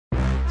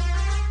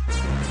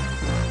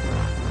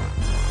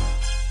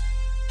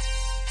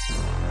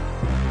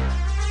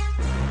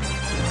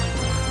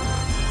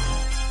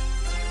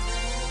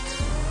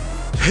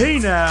Hey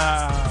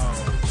now,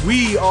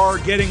 we are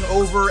getting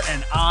over,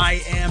 and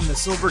I am the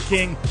Silver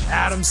King,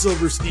 Adam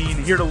Silverstein,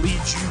 here to lead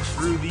you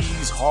through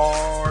these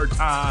hard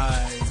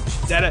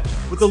times. Data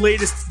with the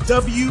latest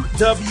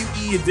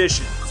WWE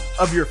edition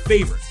of your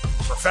favorite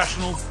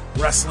professional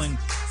wrestling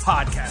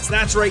podcast.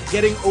 That's right,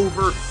 Getting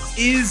Over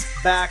is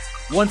back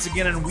once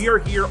again, and we are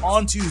here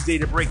on Tuesday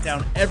to break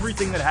down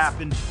everything that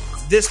happened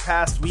this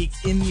past week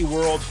in the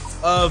world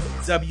of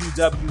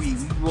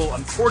WWE. We will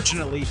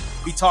unfortunately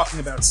be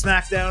talking about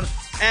SmackDown,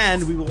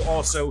 and we will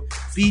also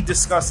be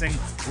discussing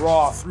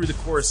Raw through the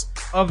course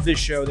of this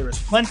show. There is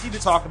plenty to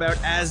talk about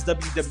as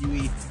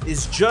WWE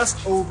is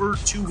just over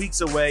 2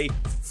 weeks away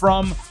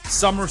from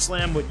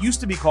SummerSlam, what used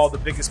to be called the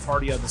biggest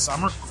party of the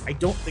summer. I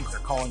don't think they're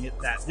calling it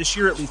that this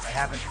year, at least I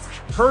haven't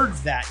heard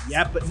that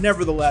yet, but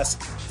nevertheless,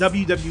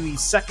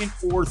 WWE's second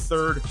or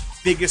third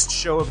biggest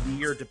show of the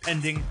year,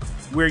 depending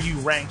where you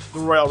rank the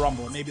Royal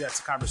Rumble. And maybe that's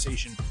a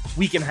conversation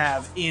we can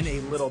have in a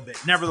little bit.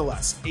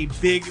 Nevertheless, a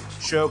big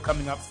show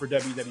coming up for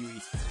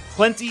WWE.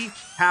 Plenty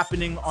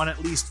happening on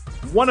at least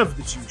one of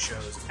the two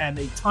shows, and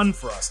a ton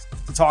for us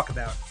to talk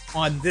about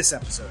on this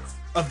episode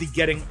of the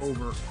Getting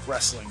Over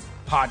Wrestling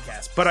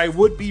podcast. But I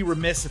would be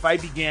remiss if I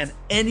began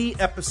any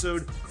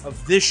episode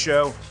of this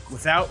show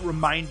without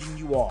reminding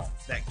you all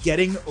that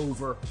Getting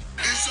Over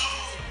is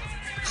all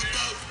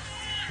about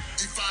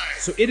Defy.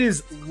 So it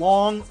is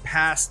long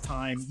past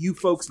time. You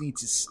folks need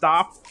to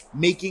stop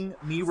making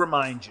me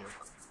remind you.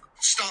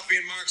 Stop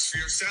being marks for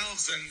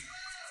yourselves and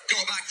go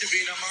back to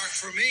being a mark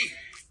for me.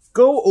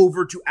 Go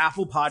over to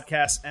Apple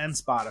Podcasts and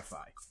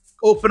Spotify.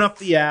 Open up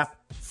the app,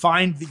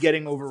 find the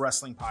Getting Over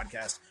Wrestling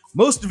podcast.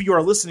 Most of you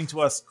are listening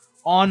to us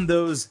on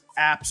those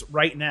apps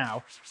right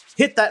now.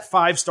 Hit that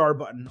 5-star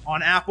button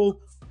on Apple.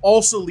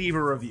 Also leave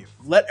a review.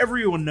 Let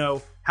everyone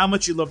know how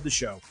much you love the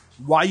show,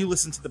 why you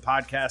listen to the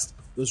podcast.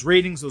 Those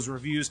ratings, those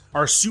reviews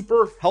are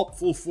super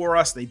helpful for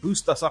us. They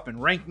boost us up in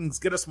rankings,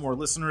 get us more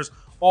listeners,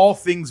 all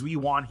things we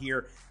want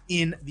here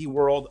in the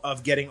world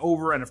of Getting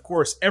Over. And of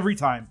course, every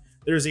time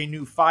there's a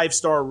new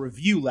 5-star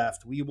review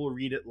left, we will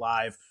read it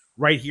live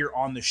right here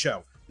on the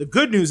show. The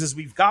good news is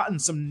we've gotten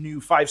some new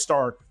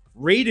 5-star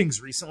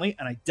ratings recently,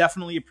 and I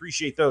definitely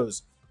appreciate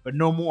those, but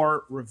no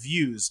more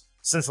reviews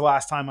since the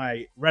last time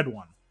I read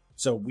one.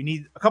 So we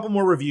need a couple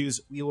more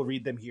reviews. We will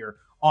read them here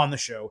on the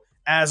show.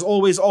 As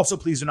always, also,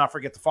 please do not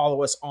forget to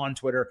follow us on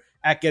Twitter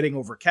at Getting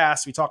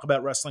Overcast. We talk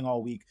about wrestling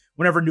all week.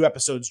 Whenever new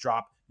episodes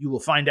drop, you will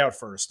find out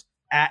first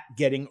at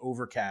Getting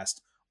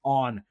Overcast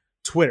on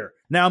Twitter.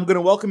 Now I'm going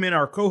to welcome in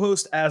our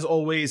co-host, as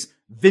always,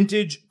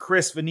 Vintage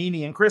Chris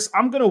Vanini. And Chris,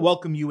 I'm going to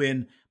welcome you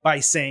in by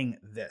saying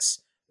this.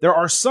 There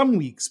are some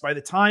weeks, by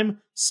the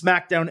time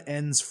SmackDown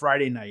ends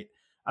Friday night,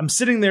 I'm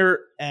sitting there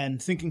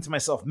and thinking to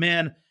myself,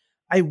 man,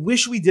 I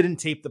wish we didn't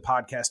tape the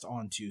podcast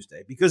on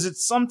Tuesday, because it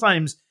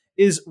sometimes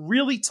is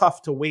really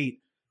tough to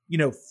wait,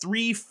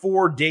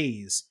 3-4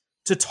 days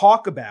to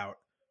talk about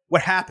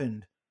what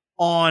happened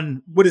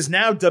on what is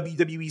now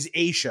WWE's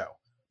A Show,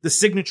 the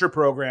signature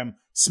program,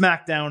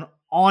 SmackDown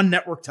on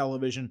network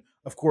television,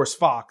 of course,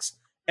 Fox,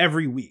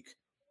 every week.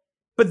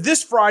 But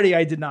this Friday,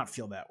 I did not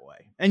feel that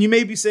way. And you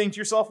may be saying to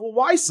yourself, well,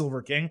 why,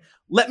 Silver King?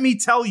 Let me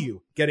tell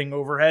you, Getting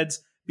Overheads,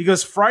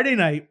 because Friday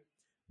night,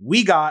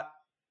 we got,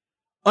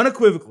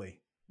 unequivocally,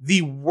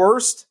 the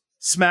worst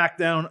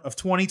SmackDown of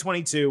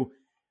 2022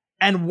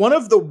 and one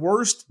of the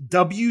worst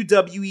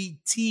WWE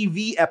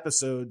TV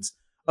episodes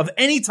of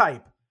any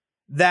type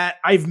that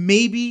I've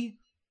maybe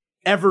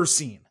ever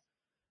seen.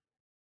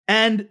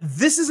 And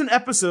this is an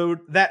episode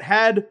that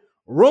had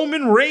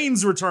Roman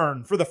Reigns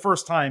return for the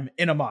first time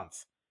in a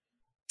month.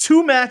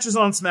 2 matches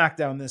on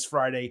SmackDown this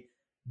Friday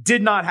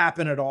did not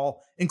happen at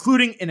all,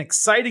 including an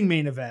exciting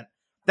main event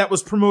that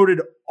was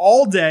promoted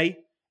all day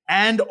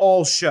and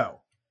all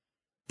show.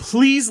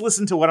 Please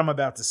listen to what I'm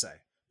about to say,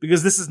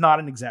 because this is not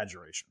an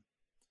exaggeration.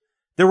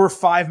 There were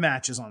 5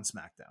 matches on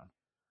SmackDown.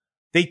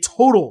 They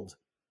totaled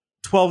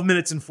 12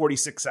 minutes and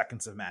 46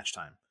 seconds of match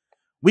time.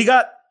 We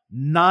got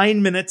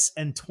 9 minutes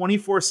and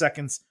 24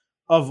 seconds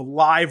of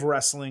live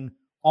wrestling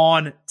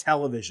on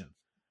television.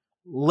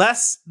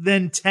 Less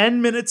than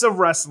 10 minutes of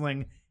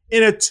wrestling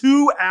in a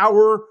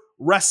 2-hour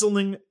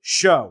wrestling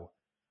show.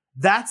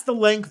 That's the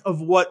length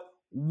of what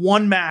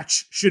one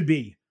match should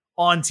be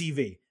on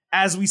TV,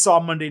 as we saw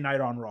Monday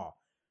night on Raw.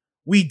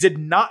 We did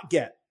not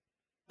get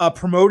a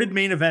promoted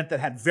main event that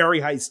had very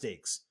high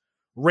stakes.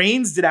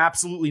 Reigns did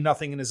absolutely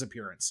nothing in his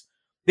appearance.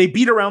 They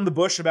beat around the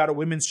bush about a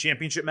women's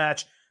championship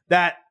match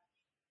that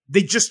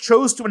they just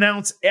chose to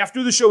announce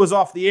after the show was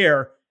off the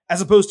air,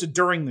 as opposed to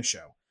during the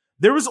show.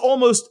 There was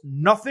almost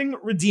nothing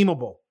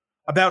redeemable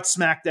about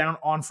SmackDown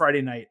on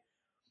Friday night.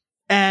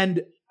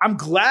 And I'm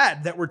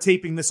glad that we're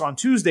taping this on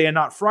Tuesday and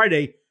not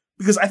Friday,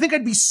 because I think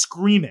I'd be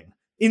screaming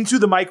into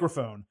the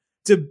microphone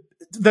to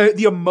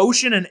the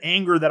emotion and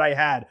anger that I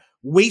had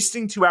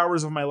wasting 2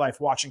 hours of my life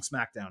watching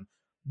SmackDown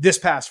this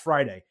past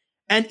Friday.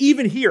 And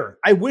even here,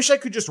 I wish I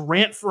could just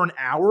rant for an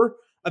hour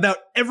about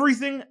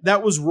everything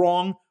that was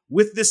wrong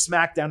with this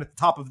SmackDown at the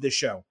top of this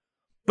show.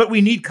 But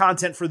we need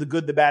content for the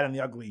good, the bad, and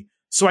the ugly,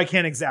 so I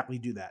can't exactly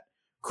do that.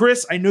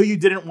 Chris, I know you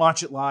didn't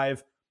watch it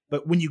live.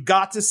 but when you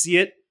got to see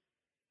it,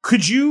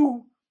 could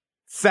you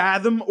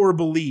fathom or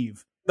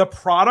believe the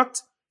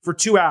product for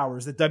 2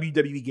 hours that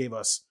WWE gave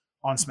us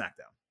on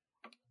SmackDown?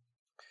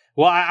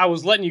 Well, I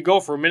was letting you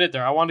go for a minute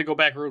there. I wanted to go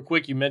back real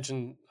quick. You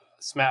mentioned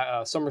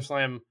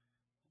SummerSlam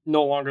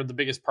no longer the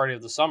biggest party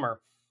of the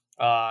summer.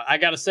 I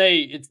got to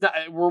say, it's not.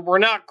 We're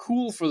not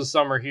cool for the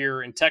summer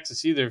here in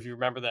Texas either. If you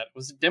remember that,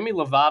 was it Demi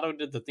Lovato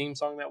did the theme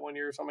song that one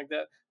year or something like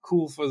that?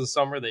 Cool for the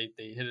summer. They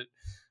hit it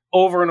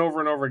over and over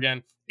and over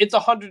again. It's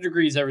 100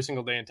 degrees every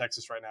single day in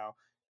Texas right now,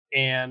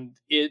 and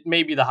it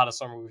may be the hottest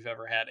summer we've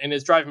ever had, and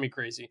it's driving me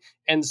crazy.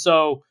 And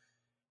so,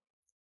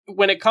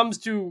 when it comes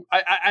to,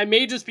 I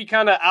may just be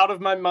kind of out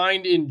of my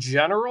mind in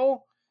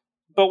general,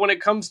 but when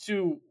it comes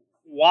to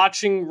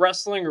watching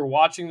wrestling or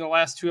watching the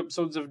last 2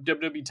 episodes of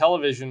WWE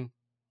television,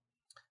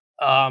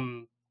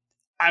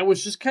 I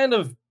was just kind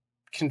of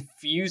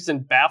confused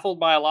and baffled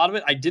by a lot of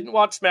it. I didn't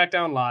watch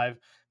SmackDown live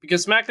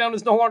because SmackDown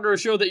is no longer a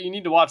show that you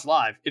need to watch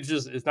live.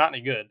 It's not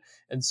any good.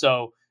 And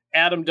so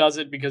Adam does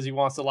it because he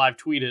wants to live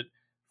tweet it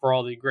for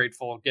all the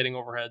grateful Getting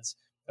Overheads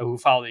who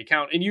follow the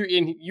account. And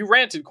you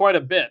ranted quite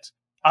a bit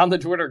on the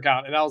Twitter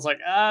account, and I was like,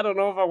 I don't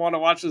know if I want to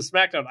watch this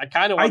SmackDown. I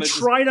kind of want to. I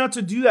try not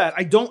to do that.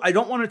 I don't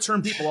want to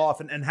turn people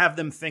off and have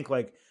them think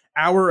like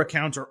our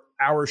account or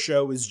our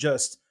show is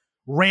just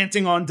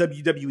ranting on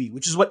WWE,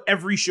 which is what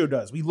every show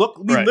does. We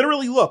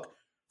literally look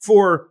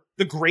for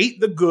the great,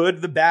 the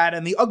good, the bad,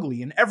 and the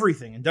ugly and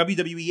everything in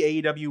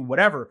WWE, AEW,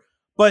 whatever.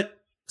 But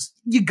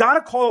you got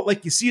to call it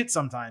like you see it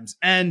sometimes.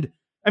 And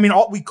I mean,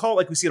 we call it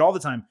like we see it all the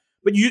time.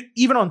 But you,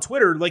 even on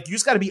Twitter, like you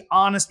just got to be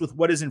honest with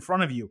what is in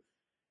front of you.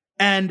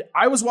 And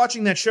I was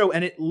watching that show,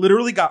 and it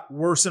literally got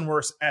worse and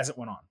worse as it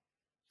went on.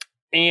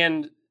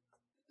 And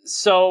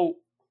so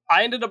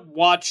I ended up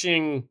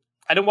watching.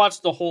 I didn't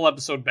watch the whole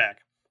episode back.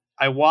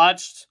 I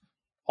watched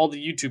all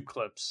the YouTube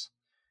clips,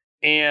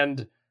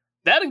 and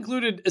that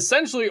included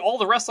essentially all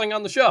the wrestling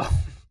on the show.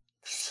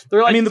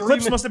 They're like, I mean, the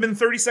clips must have been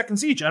 30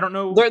 seconds each. I don't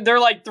know. They're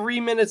like 3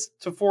 minutes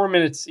to 4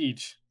 minutes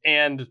each.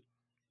 And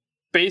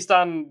based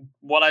on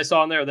what I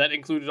saw in there, that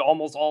included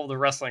almost all of the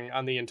wrestling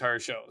on the entire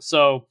show.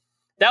 So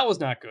that was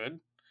not good.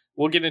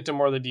 We'll get into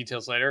more of the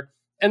details later.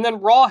 And then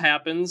Raw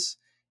happens,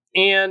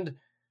 and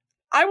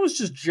I was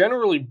just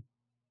generally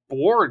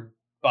bored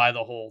by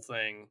the whole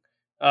thing.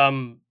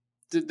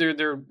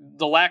 The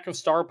lack of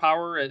star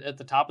power at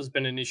the top has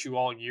been an issue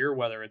all year,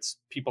 whether it's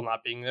people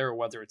not being there or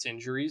whether it's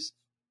injuries.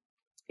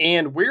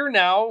 And we're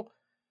now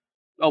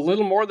a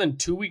little more than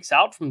 2 weeks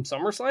out from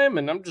SummerSlam,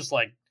 and I'm just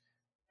like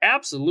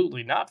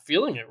absolutely not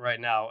feeling it right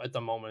now at the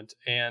moment.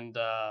 And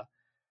a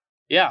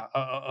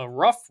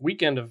rough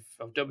weekend of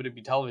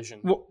WWE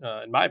television,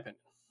 in my opinion.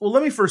 Well,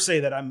 let me first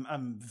say that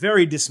I'm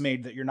very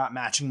dismayed that you're not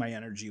matching my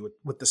energy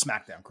with the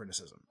SmackDown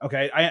criticism.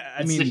 Okay,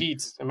 I mean, the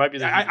heat. It might be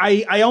the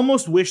heat. I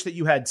almost wish that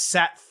you had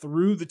sat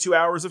through the 2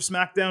 hours of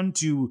SmackDown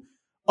to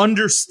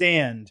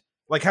understand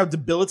like how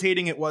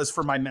debilitating it was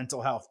for my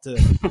mental health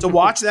to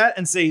watch that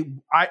and say,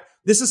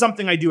 this is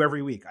something I do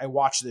every week. I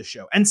watch this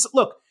show. And so,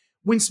 look,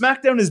 when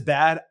SmackDown is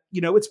bad,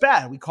 it's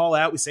bad. We call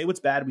out, we say what's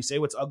bad, we say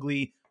what's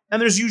ugly.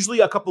 And there's usually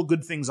a couple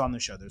good things on the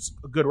show. There's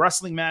a good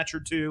wrestling match or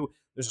two.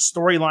 There's a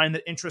storyline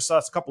that interests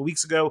us. A couple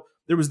weeks ago,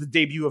 there was the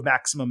debut of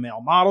Maximum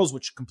Male Models,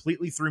 which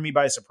completely threw me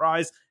by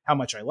surprise, how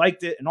much I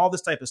liked it and all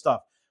this type of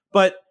stuff.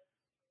 But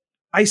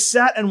I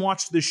sat and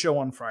watched this show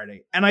on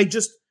Friday, and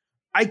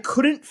I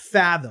couldn't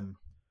fathom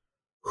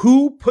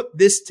who put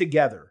this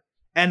together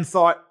and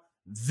thought,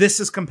 this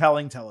is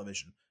compelling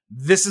television.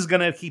 This is going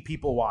to keep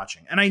people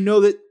watching. And I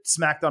know that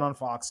SmackDown on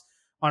Fox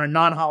on a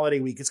non-holiday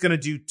week, it's going to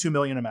do 2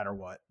 million no matter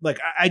what. Like,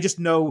 I just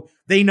know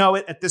they know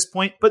it at this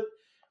point. But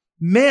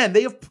man,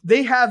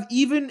 they have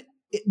even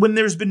when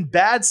there's been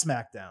bad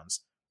SmackDowns,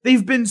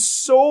 they've been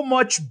so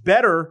much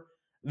better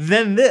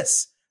than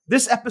this.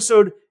 This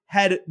episode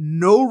had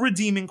no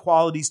redeeming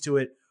qualities to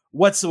it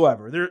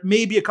whatsoever. There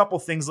may be a couple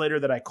things later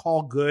that I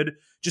call good,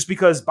 just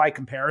because by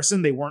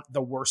comparison, they weren't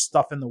the worst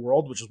stuff in the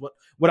world, which is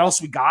what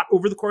else we got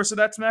over the course of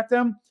that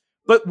SmackDown.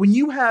 But when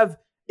you have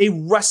a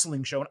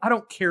wrestling show, and I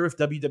don't care if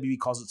WWE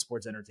calls it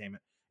sports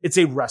entertainment, it's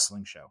a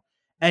wrestling show.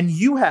 And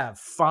you have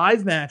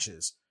 5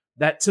 matches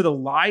that to the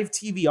live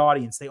TV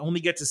audience, they only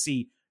get to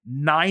see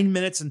 9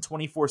 minutes and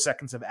 24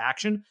 seconds of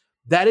action.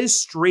 That is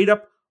straight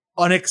up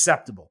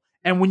unacceptable.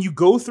 And when you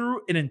go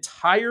through an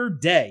entire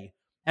day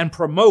and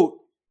promote,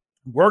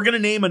 we're going to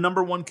name a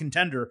number 1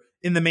 contender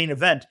in the main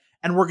event,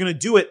 and we're going to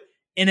do it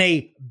in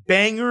a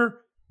banger,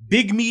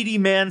 big meaty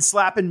man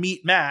slap and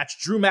meat match,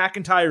 Drew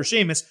McIntyre,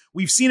 Sheamus.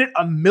 We've seen it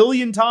a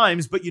million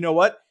times, but you know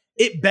what?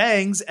 It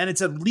bangs, and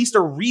it's at least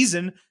a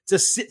reason to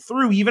sit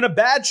through even a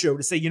bad show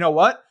to say, you know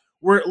what?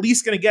 We're at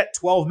least going to get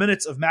 12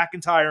 minutes of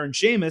McIntyre and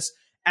Sheamus,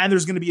 and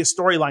there's going to be a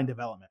storyline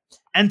development.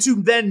 And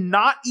to then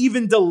not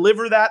even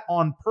deliver that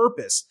on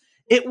purpose,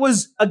 it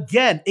was,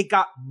 again, it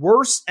got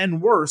worse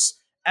and worse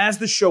as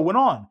the show went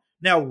on.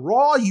 Now,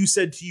 Raw, you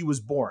said to you,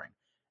 was boring.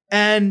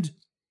 And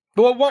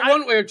well,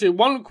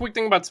 one quick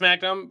thing about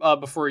SmackDown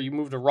before you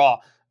move to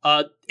Raw.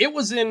 It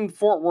was in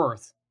Fort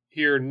Worth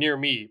here near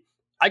me.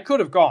 I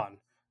could have gone.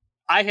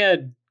 I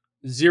had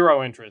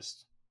zero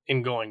interest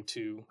in going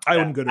to. I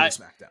wouldn't go to a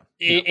SmackDown.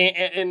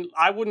 And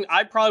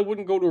I probably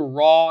wouldn't go to a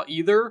Raw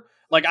either.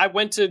 Like, I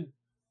went to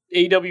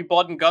AEW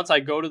Blood and Guts. I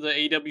go to the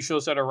AEW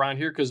shows that are around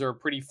here because they're a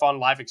pretty fun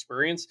live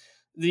experience.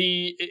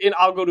 And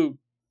I'll go to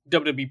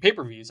WWE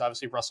pay-per-views,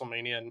 obviously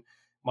WrestleMania and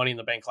Money in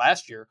the Bank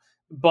last year.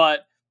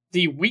 But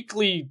the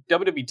weekly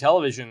WWE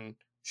television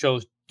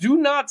shows do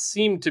not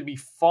seem to be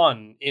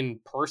fun in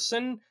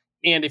person.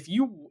 And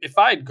if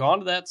I had gone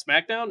to that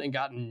SmackDown and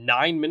gotten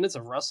 9 minutes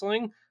of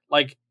wrestling,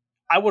 like,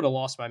 I would have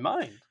lost my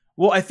mind.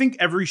 Well, I think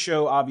every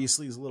show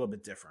obviously is a little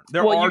bit different.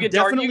 You get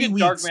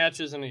dark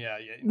matches and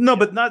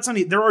but not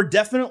Sunday. There are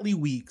definitely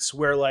weeks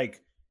where,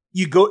 like,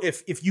 you go,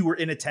 if you were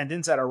in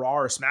attendance at a Raw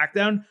or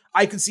SmackDown,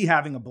 I could see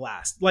having a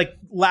blast. Like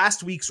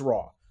last week's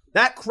Raw,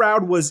 that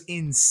crowd was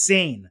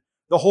insane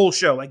the whole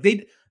show. Like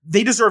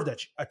they deserved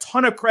a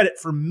ton of credit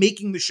for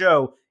making the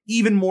show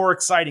even more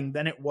exciting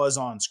than it was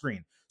on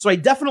screen. So I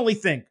definitely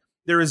think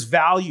there is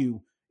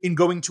value in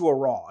going to a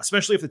Raw,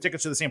 especially if the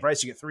tickets are the same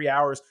price. You get 3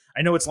 hours.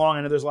 I know it's long.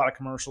 I know there's a lot of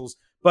commercials,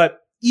 but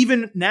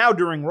even now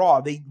during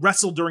Raw, they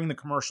wrestle during the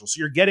commercials. So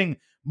you're getting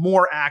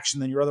more action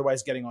than you're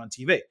otherwise getting on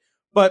TV.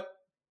 But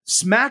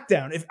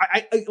SmackDown, if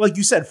I like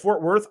you said,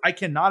 Fort Worth, I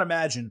cannot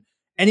imagine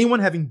anyone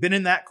having been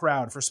in that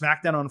crowd for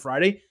SmackDown on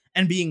Friday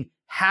and being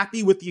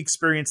happy with the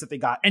experience that they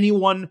got.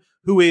 Anyone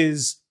who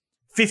is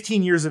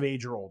 15 years of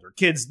age or older,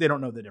 kids, they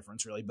don't know the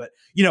difference really, but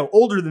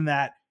older than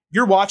that,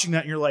 you're watching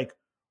that and you're like,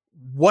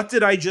 what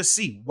did I just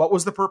see? What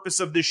was the purpose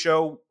of this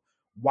show?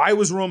 Why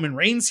was Roman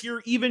Reigns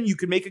here? Even you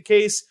could make a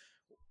case.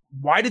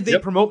 Why did they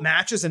promote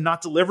matches and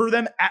not deliver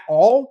them at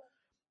all?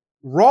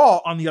 Raw,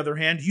 on the other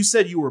hand, you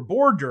said you were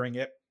bored during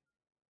it.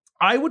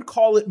 I would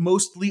call it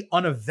mostly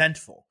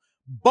uneventful,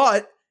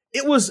 but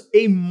it was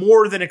a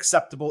more than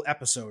acceptable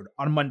episode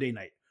on Monday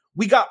night.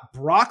 We got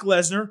Brock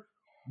Lesnar,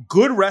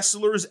 good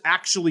wrestlers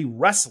actually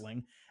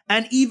wrestling,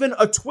 and even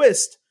a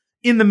twist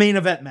in the main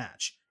event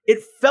match. It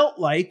felt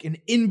like an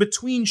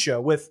in-between show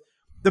with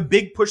the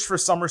big push for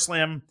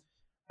SummerSlam.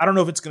 I don't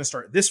know if it's going to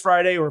start this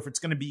Friday or if it's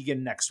going to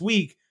begin next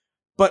week,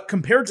 but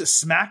compared to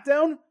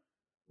SmackDown,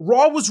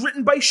 Raw was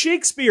written by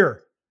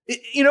Shakespeare.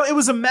 It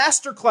was a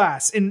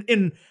masterclass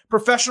in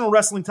professional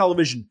wrestling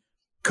television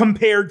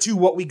compared to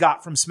what we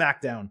got from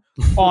SmackDown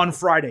on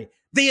Friday.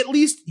 They at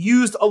least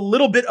used a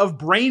little bit of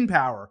brain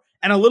power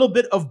and a little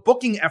bit of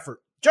booking effort.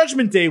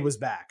 Judgment Day was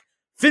back.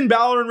 Finn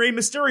Balor and Rey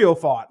Mysterio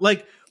fought.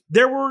 Like,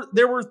 there were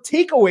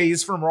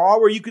takeaways from Raw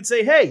where you could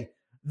say, hey,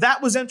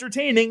 that was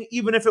entertaining,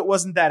 even if it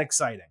wasn't that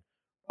exciting.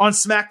 On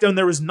SmackDown,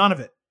 there was none of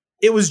it.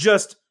 It was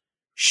just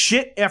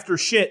shit after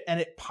shit, and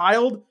it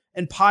piled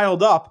and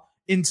piled up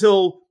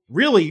until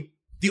really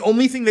the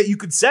only thing that you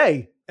could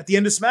say at the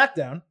end of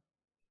SmackDown.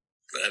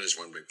 That is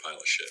one big pile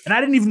of shit. And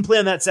I didn't even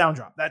plan that sound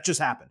drop. That just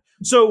happened.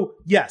 So,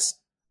 yes,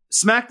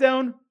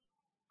 SmackDown,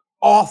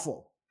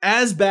 awful.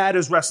 As bad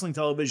as wrestling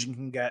television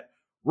can get.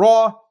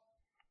 Raw,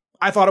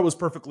 I thought it was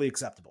perfectly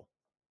acceptable.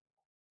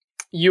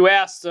 You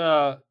asked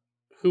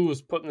who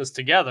was putting this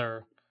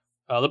together.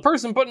 The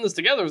person putting this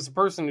together is the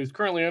person who's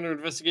currently under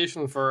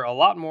investigation for a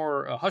lot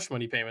more hush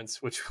money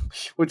payments, which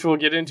we'll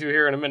get into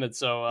here in a minute.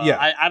 So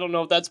I don't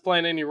know if that's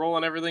playing any role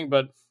in everything,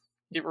 but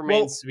it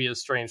remains to be a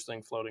strange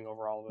thing floating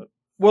over all of it.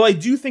 Well, I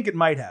do think it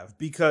might have,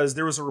 because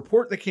there was a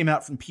report that came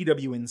out from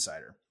PW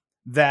Insider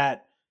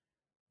that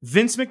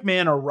Vince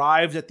McMahon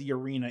arrived at the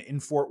arena in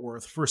Fort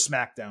Worth for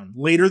SmackDown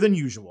later than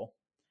usual,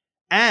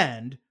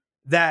 and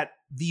that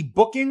the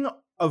booking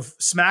of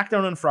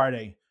SmackDown on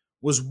Friday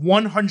was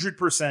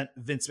 100%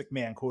 Vince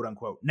McMahon, quote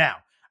unquote. Now,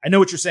 I know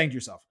what you're saying to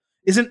yourself.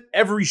 Isn't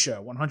every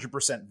show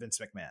 100% Vince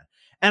McMahon?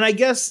 And I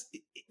guess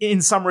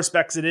in some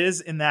respects it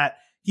is, in that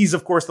he's,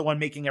 of course, the one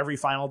making every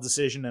final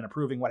decision and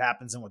approving what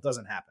happens and what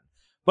doesn't happen.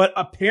 But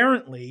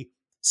apparently,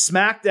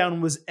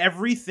 SmackDown was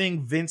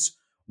everything Vince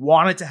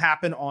wanted to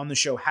happen on the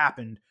show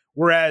happened,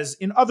 whereas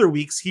in other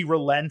weeks, he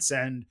relents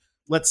and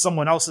lets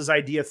someone else's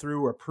idea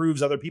through or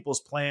approves other people's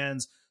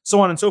plans,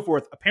 so on and so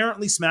forth.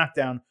 Apparently,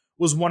 SmackDown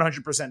was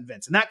 100%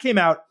 Vince. And that came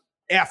out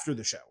after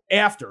the show,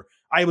 after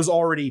I was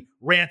already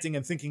ranting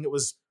and thinking it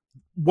was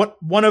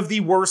one of the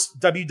worst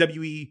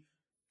WWE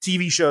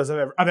TV shows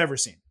I've ever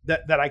seen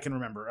that I can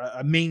remember,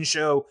 a main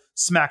show,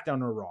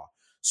 SmackDown or Raw.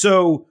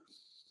 So,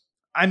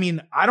 I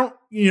mean,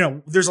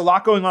 there's a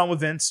lot going on with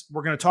Vince.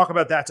 We're going to talk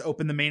about that to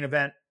open the main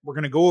event. We're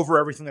going to go over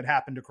everything that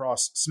happened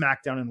across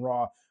SmackDown and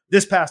Raw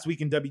this past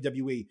week in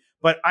WWE.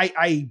 But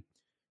I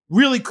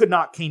really could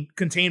not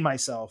contain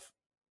myself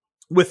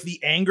with the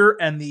anger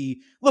and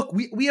look,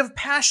 we have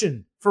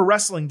passion for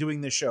wrestling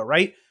doing this show,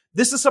 right?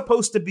 This is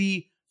supposed to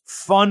be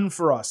fun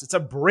for us. It's a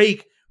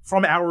break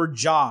from our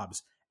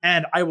jobs.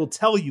 And I will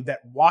tell you that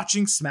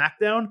watching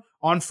SmackDown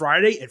on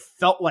Friday, it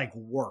felt like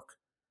work.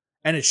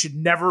 And it should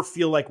never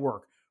feel like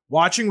work.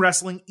 Watching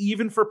wrestling,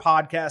 even for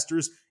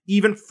podcasters,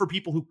 even for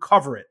people who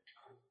cover it,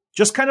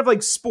 just kind of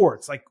like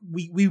sports. Like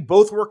we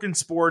both work in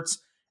sports,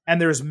 and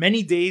there's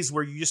many days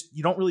where you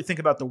don't really think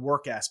about the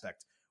work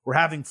aspect. We're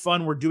having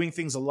fun. We're doing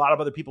things a lot of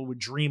other people would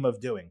dream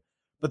of doing.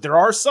 But there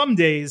are some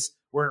days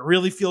where it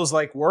really feels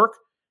like work.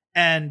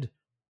 And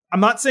I'm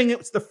not saying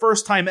it's the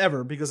first time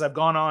ever, because I've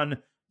gone on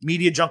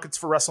media junkets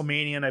for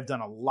WrestleMania, and I've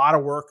done a lot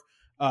of work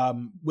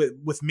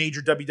with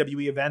major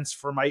WWE events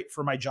for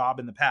my job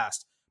in the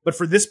past. But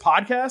for this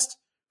podcast,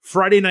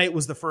 Friday night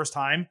was the first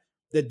time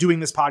that doing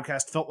this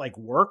podcast felt like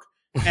work,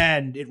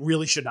 and it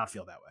really should not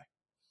feel that way.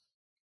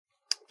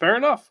 Fair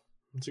enough.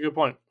 That's a good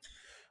point.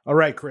 All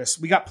right, Chris,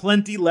 we got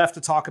plenty left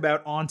to talk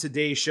about on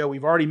today's show.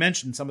 We've already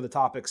mentioned some of the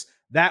topics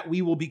that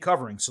we will be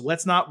covering, so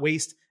let's not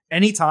waste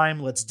any time.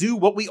 Let's do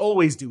what we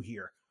always do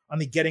here on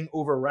the Getting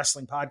Over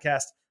Wrestling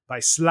podcast by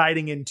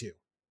sliding into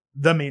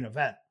the main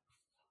event.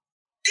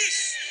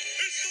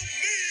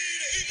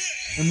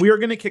 And we are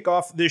going to kick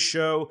off this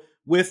show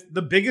with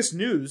the biggest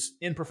news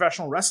in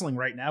professional wrestling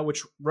right now,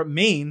 which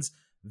remains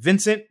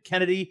Vincent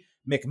Kennedy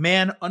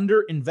McMahon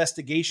under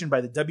investigation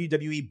by the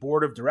WWE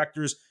Board of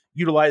Directors,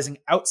 utilizing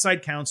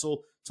outside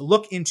counsel to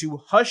look into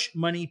hush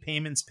money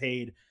payments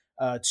paid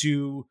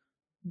to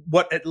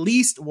what at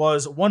least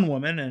was one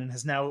woman and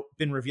has now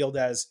been revealed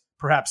as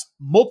perhaps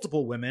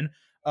multiple women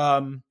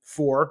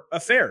for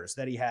affairs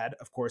that he had,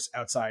 of course,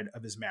 outside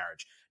of his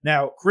marriage.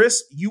 Now,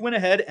 Chris, you went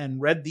ahead and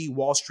read the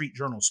Wall Street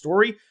Journal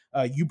story.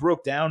 You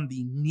broke down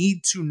the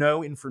need to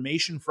know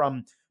information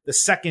from the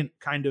second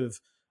kind of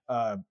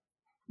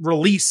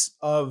release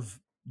of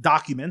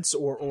documents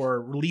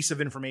or release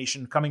of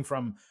information coming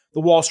from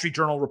the Wall Street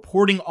Journal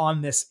reporting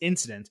on this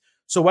incident.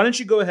 So why don't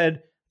you go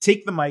ahead,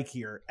 take the mic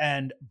here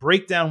and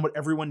break down what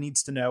everyone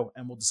needs to know,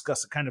 and we'll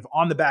discuss it kind of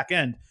on the back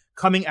end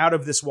coming out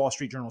of this Wall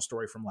Street Journal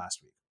story from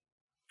last week.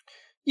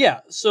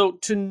 Yeah, so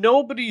to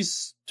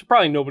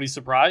probably nobody's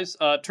surprise,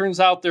 turns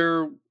out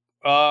there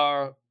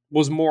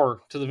was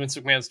more to the Vince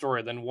McMahon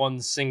story than one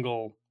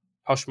single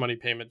hush money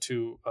payment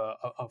to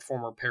a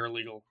former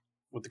paralegal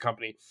with the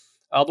company.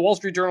 The Wall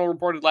Street Journal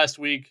reported last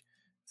week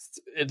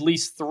at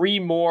least 3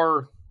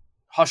 more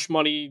hush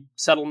money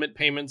settlement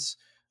payments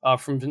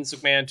from Vince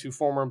McMahon to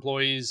former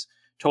employees,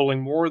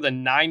 totaling more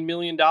than $9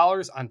 million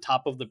on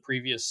top of the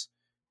previous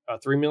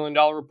 $3 million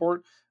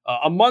report.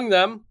 Among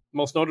them,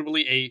 most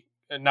notably,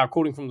 now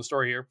quoting from the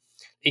story here,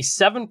 a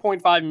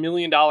 $7.5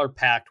 million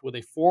pact with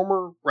a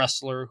former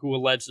wrestler who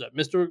alleged that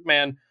Mr.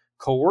 McMahon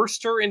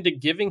coerced her into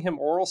giving him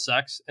oral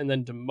sex and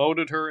then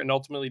demoted her and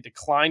ultimately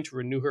declined to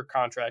renew her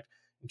contract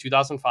in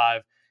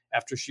 2005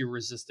 after she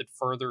resisted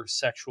further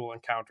sexual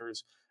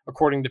encounters.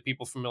 According to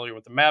people familiar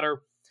with the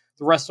matter,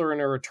 the wrestler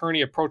and her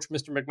attorney approached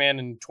Mr. McMahon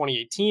in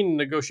 2018 and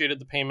negotiated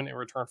the payment in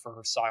return for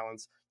her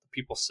silence, the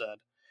people said.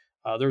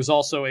 There was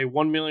also a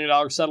 $1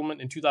 million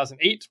settlement in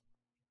 2008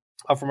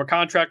 from a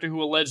contractor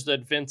who alleged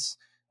that Vince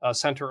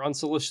sent her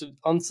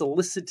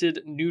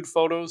unsolicited nude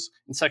photos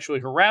and sexually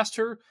harassed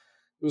her.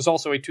 There was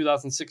also a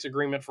 2006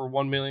 agreement for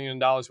 $1 million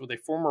with a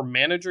former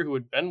manager who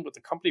had been with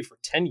the company for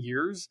 10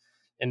 years,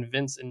 and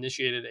Vince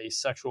initiated a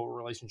sexual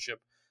relationship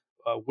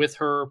with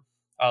her.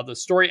 The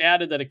story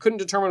added that it couldn't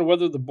determine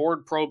whether the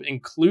board probe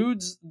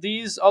includes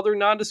these other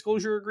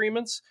non-disclosure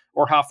agreements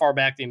or how far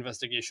back the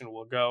investigation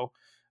will go.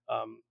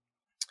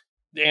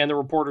 And the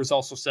reporters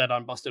also said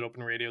on Busted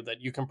Open Radio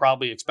that you can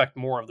probably expect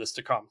more of this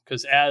to come,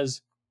 because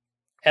as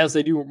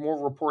they do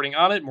more reporting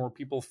on it, more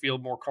people feel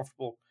more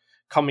comfortable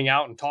coming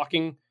out and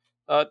talking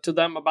to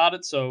them about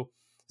it. So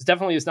this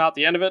definitely is not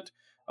the end of it.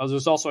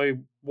 There's also a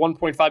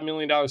 $1.5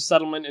 million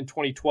settlement in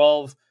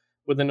 2012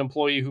 with an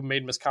employee who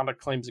made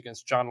misconduct claims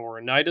against John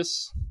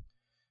Laurinaitis.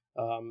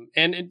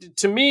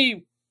 To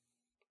me,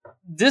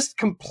 this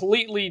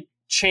completely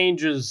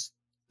changes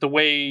the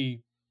way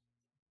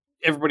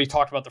everybody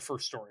talked about the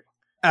first story.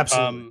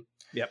 Absolutely.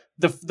 Yep.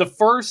 The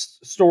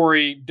first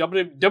story,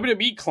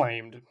 WWE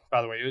claimed,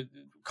 by the way,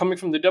 coming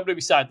from the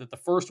WWE side, that the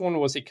first one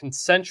was a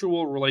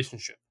consensual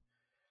relationship.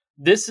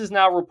 This is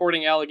now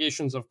reporting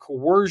allegations of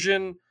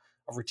coercion,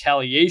 of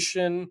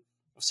retaliation,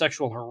 of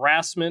sexual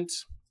harassment.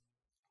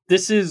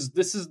 This is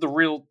the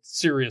real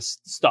serious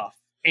stuff.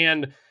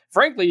 And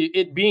frankly,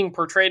 it being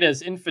portrayed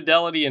as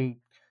infidelity and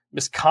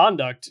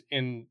misconduct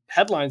in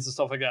headlines and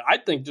stuff like that, I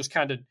think just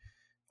kind of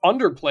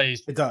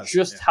underplays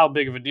how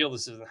big of a deal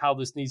this is and how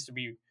this needs to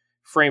be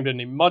framed in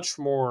a much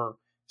more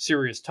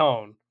serious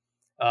tone.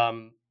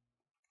 And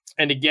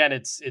again,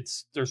 it's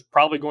there's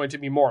probably going to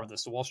be more of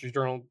this. The Wall Street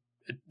Journal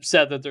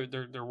said that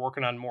they're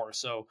working on more.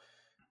 So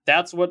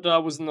that's what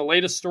was in the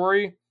latest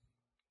story.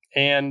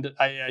 And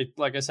I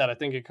like I said, I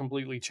think it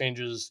completely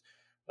changes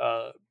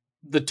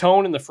the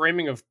tone and the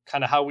framing of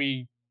kind of how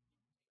we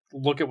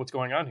look at what's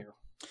going on here.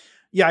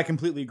 Yeah, I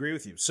completely agree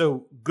with you.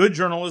 So good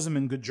journalism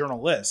and good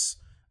journalists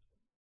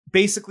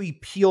basically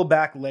peel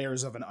back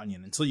layers of an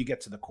onion until you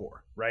get to the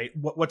core, right?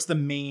 What's the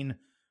main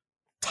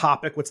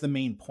topic? What's the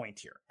main point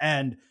here?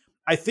 And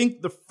I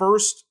think the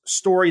first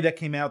story that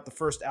came out, the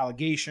first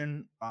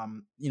allegation,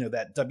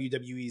 that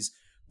WWE's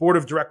board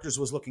of directors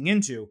was looking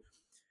into,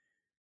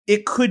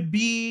 it could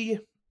be,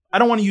 I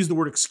don't want to use the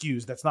word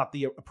excuse, that's not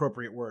the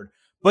appropriate word,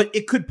 but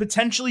it could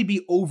potentially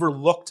be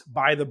overlooked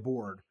by the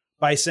board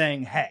by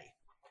saying, hey,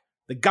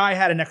 the guy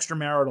had an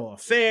extramarital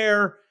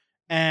affair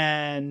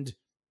and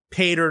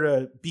paid her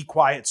to be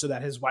quiet so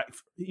that his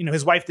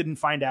wife didn't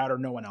find out or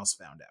no one else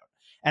found out.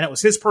 And it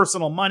was his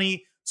personal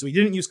money, so he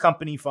didn't use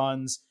company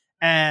funds.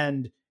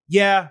 And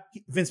yeah,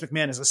 Vince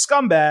McMahon is a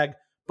scumbag,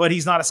 but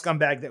he's not a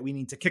scumbag that we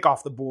need to kick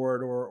off the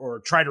board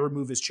or try to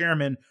remove his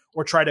chairman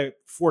or try to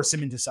force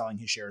him into selling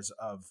his shares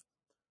of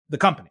the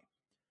company.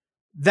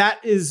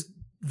 That is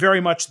very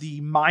much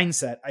the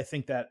mindset I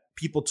think that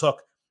people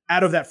took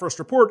out of that first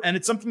report. And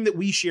it's something that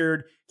we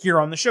shared here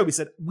on the show. We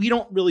said, we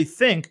don't really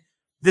think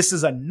this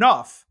is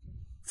enough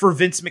for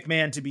Vince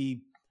McMahon to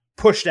be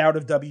pushed out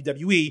of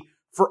WWE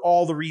for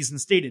all the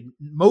reasons stated,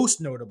 most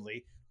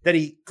notably that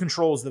he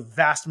controls the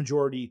vast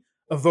majority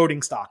of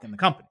voting stock in the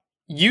company.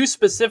 You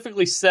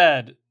specifically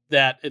said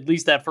that at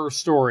least that first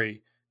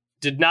story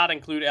did not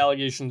include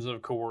allegations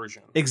of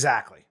coercion.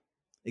 Exactly.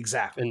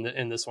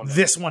 In this one.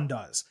 This one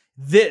does.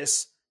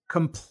 This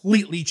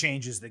completely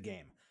changes the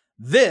game.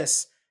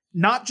 This,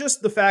 not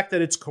just the fact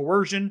that it's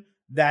coercion,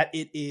 that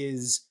it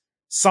is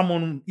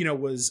someone,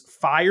 was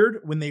fired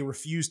when they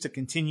refused to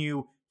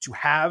continue to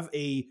have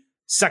a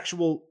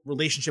sexual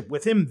relationship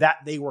with him that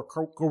they were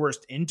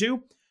coerced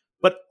into,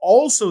 but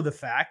also the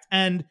fact,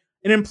 and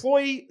an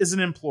employee is an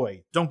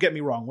employee. Don't get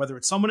me wrong. Whether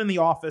it's someone in the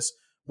office,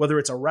 whether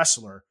it's a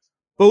wrestler,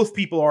 both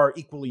people are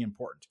equally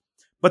important.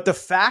 But the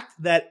fact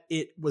that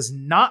it was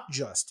not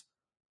just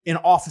an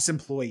office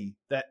employee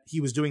that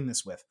he was doing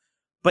this with,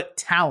 but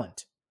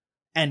talent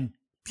and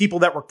people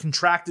that were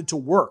contracted to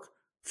work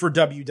for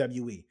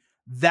WWE,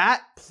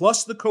 that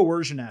plus the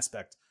coercion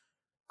aspect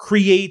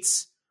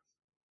creates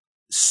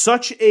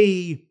such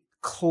a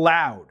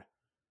cloud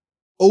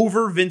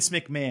over Vince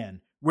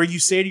McMahon where you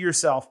say to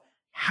yourself,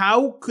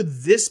 how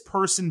could this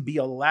person be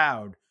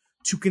allowed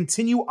to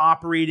continue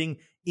operating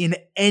in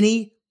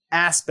any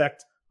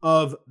aspect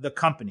of the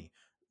company?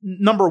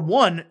 Number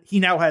one, he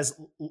now has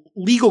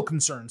legal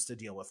concerns to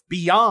deal with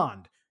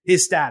beyond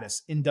his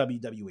status in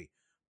WWE.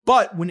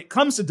 But when it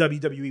comes to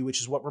WWE, which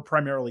is what we're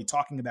primarily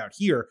talking about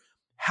here,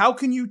 how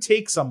can you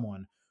take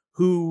someone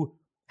who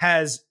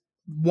has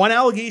one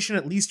allegation,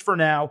 at least for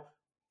now,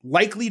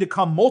 likely to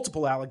come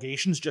multiple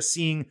allegations, just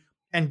seeing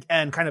and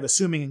kind of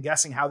assuming and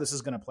guessing how this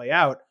is going to play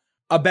out,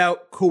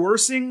 about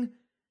coercing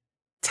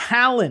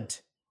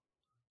talent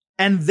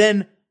and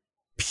then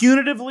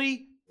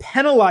punitively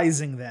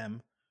penalizing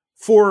them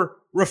for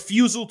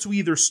refusal to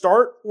either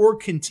start or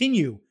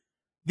continue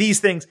these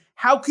things?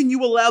 How can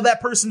you allow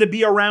that person to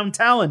be around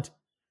talent?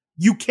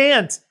 You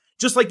can't.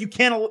 Just like you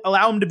can't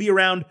allow him to be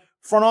around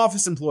front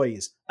office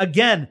employees.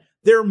 Again,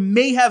 there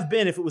may have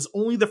been, if it was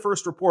only the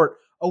first report,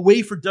 a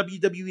way for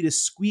WWE to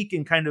squeak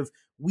and kind of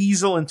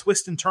weasel and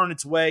twist and turn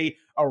its way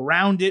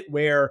around it,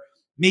 where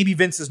maybe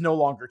Vince is no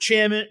longer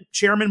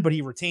chairman, but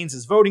he retains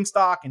his voting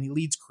stock and he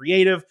leads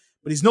creative,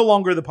 but he's no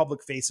longer the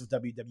public face of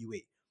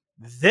WWE.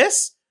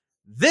 This,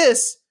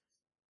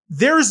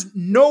 there's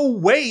no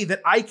way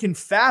that I can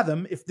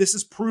fathom if this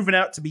is proven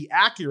out to be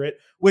accurate,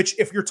 which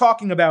if you're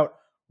talking about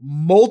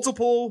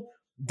multiple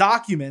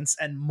documents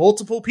and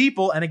multiple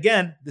people, and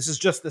again, this is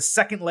just the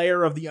second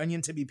layer of the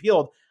onion to be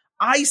peeled,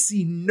 I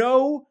see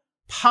no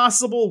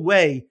possible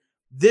way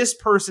this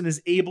person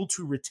is able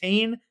to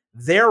retain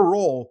their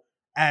role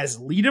as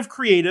lead of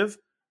creative,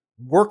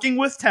 working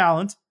with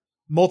talent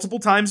multiple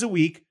times a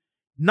week,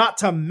 not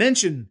to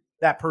mention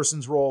that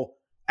person's role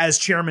as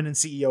chairman and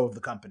CEO of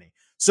the company.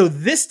 So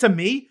this to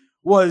me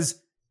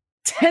was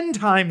 10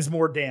 times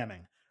more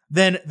damning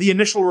than the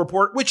initial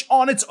report, which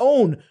on its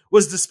own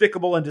was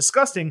despicable and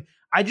disgusting.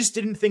 I just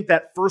didn't think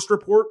that first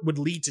report would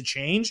lead to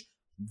change.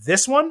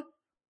 This one,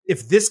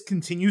 if this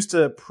continues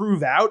to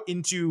prove out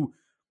into,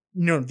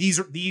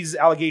 these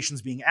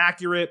allegations being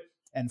accurate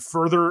and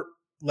further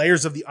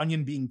layers of the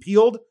onion being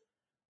peeled,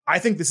 I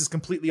think this is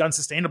completely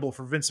unsustainable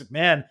for Vince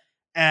McMahon.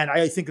 And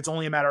I think it's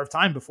only a matter of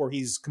time before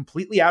he's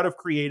completely out of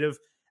creative,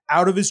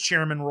 out of his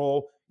chairman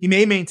role. He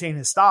may maintain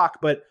his stock,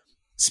 but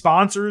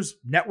sponsors,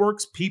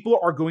 networks, people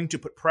are going to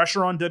put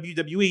pressure on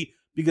WWE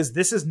because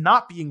this is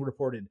not being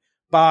reported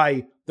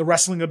by the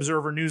Wrestling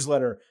Observer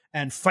newsletter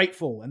and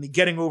Fightful and the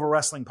Getting Over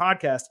Wrestling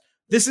podcast.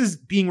 This is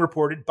being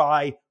reported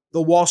by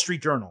the Wall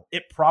Street Journal.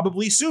 It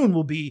probably soon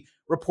will be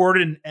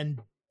reported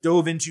and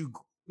dove into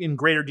in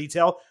greater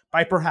detail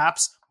by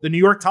perhaps the New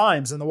York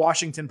Times and the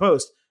Washington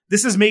Post.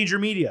 This is major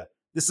media.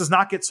 This does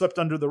not get swept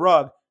under the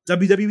rug.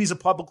 WWE is a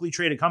publicly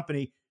traded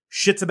company.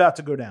 Shit's about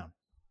to go down.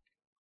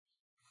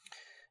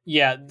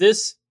 Yeah,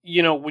 this,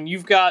 when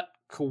you've got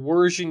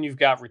coercion, you've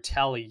got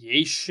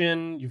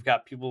retaliation, you've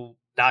got people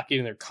not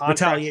getting their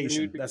contracts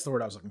retaliation renewed. That's the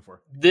word I was looking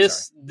for.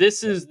 This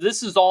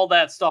is all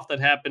that stuff that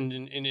happened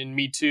in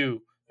Me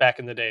Too back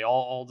in the day.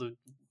 All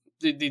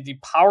the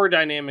power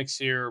dynamics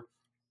here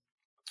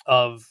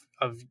of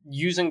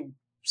using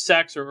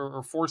sex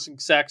or forcing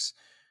sex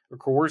or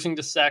coercing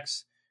to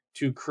sex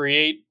to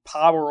create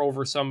power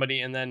over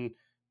somebody and then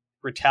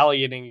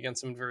retaliating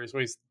against them in various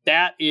ways.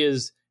 That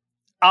is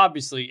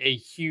obviously a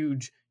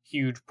huge,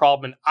 huge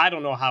problem. And I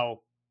don't know how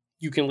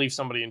you can leave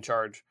somebody in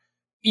charge,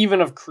 even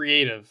of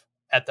creative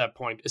at that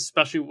point,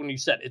 especially when you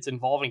said it's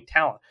involving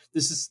talent.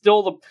 This is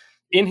still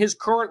in his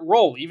current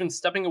role, even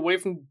stepping away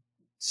from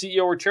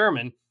CEO or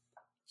chairman,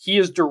 he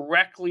is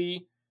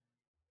directly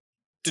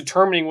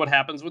determining what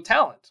happens with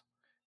talent.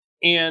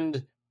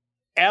 And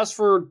as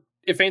for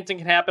if anything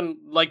can happen,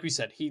 like we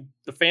said,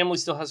 the family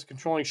still has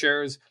controlling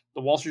shares.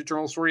 The Wall Street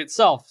Journal story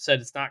itself said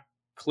it's not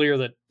clear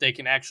that they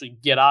can actually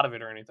get out of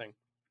it or anything.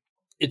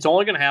 It's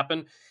only going to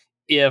happen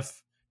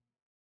if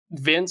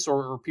Vince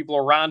or people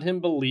around him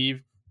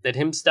believe that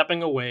him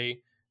stepping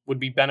away would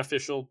be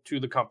beneficial to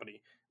the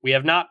company. We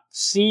have not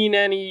seen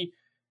any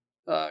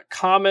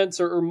comments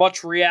or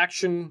much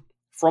reaction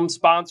from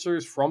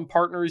sponsors, from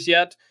partners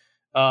yet.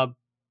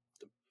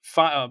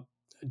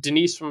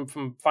 Denise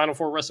from Final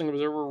Four Wrestling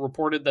Observer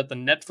reported that the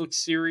Netflix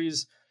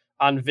series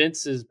on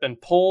Vince has been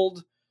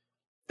pulled.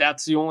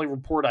 That's the only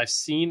report I've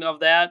seen of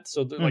that.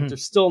 So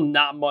there's still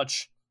not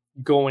much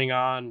going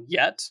on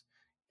yet.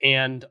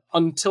 And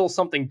until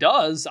something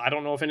does, I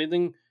don't know if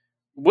anything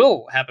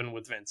will happen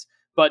with Vince.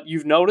 But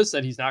you've noticed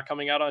that he's not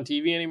coming out on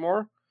TV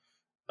anymore,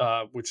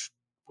 which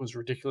was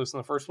ridiculous in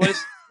the first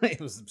place. It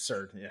was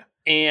absurd, yeah.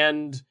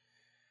 And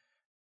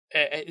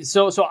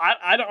so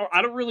I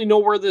don't really know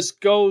where this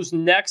goes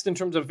next in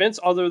terms of Vince,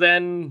 other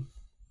than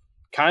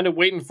kind of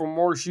waiting for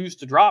more shoes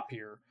to drop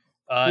here.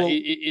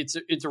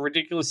 It's a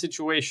ridiculous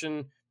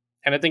situation,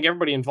 and I think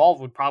everybody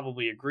involved would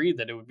probably agree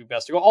that it would be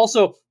best to go.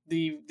 Also,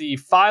 the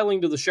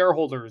filing to the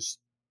shareholders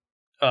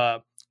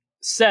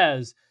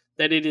says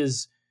that it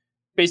is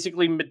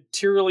basically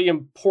materially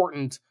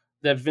important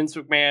that Vince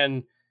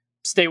McMahon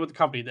stay with the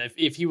company. That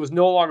if he was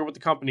no longer with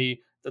the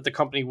company, that the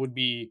company would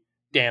be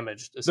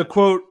damaged. The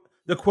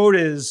quote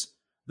is,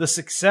 "The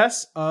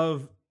success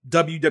of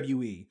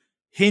WWE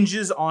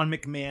hinges on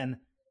McMahon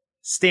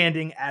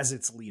standing as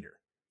its leader."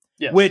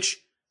 Yes. Which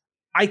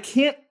I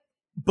can't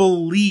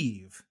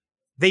believe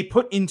they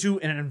put into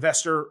an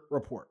investor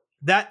report.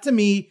 That to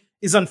me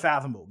is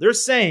unfathomable. They're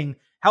saying,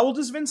 how old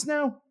is Vince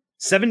now?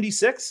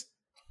 76?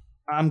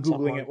 I'm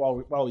Googling it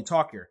while we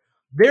talk here.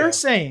 They're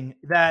saying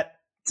that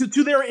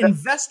to their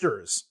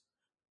investors,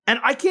 and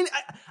I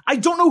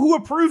don't know who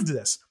approved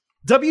this.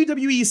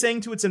 WWE is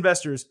saying to its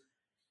investors,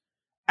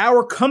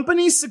 our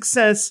company's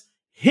success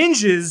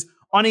hinges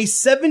on a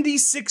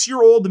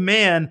 76-year-old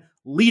man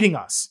leading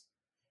us.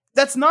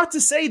 That's not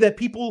to say that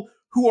people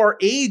who are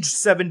aged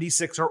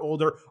 76 or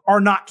older are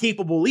not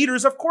capable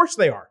leaders. Of course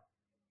they are.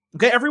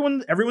 Okay,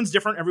 everyone's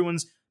different.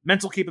 Everyone's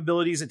mental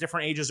capabilities at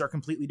different ages are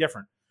completely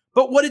different.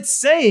 But what it's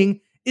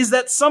saying is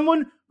that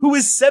someone who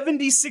is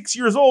 76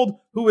 years old,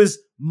 who is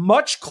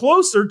much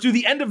closer to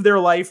the end of their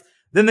life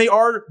than they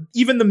are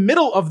even the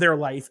middle of their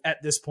life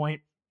at this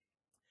point,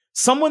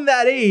 someone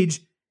that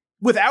age,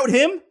 without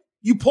him,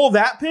 you pull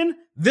that pin,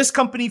 this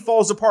company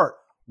falls apart.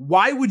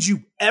 Why would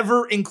you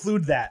ever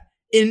include that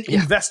in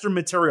investor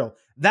material?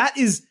 That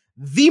is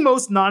the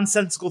most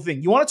nonsensical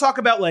thing. You want to talk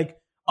about like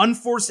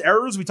unforced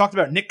errors? We talked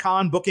about Nick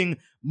Khan booking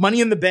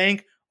Money in the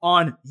Bank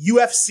on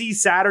UFC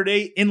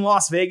Saturday in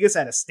Las Vegas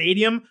at a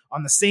stadium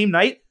on the same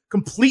night.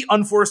 Complete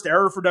unforced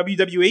error for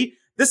WWE.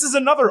 This is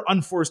another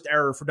unforced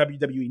error for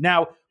WWE.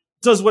 Now,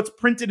 does what's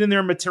printed in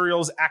their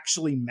materials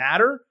actually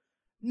matter?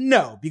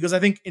 No, because I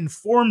think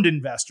informed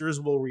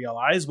investors will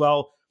realize,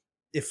 well,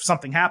 if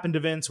something happened to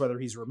Vince, whether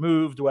he's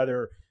removed,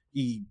 whether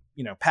he,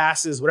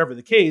 passes, whatever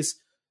the case,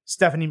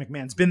 Stephanie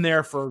McMahon's been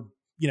there for,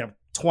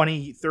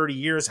 20, 30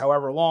 years,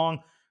 however long.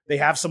 They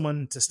have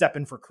someone to step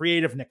in for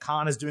creative. Nick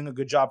Khan is doing a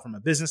good job from a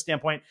business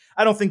standpoint.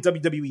 I don't think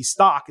WWE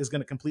stock is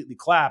going to completely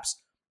collapse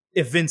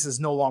if Vince is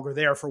no longer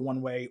there for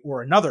one way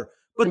or another.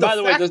 But by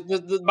the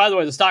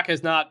way, the stock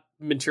has not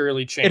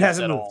materially changed. It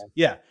hasn't moved. All.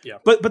 Yeah.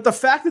 But the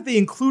fact that they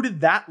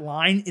included that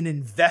line in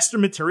investor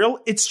material,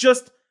 it's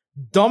just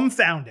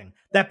dumbfounding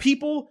that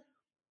people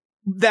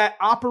that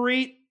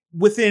operate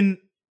within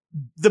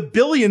the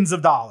billions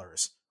of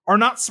dollars are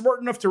not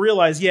smart enough to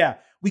realize,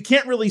 we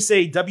can't really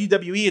say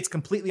WWE, it's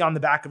completely on the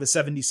back of a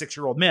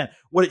 76-year-old man.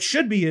 What it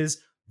should be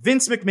is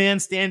Vince McMahon,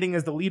 standing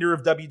as the leader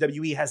of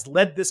WWE, has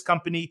led this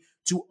company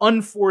to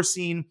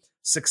unforeseen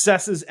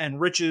successes and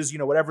riches,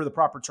 whatever the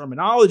proper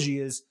terminology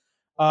is.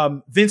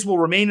 Vince will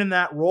remain in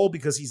that role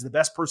because he's the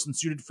best person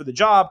suited for the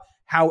job.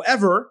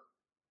 However,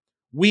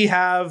 we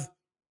have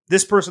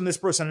this person,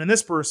 and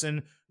this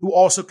person who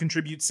also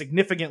contribute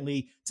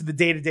significantly to the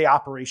day-to-day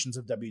operations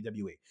of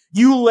WWE.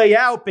 You lay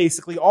out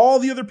basically all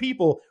the other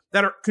people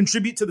that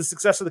contribute to the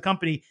success of the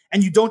company,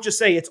 and you don't just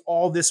say it's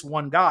all this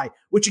one guy,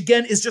 which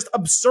again is just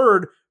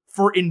absurd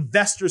for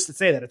investors to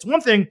say that. It's one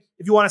thing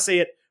if you want to say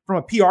it from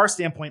a PR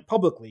standpoint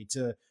publicly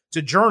to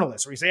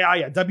journalists, where you say,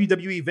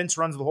 WWE, Vince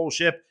runs the whole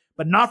ship,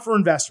 but not for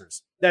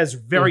investors. That is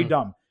very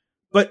dumb.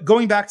 But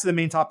going back to the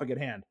main topic at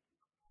hand,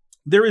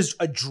 there is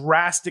a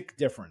drastic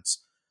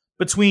difference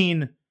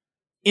between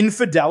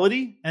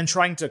infidelity and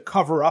trying to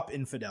cover up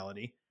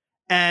infidelity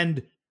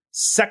and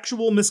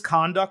sexual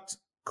misconduct,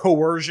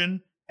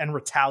 coercion, and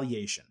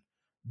retaliation.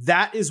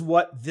 That is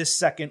what this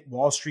second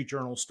Wall Street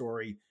Journal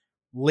story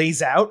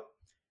lays out.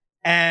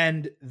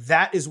 And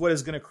that is what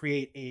is going to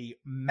create a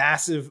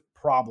massive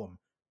problem.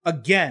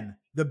 Again,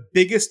 the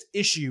biggest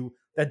issue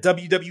that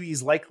WWE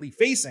is likely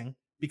facing,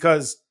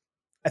 because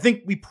I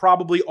think we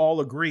probably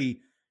all agree,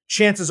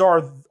 chances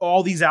are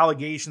all these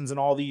allegations and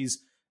all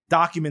these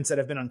documents that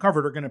have been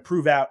uncovered are going to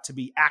prove out to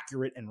be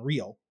accurate and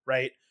real,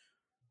 right?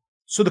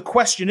 So the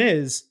question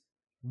is,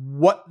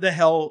 what the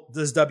hell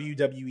does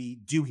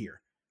WWE do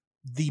here?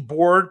 The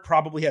board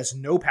probably has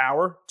no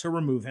power to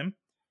remove him,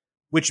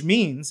 which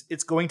means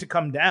it's going to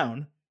come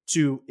down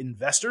to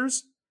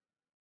investors,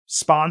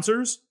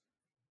 sponsors,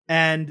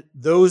 and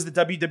those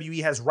that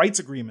WWE has rights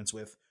agreements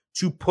with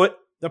to put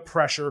the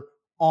pressure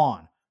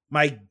on.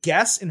 My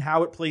guess in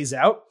how it plays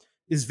out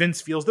is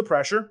Vince feels the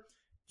pressure.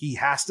 He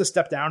has to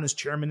step down as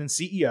chairman and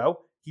CEO.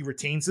 He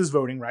retains his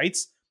voting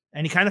rights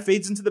and he kind of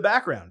fades into the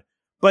background.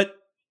 But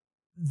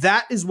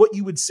that is what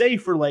you would say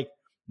for like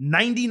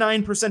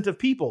 99% of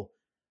people.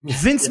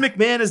 Vince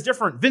McMahon is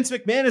different. Vince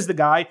McMahon is the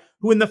guy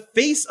who, in the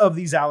face of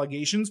these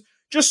allegations,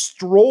 just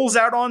strolls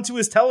out onto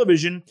his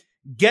television,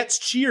 gets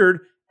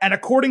cheered, and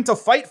according to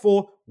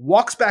Fightful,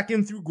 walks back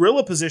in through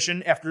gorilla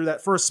position after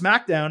that first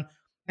SmackDown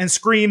and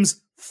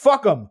screams,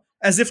 "Fuck them,"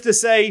 as if to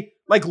say,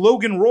 like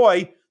Logan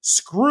Roy,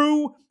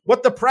 screw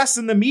what the press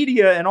and the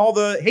media and all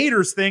the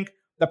haters think,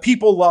 the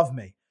people love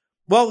me.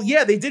 Well,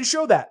 yeah, they did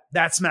show that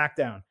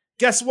SmackDown.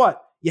 Guess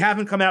what? You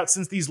haven't come out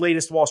since these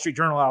latest Wall Street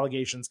Journal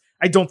allegations.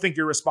 I don't think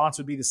your response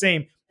would be the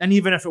same. And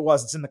even if it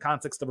was, it's in the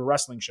context of a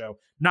wrestling show,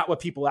 not what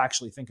people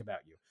actually think about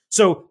you.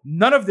 So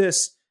none of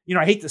this,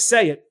 I hate to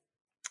say it,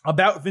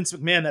 about Vince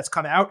McMahon that's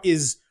come out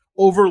is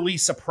overly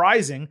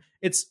surprising.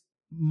 It's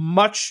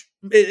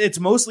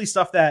mostly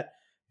stuff that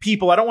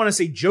people, I don't want to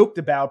say joked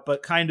about,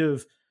 but kind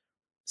of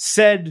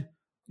said,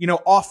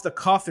 off the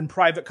cuff in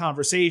private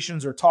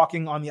conversations or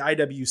talking on the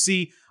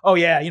IWC. Oh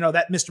yeah,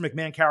 that Mr.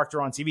 McMahon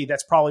character on TV,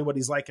 that's probably what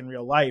he's like in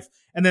real life.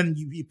 And then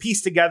you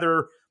piece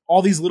together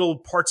all these little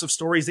parts of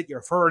stories that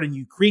you've heard and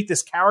you create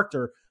this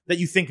character that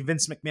you think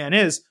Vince McMahon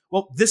is.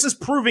 Well, this is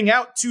proving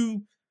out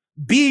to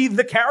be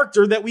the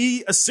character that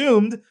we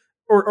assumed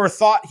or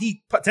thought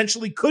he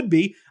potentially could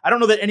be. I don't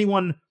know that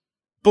anyone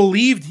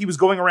believed he was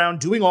going around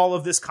doing all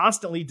of this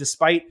constantly,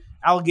 despite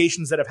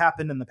allegations that have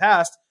happened in the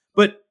past.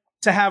 But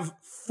to have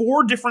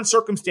 4 different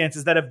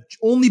circumstances that have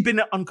only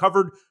been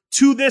uncovered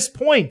to this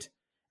point,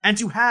 and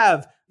to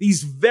have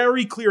these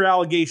very clear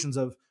allegations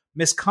of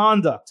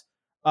misconduct,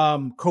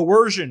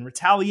 coercion,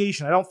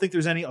 retaliation. I don't think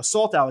there's any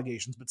assault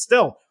allegations, but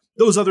still,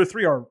 those other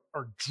 3 are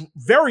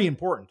very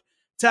important.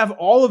 To have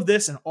all of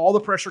this and all the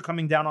pressure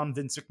coming down on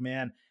Vince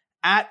McMahon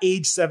at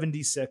age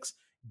 76,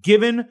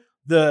 given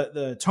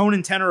the tone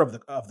and tenor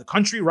of the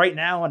country right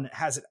now, and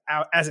as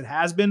it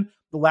has been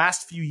the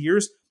last few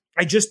years,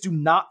 I just do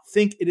not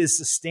think it is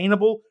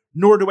sustainable,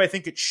 nor do I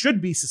think it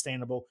should be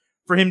sustainable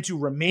for him to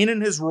remain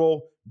in his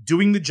role,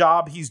 doing the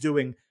job he's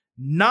doing,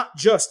 not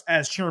just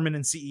as chairman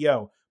and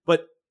CEO,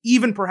 but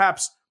even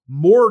perhaps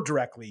more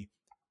directly,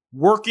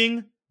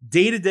 working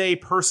day-to-day,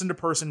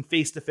 person-to-person,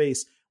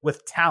 face-to-face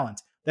with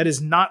talent. That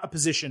is not a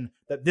position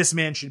that this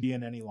man should be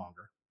in any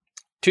longer.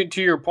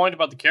 To your point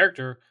about the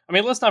character, I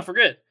mean, let's not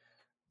forget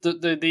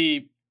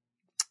the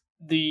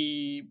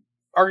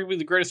arguably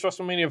the greatest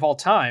WrestleMania of all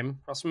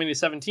time, WrestleMania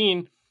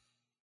 17,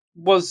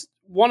 was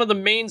one of the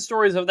main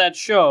stories of that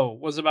show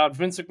was about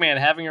Vince McMahon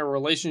having a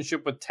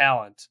relationship with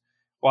talent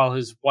while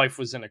his wife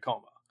was in a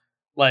coma.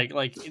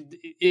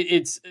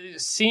 It's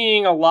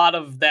seeing a lot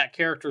of that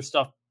character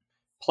stuff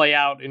play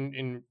out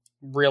in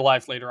real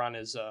life later on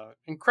is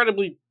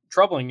incredibly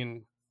troubling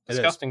and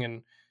disgusting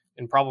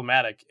and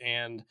problematic.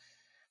 And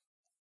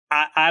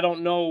I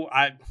don't know.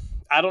 I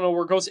don't know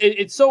where it goes.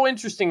 It's so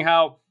interesting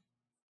how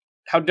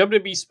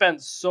WWE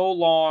spent so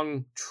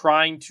long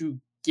trying to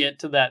get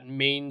to that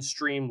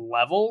mainstream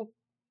level,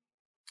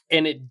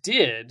 and it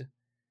did.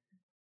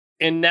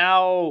 And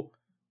now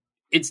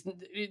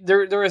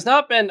there has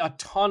not been a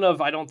ton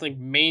of, I don't think,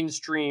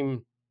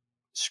 mainstream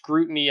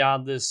scrutiny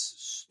on this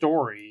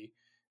story.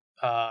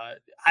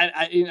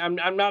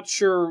 I'm not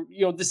sure.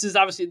 This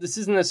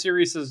isn't as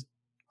serious as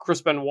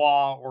Chris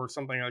Benoit or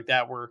something like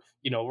that, where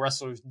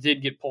wrestlers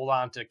did get pulled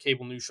on to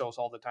cable news shows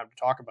all the time to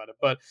talk about it.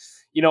 But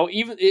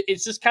even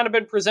it's just kind of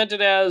been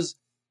presented as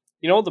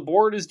the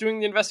board is doing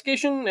the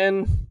investigation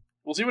and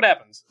we'll see what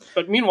happens.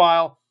 But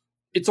meanwhile,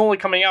 it's only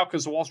coming out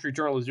because the Wall Street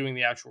Journal is doing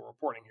the actual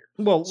reporting here.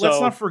 Well,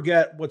 let's not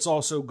forget what's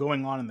also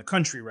going on in the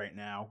country right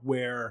now,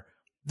 where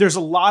there's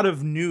a lot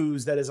of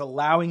news that is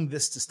allowing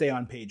this to stay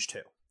on page 2.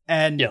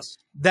 And yes,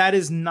 that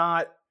is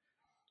not,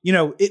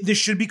 this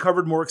should be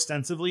covered more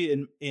extensively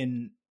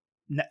in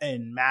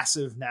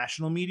massive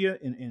national media,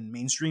 in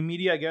mainstream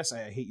media, I guess.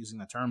 I hate using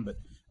that term, but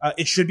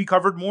it should be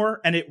covered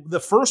more. And the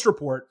first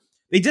report,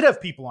 they did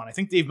have people on. I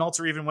think Dave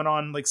Meltzer even went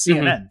on like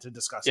CNN to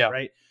discuss it,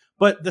 right?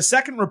 But the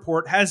second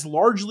report has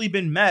largely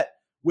been met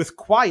with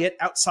quiet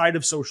outside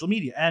of social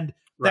media. And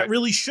that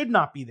really should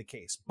not be the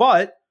case.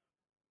 But,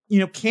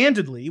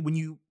 candidly, when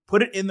you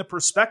put it in the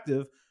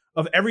perspective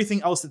of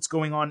everything else that's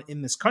going on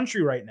in this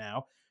country right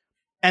now,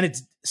 and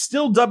it's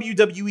still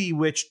WWE,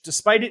 which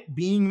despite it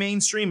being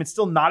mainstream, it's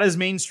still not as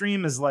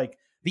mainstream as like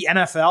the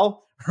NFL,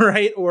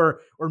 right?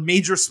 Or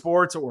major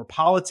sports or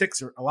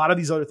politics or a lot of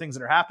these other things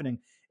that are happening.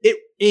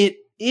 It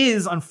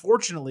is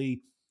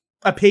unfortunately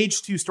a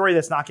page 2 story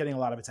that's not getting a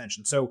lot of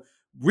attention. So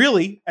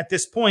really at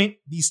this point,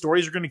 these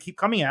stories are going to keep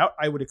coming out.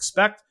 I would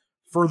expect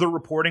further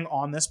reporting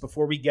on this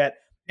before we get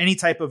any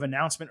type of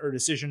announcement or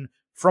decision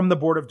from the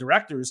board of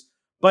directors.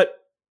 But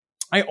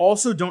I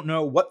also don't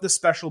know what the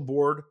special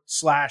board /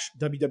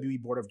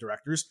 WWE board of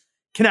directors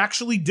can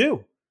actually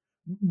do.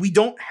 We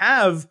don't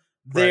have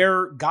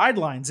their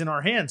guidelines in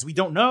our hands. We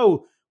don't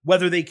know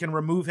whether they can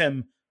remove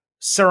him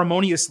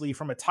ceremoniously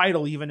from a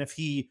title, even if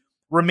he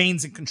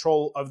remains in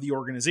control of the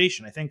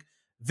organization. I think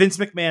Vince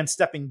McMahon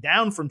stepping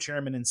down from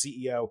chairman and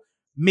CEO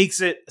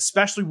makes it,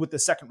 especially with the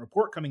second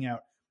report coming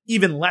out,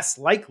 even less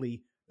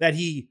likely that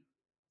he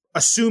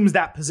assumes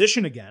that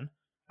position again.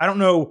 I don't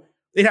know.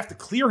 They'd have to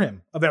clear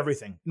him of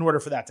everything in order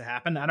for that to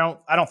happen. I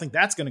don't think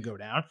that's going to go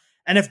down.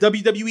 And if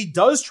WWE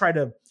does try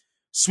to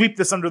sweep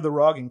this under the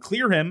rug and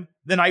clear him,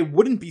 then I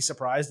wouldn't be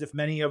surprised if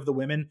many of the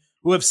women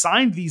who have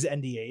signed these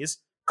NDAs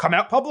come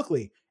out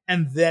publicly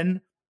and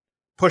then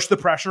push the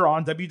pressure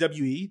on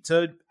WWE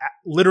to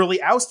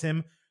literally oust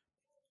him.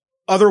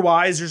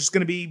 Otherwise, there's just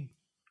going to be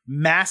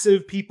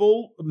massive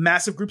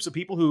groups of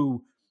people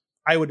who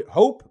I would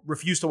hope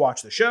refuse to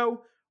watch the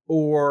show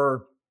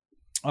or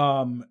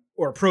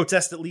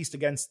protest at least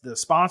against the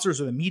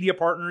sponsors or the media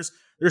partners.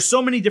 There's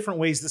so many different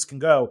ways this can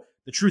go.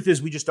 The truth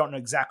is we just don't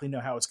exactly know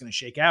how it's going to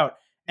shake out.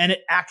 And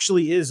it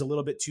actually is a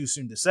little bit too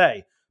soon to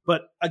say.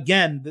 But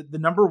again, the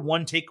number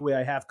one takeaway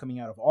I have coming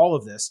out of all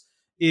of this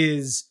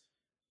is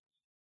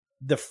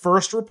the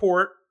first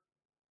report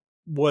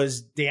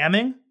was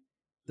damning.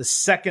 The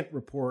second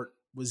report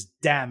was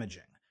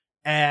damaging.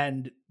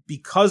 And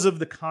because of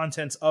the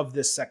contents of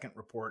this second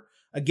report,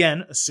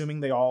 again, assuming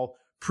they all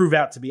prove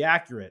out to be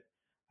accurate,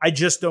 I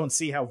just don't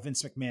see how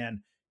Vince McMahon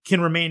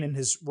can remain in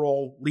his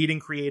role leading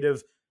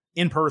creative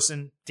in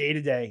person, day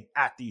to day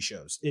at these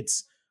shows.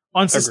 It's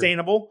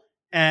unsustainable.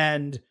 Agreed.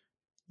 And,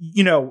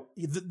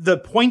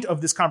 the point of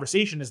this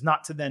conversation is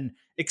not to then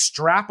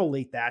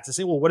extrapolate that to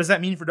say, well, what does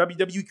that mean for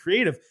WWE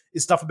creative?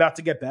 Is stuff about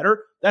to get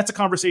better? That's a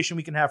conversation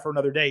we can have for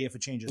another day if a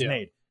change is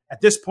made.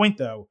 At this point,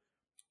 though,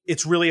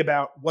 it's really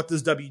about what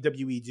does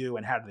WWE do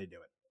and how do they do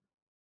it?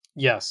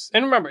 Yes.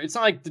 And remember, it's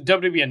not like the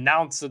WWE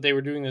announced that they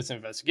were doing this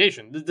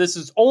investigation.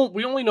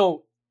 We only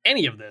know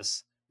any of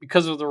this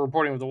because of the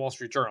reporting of the Wall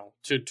Street Journal,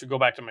 to go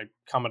back to my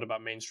comment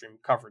about mainstream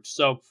coverage.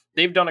 So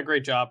they've done a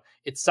great job.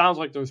 It sounds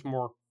like there's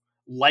more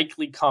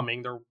likely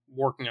coming. They're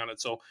working on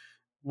it. So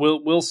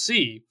we'll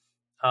see.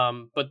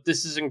 But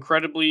this is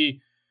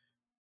incredibly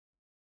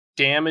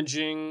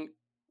damaging,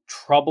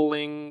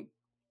 troubling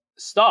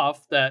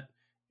stuff that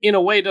in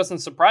a way doesn't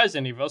surprise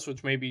any of us,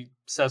 which maybe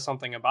says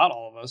something about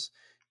all of us.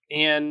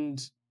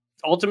 And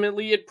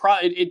ultimately,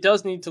 it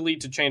does need to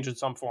lead to change in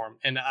some form.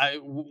 And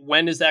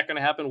when is that going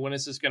to happen? When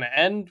is this going to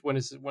end? When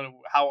is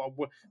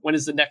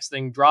the next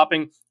thing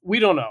dropping? We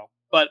don't know.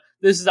 But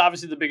this is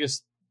obviously the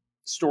biggest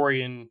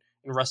story in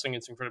wrestling.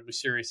 It's an incredibly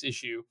serious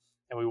issue,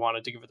 and we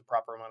wanted to give it the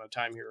proper amount of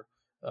time here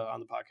on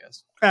the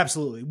podcast.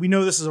 Absolutely. We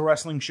know this is a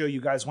wrestling show.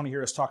 You guys want to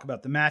hear us talk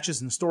about the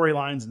matches and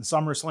storylines and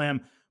SummerSlam,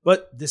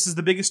 but this is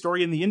the biggest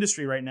story in the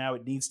industry right now.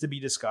 It needs to be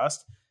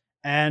discussed.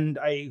 And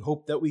I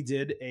hope that we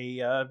did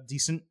a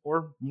decent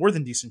or more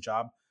than decent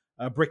job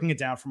breaking it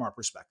down from our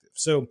perspective.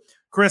 So,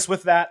 Chris,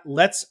 with that,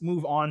 let's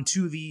move on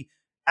to the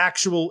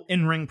actual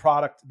in-ring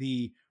product,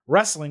 the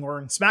wrestling, or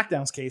in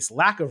SmackDown's case,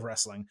 lack of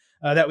wrestling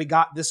that we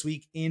got this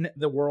week in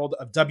the world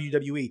of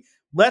WWE.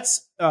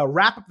 Let's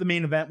wrap up the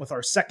main event with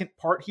our second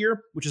part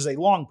here, which is a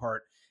long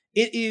part.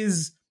 It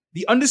is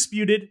the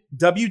undisputed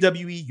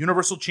WWE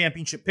Universal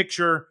Championship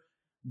picture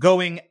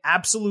going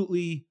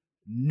absolutely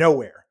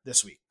nowhere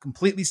this week,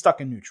 completely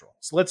stuck in neutral.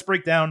 So let's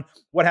break down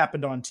what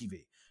happened on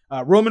TV.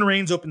 Roman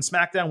Reigns opened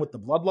SmackDown with the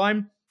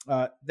Bloodline.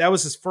 That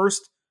was his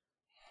first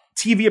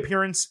TV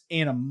appearance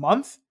in a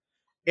month.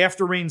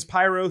 After Reigns'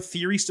 pyro,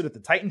 Theory stood at the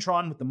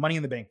Titantron with the Money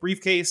in the Bank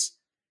briefcase,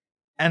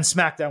 and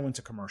SmackDown went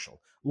to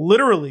commercial.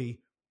 Literally,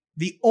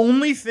 the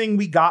only thing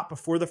we got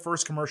before the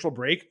first commercial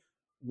break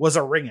was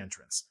a ring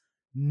entrance.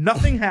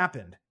 Nothing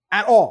happened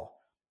at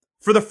all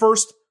for the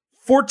first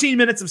 14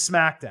 minutes of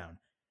SmackDown.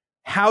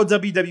 How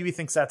WWE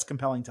thinks that's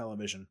compelling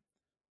television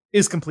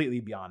is completely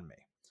beyond me.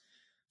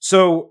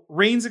 So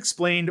Reigns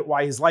explained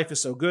why his life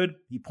is so good.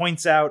 He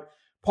points out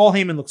Paul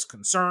Heyman looks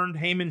concerned.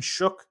 Heyman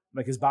shook,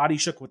 like his body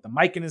shook with the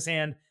mic in his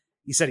hand.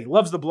 He said he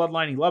loves the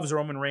Bloodline. He loves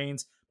Roman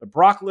Reigns, but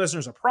Brock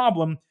Lesnar's a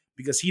problem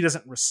because he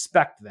doesn't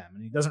respect them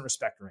and he doesn't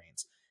respect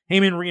Reigns.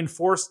 Heyman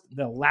reinforced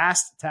the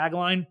last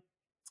tagline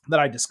that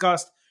I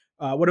discussed.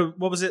 What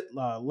was it?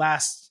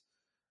 Last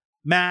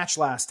match,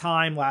 last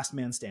time, last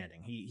man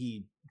standing.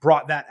 He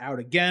brought that out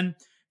again.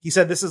 He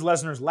said this is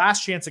Lesnar's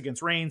last chance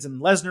against Reigns,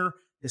 and Lesnar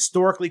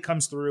historically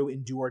comes through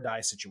in do or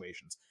die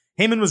situations.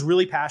 Heyman was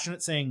really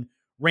passionate, saying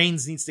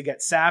Reigns needs to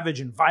get savage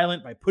and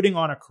violent by putting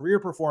on a career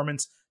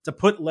performance to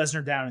put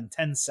Lesnar down in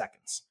 10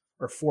 seconds,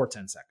 or for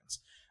 10 seconds.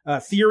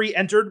 Theory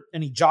entered,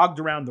 and he jogged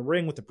around the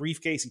ring with the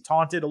briefcase. He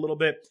taunted a little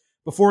bit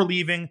before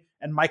leaving,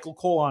 and Michael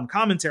Cole on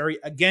commentary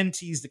again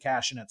teased the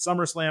cash-in at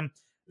SummerSlam.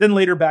 Then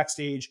later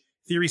backstage,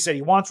 Theory said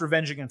he wants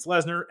revenge against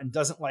Lesnar and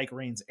doesn't like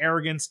Reigns'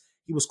 arrogance.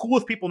 He was cool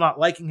with people not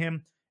liking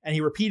him, and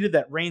he repeated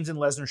that Reigns and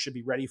Lesnar should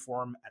be ready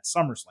for him at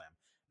SummerSlam.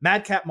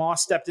 Madcap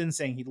Moss stepped in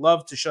saying he'd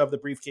love to shove the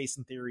briefcase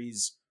in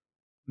Theory's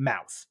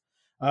mouth.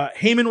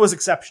 Heyman was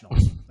exceptional,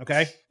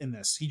 okay, in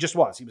this. He just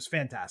was. He was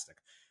fantastic.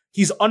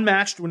 He's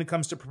unmatched when it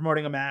comes to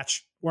promoting a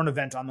match or an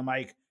event on the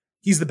mic.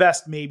 He's the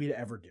best maybe to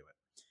ever do it.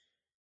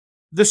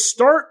 The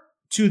start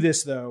to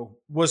this, though,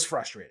 was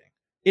frustrating.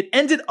 It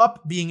ended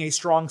up being a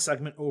strong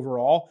segment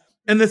overall,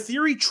 and the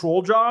Theory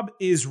troll job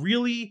is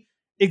really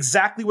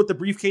exactly what the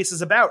briefcase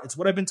is about. It's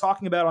what I've been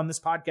talking about on this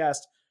podcast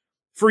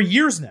for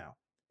years now.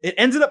 It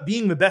ended up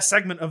being the best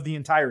segment of the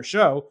entire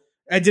show.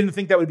 I didn't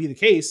think that would be the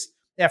case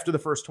after the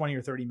first 20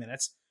 or 30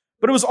 minutes,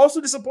 but it was also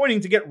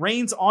disappointing to get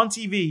Reigns on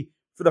TV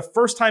for the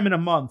first time in a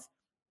month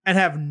and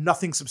have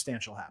nothing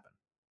substantial happen.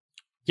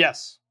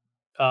 Yes.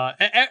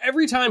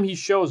 Every time he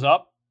shows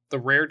up, the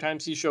rare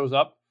times he shows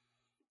up,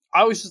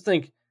 I always just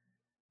think,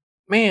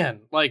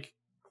 man, like,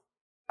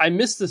 I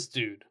miss this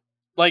dude.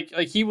 Like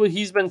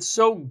he's been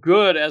so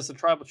good as the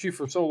tribal chief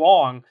for so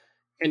long,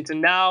 and to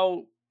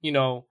now,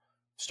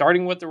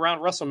 starting with around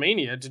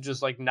WrestleMania, to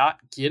just like not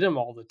get him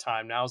all the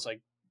time. Now it's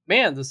like,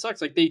 man, this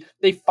sucks. Like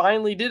they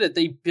finally did it.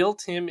 They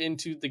built him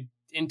into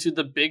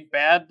the big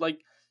bad like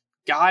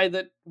guy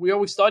that we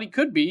always thought he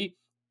could be,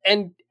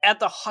 and at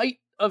the height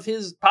of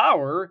his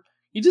power,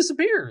 he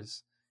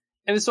disappears.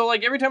 And so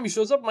like every time he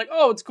shows up, I'm like,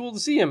 oh, it's cool to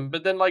see him.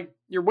 But then like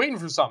you're waiting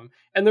for something,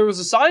 and there was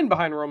a sign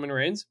behind Roman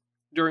Reigns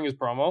during his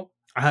promo.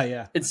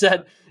 Yeah. It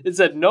said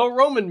no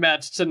Roman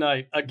match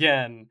tonight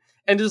again.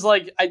 And just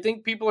like, I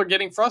think people are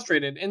getting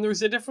frustrated. And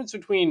there's a difference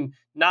between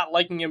not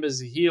liking him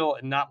as a heel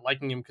and not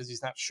liking him because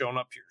he's not showing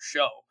up to your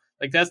show.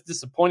 Like, that's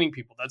disappointing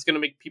people. That's going to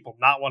make people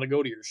not want to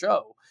go to your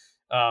show.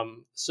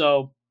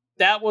 So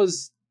that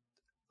was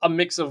a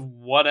mix of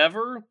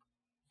whatever.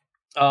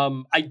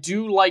 I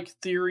do like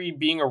Theory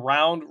being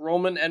around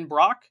Roman and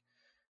Brock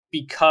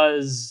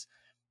because,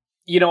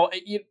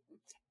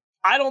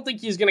 I don't think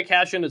he's going to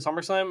cash in at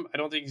SummerSlam. I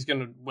don't think he's going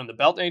to win the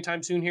belt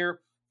anytime soon here.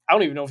 I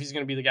don't even know if he's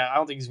going to be the guy. I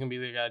don't think he's going to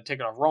be the guy to take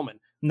it off Roman.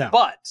 No.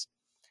 But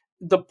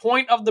the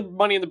point of the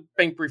Money in the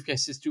Bank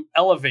briefcase is to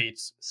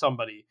elevate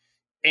somebody.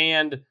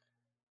 And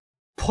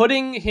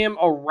putting him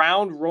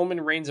around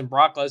Roman Reigns and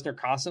Brock Lesnar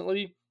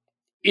constantly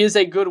is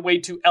a good way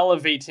to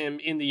elevate him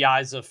in the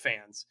eyes of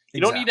fans.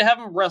 You don't need to have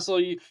him wrestle.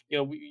 You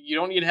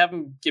don't need to have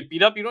him get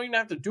beat up. You don't even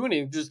have to do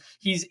anything. Just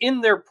he's in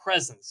their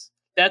presence.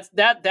 That's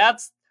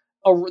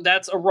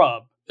a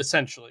rub,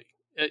 essentially.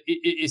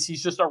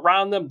 He's just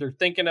around them. They're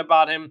thinking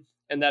about him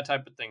and that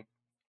type of thing.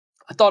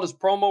 I thought his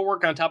promo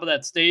work on top of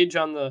that stage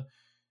on the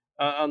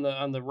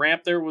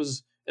ramp there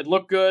it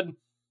looked good.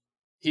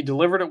 He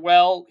delivered it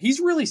well. He's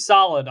really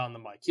solid on the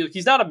mic.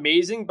 He's not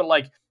amazing, but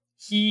like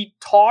he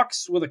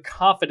talks with a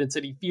confidence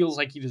that he feels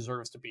like he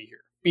deserves to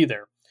be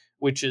there,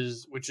 which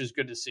is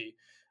good to see.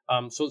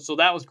 So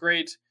that was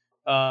great.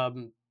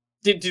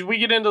 Did we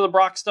get into the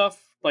Brock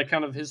stuff? Like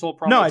kind of his whole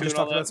promo. No, I just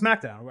talked about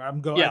SmackDown.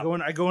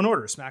 I go in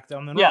order.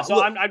 SmackDown, then Raw. Yeah, so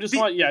look,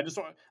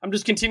 I'm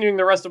just continuing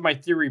the rest of my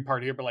Theory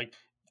part here, but like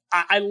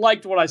I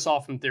liked what I saw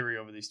from Theory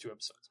over these two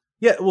episodes.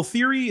 Yeah, well,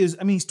 Theory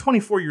he's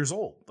 24 years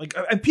old. Like,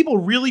 and people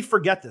really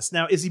forget this.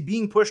 Now, is he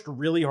being pushed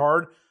really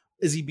hard?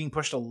 Is he being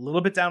pushed a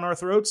little bit down our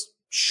throats?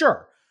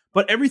 Sure.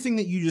 But everything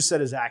that you just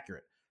said is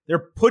accurate. They're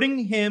putting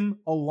him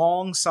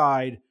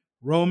alongside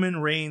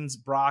Roman Reigns,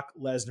 Brock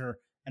Lesnar,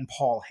 and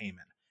Paul Heyman.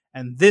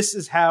 And this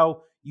is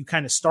how you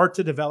kind of start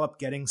to develop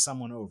getting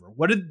someone over.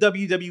 What did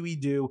WWE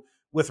do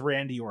with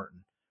Randy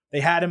Orton? They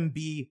had him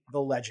be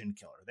the legend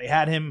killer. They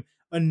had him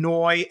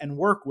annoy and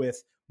work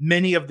with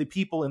many of the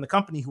people in the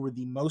company who were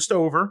the most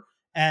over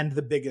and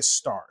the biggest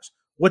stars.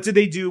 What did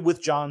they do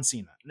with John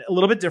Cena? A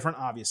little bit different,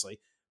 obviously.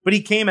 But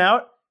he came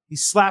out, he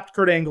slapped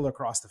Kurt Angle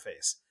across the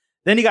face.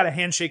 Then he got a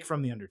handshake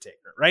from The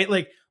Undertaker, right?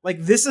 Like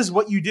this is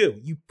what you do.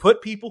 You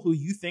put people who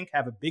you think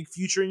have a big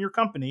future in your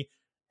company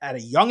at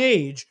a young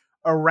age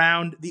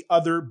around the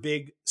other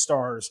big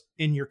stars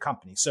in your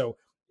company. So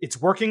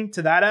it's working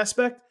to that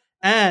aspect,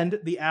 and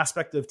the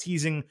aspect of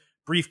teasing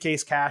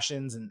briefcase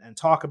cash-ins and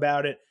talk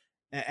about it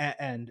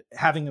and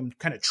having them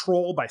kind of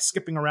troll by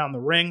skipping around the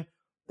ring.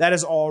 That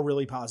is all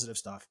really positive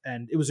stuff.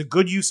 And it was a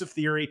good use of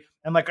Theory.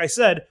 And like I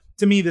said,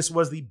 to me, this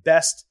was the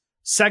best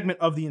segment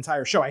of the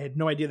entire show. I had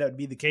no idea that would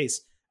be the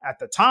case at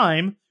the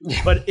time,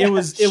 but it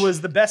was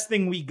the best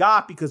thing we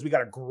got because we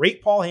got a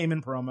great Paul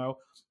Heyman promo.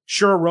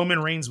 Sure,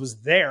 Roman Reigns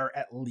was there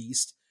at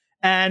least,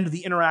 and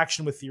the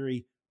interaction with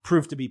Theory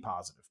proved to be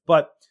positive.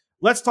 But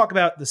let's talk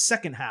about the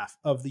second half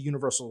of the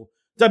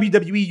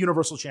WWE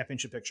Universal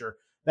Championship picture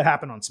that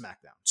happened on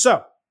SmackDown.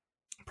 So,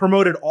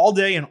 promoted all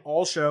day and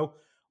all show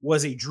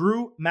was a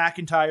Drew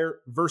McIntyre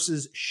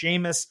versus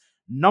Sheamus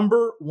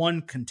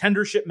 #1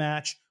 contendership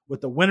match,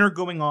 with the winner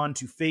going on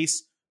to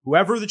face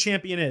whoever the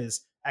champion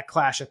is at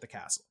Clash at the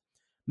Castle.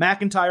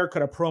 McIntyre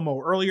cut a promo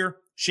earlier.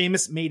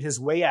 Sheamus made his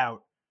way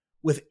out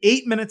with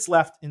 8 minutes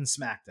left in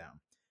SmackDown.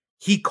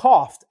 He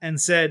coughed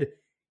and said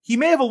he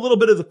may have a little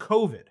bit of the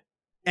COVID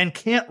and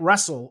can't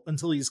wrestle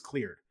until he's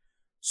cleared.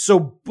 So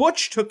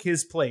Butch took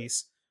his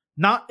place,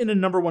 not in a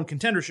 #1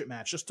 contendership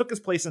match, just took his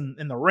place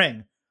in the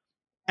ring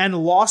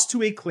and lost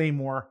to a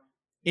Claymore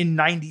in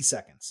 90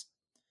 seconds.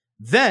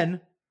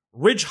 Then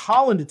Ridge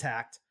Holland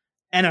attacked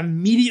and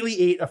immediately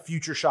ate a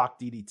Future Shock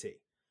DDT.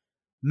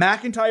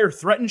 McIntyre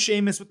threatened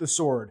Sheamus with the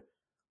sword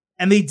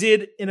And they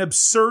did an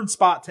absurd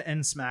spot to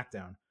end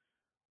SmackDown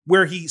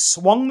where he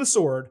swung the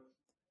sword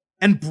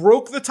and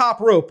broke the top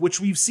rope, which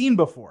we've seen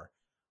before.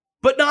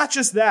 But not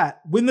just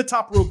that. When the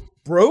top rope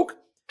broke,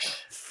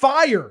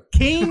 fire,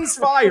 Kane's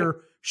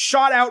fire,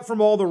 shot out from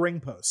all the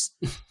ring posts.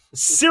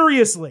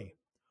 Seriously,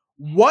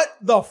 what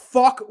the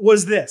fuck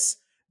was this?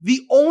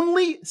 The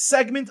only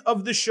segment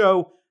of the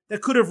show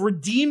that could have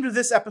redeemed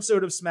this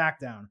episode of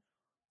SmackDown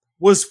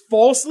was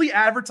falsely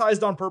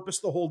advertised on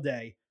purpose the whole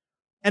day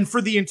and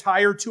for the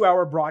entire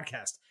 2-hour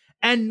broadcast.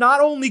 And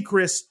not only,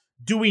 Chris,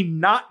 do we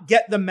not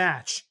get the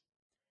match,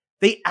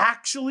 they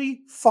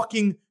actually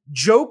fucking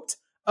joked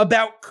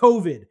about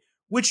COVID,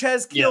 which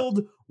has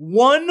killed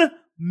 1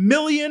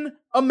 million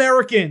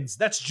Americans.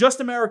 That's just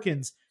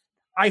Americans.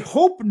 I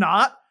hope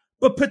not,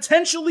 but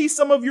potentially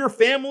some of your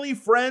family,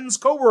 friends,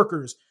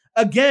 coworkers.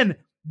 Again,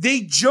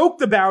 they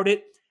joked about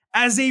it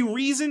as a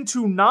reason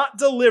to not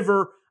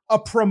deliver a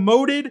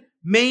promoted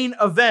main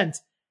event.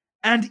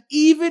 And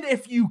even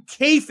if you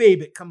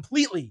kayfabe it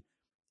completely,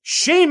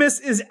 Sheamus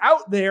is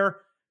out there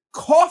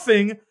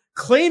coughing,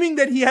 claiming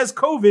that he has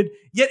COVID,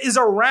 yet is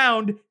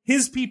around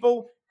his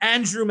people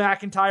and Drew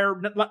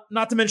McIntyre,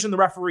 not to mention the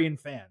referee and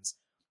fans.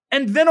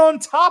 And then on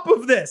top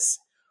of this,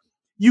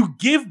 you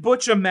give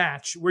Butch a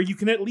match where you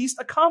can at least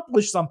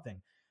accomplish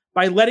something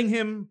by letting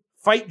him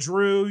fight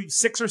Drew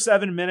 6 or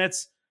 7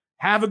 minutes,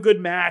 have a good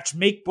match,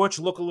 make Butch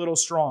look a little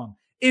strong.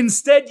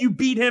 Instead, you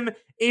beat him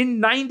in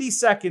 90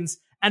 seconds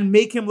and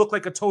make him look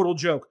like a total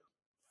joke.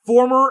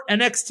 Former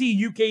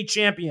NXT UK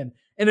champion,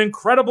 an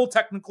incredible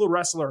technical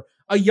wrestler,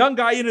 a young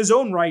guy in his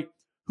own right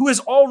who has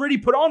already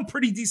put on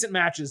pretty decent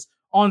matches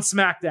on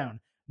SmackDown.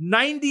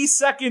 90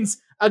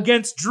 seconds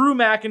against Drew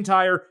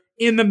McIntyre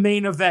in the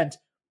main event.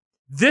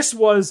 This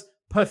was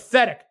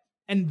pathetic.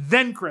 And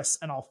then, Chris,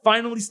 and I'll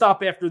finally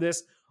stop after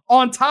this,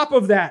 on top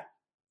of that,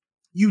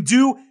 you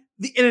do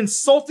an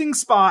insulting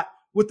spot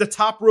with the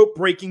top rope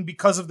breaking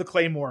because of the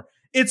Claymore.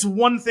 It's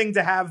one thing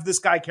to have this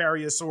guy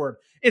carry a sword.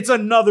 It's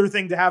another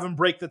thing to have him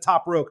break the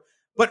top rope.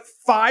 But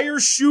fire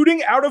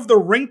shooting out of the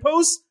ring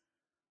post?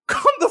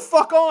 Come the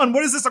fuck on.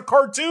 What is this, a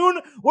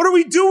cartoon? What are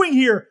we doing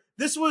here?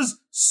 This was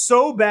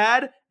so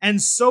bad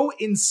and so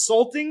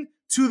insulting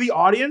to the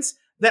audience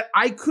that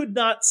I could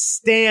not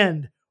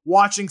stand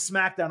watching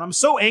SmackDown. I'm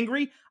so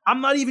angry. I'm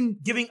not even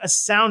giving a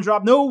sound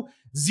drop. No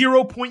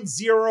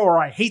 0.0 or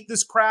I hate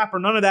this crap or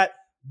none of that.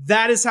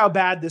 That is how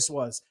bad this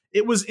was.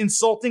 It was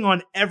insulting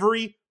on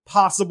every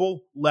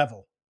possible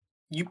level.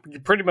 You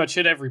pretty much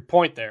hit every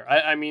point there.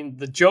 I mean,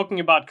 the joking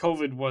about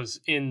COVID was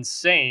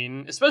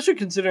insane, especially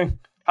considering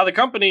how the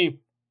company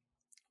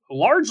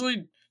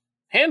largely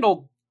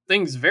handled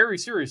things very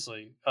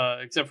seriously,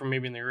 except for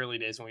maybe in the early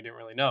days when we didn't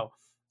really know.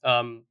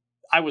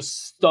 I was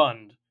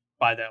stunned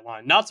by that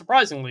line. Not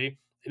surprisingly,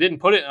 they didn't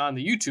put it on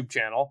the YouTube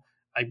channel.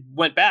 I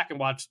went back and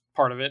watched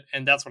part of it,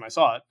 and that's when I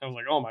saw it. I was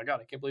like, oh my God,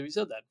 I can't believe he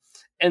said that.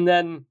 And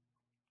then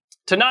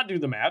to not do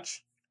the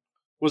match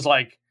was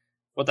like,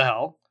 what the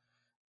hell?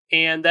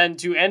 And then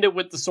to end it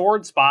with the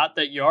sword spot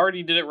that you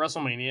already did at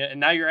WrestleMania, and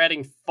now you're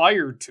adding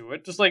fire to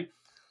it, just like, it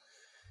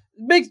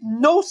makes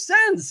no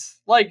sense.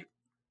 Like,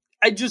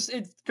 it's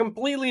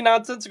completely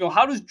nonsensical.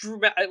 How does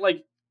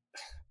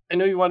I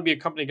know you want to be a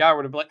company guy or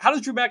whatever, but like, how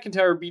does Drew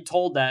McIntyre be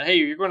told that, hey,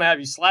 you're going to have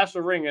you slash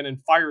the ring and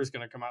then fire is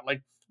going to come out?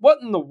 Like, what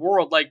in the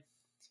world? Like,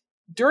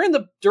 during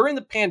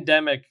the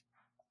pandemic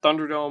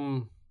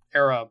Thunderdome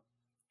era,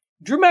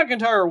 Drew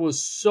McIntyre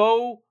was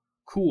so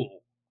cool.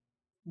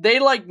 They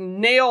like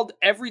nailed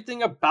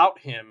everything about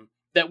him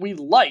that we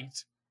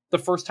liked the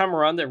first time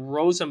around that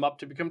rose him up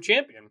to become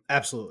champion.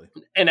 Absolutely.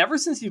 And ever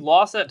since he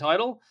lost that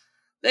title,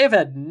 they've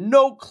had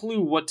no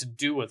clue what to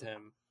do with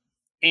him.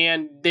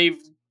 And they've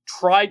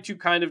tried to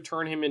kind of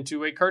turn him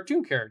into a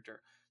cartoon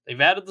character.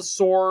 They've added the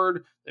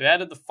sword, they've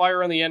added the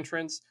fire on the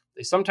entrance.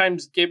 They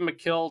sometimes gave him a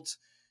kilt.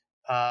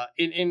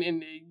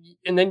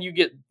 And then you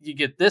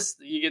get this,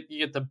 you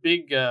get the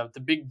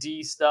big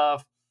D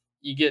stuff.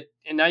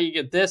 Now you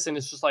get this, and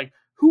it's just like,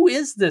 who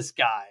is this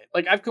guy?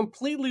 Like, I've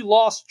completely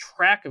lost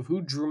track of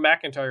who Drew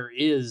McIntyre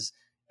is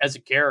as a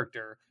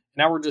character.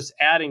 Now we're just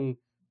adding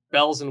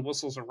bells and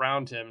whistles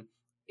around him.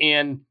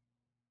 And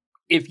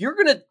if you're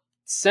going to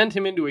send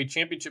him into a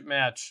championship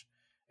match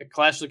at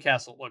Clash of the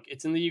Castle, look,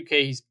 it's in the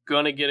UK. He's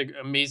going to get an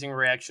amazing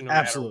reaction no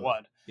matter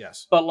what.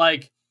 Yes. But,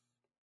 like,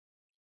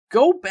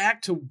 go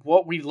back to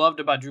what we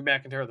loved about Drew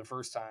McIntyre the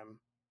first time.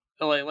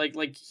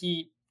 Like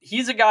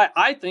he's a guy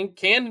I think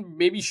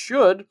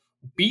should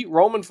beat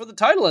Roman for the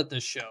title at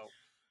this show,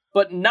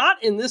 but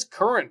not in this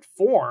current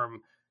form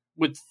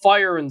with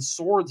fire and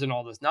swords and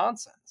all this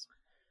nonsense.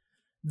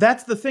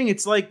 That's the thing.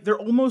 It's like they're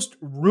almost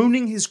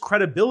ruining his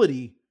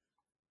credibility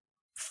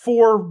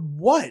for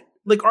what?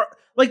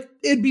 Like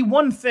it'd be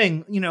one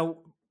thing,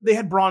 they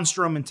had Braun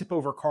Strowman tip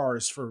over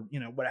cars for,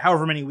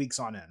 however many weeks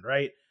on end,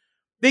 right?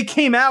 They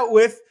came out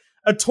with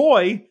a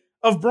toy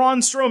of Braun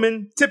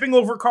Strowman tipping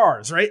over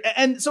cars, right?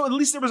 And so at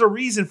least there was a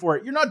reason for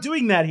it. You're not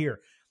doing that here.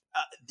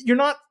 You're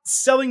not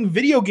selling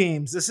video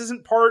games. This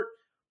isn't part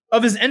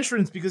of his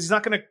entrance because he's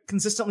not going to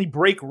consistently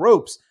break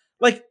ropes.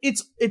 Like,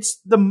 it's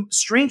the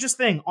strangest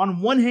thing.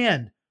 On one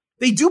hand,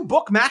 they do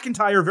book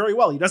McIntyre very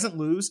well. He doesn't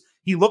lose.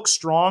 He looks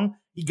strong.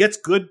 He gets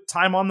good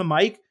time on the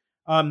mic.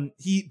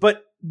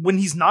 But when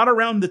he's not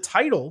around the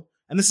title,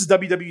 and this is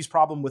WWE's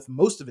problem with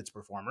most of its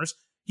performers,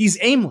 he's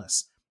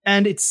aimless.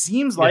 And it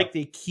seems like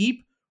they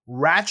keep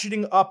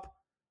ratcheting up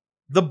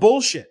the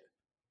bullshit,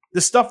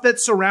 the stuff that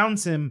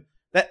surrounds him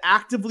that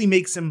actively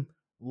makes him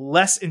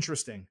less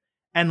interesting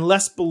and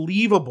less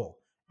believable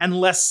and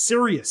less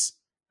serious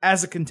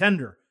as a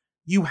contender.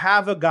 You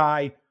have a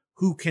guy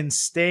who can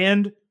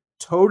stand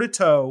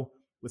toe-to-toe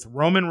with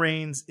Roman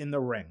Reigns in the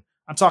ring.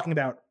 I'm talking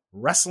about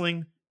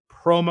wrestling,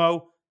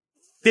 promo,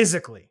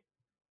 physically.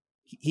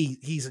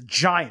 He's a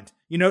giant,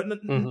 in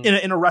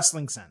a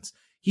wrestling sense.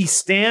 He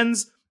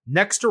stands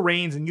next to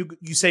Reigns, and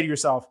you say to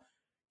yourself,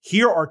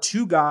 here are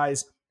two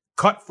guys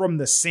cut from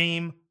the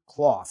same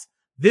cloth.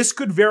 This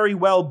could very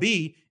well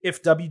be,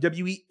 if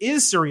WWE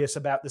is serious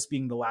about this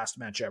being the last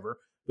match ever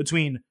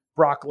between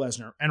Brock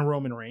Lesnar and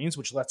Roman Reigns,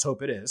 which let's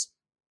hope it is,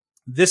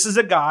 this is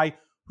a guy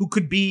who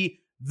could be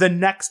the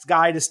next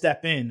guy to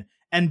step in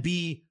and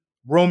be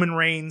Roman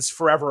Reigns'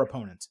 forever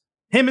opponent.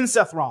 Him and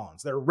Seth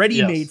Rollins, they're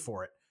ready-made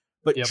for it.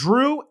 But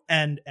Drew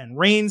and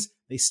Reigns,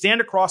 they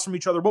stand across from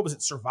each other. What was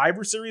it,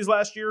 Survivor Series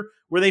last year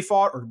where they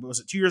fought? Or was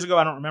it 2 years ago?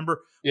 I don't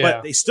remember. Yeah.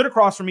 But they stood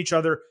across from each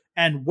other.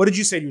 And what did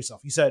you say to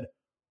yourself? You said,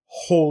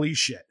 holy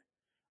shit.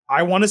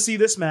 I want to see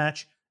this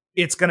match.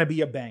 It's going to be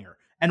a banger.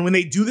 And when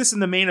they do this in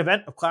the main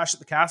event of Clash at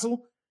the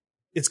Castle,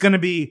 it's going to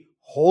be,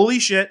 holy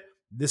shit,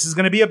 this is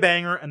going to be a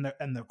banger. And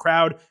the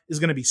crowd is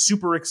going to be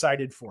super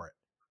excited for it.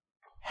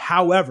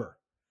 However,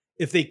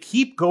 if they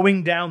keep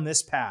going down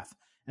this path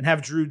and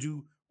have Drew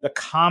do the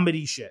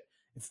comedy shit,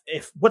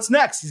 if what's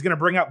next? He's going to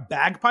bring out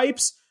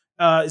bagpipes.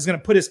 He's going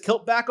to put his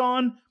kilt back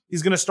on.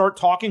 He's going to start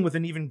talking with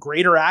an even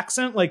greater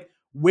accent. Like,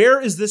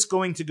 where is this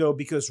going to go?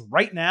 Because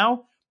right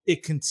now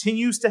it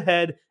continues to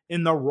head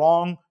in the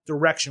wrong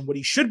direction. What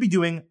he should be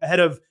doing ahead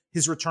of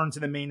his return to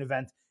the main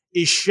event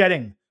is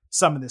shedding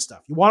some of this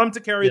stuff. You want him to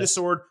carry the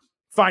sword?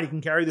 Fine, he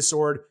can carry the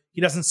sword.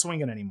 He doesn't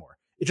swing it anymore.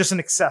 It's just an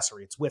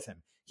accessory. It's with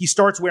him. He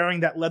starts wearing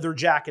that leather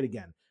jacket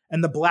again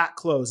and the black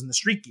clothes and the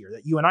street gear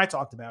that you and I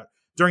talked about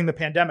during the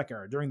pandemic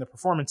era, during the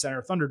Performance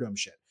Center Thunderdome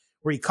shit,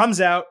 where he comes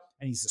out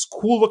and he's this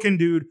cool looking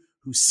dude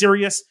who's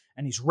serious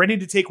and he's ready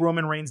to take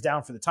Roman Reigns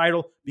down for the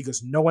title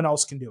because no one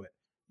else can do it.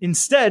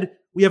 Instead,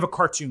 we have a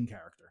cartoon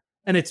character,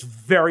 and it's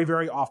very,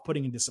 very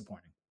off-putting and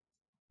disappointing.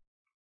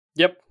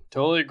 Yep,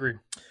 totally agree.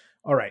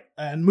 All right,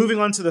 and moving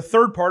on to the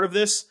third part of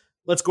this,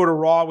 let's go to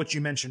Raw, which you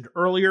mentioned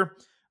earlier.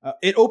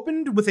 It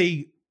opened with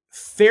a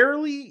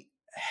fairly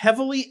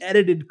heavily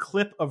edited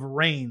clip of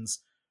Reigns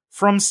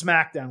from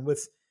SmackDown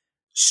with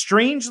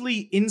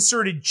strangely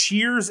inserted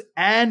cheers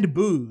and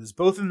boos,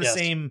 both in the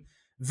same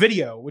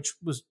video, which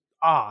was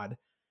odd.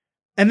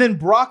 And then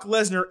Brock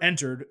Lesnar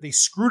entered. They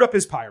screwed up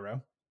his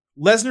pyro.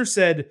 Lesnar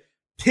said,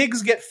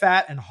 pigs get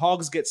fat and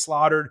hogs get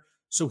slaughtered,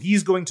 so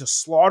he's going to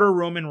slaughter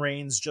Roman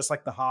Reigns just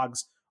like the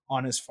hogs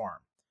on his farm.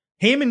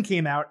 Heyman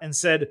came out and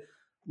said,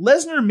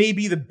 Lesnar may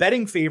be the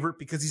betting favorite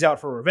because he's out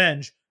for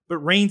revenge, but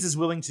Reigns is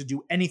willing to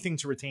do anything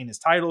to retain his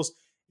titles,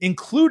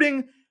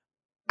 including,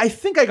 I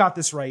think I got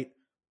this right,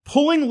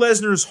 pulling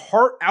Lesnar's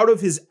heart out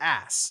of his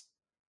ass.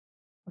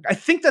 I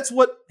think that's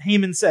what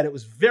Heyman said. It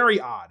was very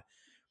odd.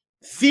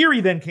 Theory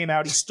then came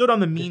out. He stood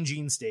on the Mean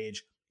Gene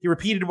stage. He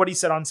repeated what he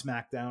said on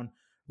SmackDown.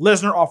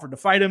 Lesnar offered to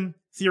fight him.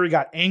 Theory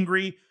got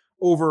angry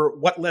over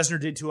what Lesnar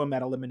did to him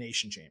at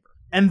Elimination Chamber.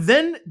 And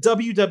then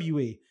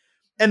WWE.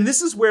 And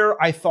this is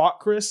where I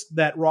thought, Chris,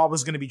 that Raw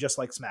was going to be just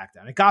like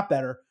SmackDown. It got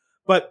better.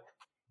 But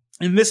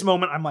in this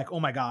moment, I'm like, oh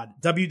my God,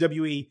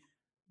 WWE,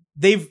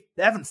 they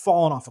haven't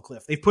fallen off a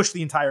cliff. They've pushed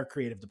the entire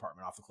creative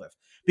department off a cliff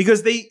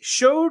because they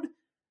showed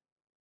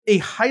a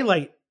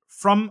highlight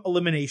from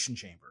Elimination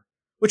Chamber,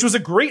 which was a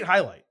great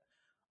highlight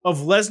of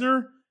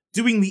Lesnar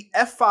doing the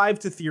F5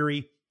 to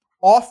Theory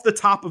off the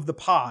top of the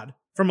pod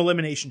from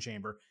Elimination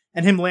Chamber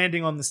and him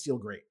landing on the steel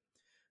grate.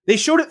 They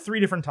showed it 3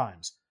 different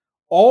times.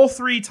 All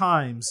 3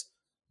 times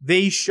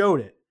they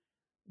showed it.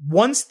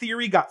 Once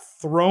Theory got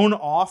thrown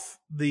off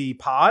the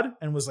pod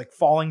and was like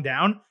falling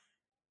down,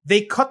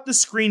 they cut the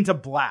screen to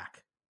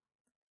black.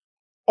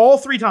 All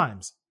 3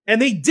 times.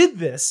 And they did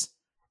this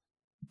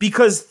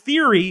because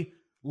Theory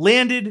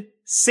landed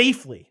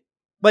safely.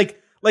 Like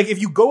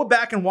if you go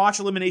back and watch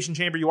Elimination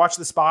Chamber, you watch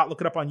the spot,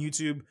 look it up on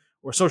YouTube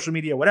or social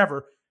media,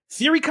 whatever,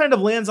 Theory kind of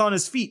lands on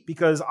his feet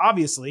because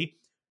obviously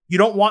you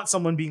don't want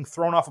someone being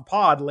thrown off a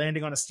pod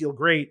landing on a steel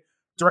grate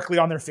directly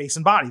on their face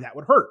and body. That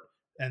would hurt.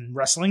 And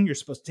wrestling, you're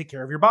supposed to take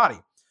care of your body.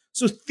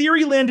 So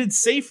Theory landed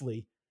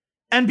safely.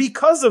 And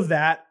because of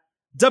that,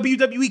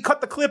 WWE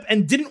cut the clip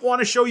and didn't want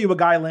to show you a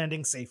guy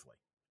landing safely.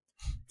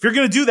 If you're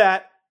going to do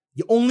that,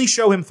 you only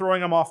show him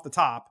throwing him off the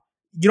top.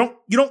 You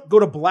don't go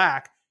to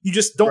black. You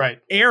just don't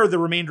air the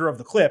remainder of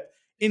the clip.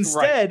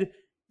 Instead,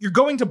 you're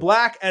going to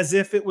black as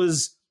if it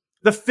was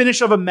the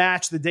finish of a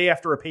match the day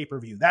after a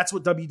pay-per-view. That's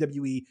what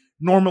WWE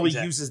normally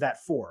uses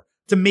that for,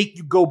 to make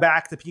you go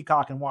back to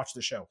Peacock and watch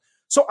the show.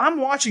 So I'm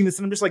watching this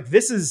and I'm just like,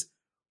 this is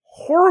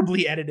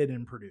horribly edited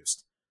and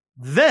produced.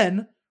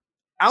 Then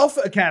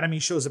Alpha Academy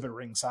shows up at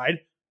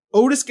ringside.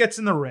 Otis gets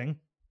in the ring.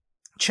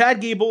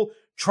 Chad Gable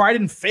tried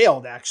and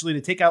failed, actually,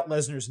 to take out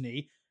Lesnar's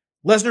knee.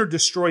 Lesnar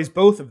destroys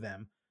both of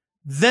them.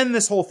 Then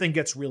this whole thing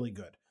gets really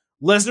good.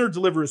 Lesnar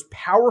delivers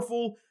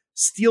powerful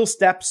steel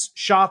steps,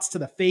 shots to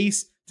the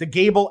face, to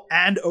Gable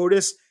and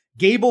Otis.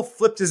 Gable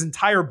flipped his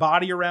entire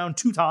body around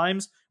 2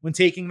 times when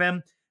taking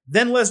them.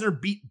 Then Lesnar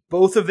beat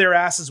both of their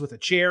asses with a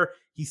chair.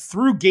 He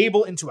threw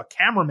Gable into a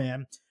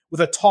cameraman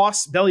with a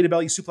toss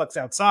belly-to-belly suplex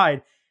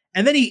outside.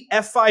 And then he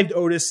F5'd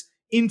Otis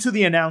into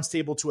the announce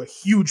table to a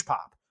huge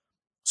pop.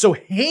 So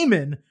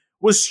Heyman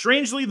was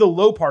strangely the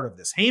low part of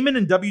this. Heyman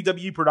and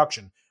WWE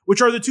production,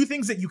 which are the 2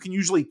 things that you can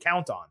usually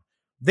count on.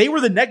 They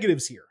were the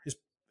negatives here.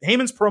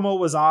 Heyman's promo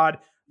was odd.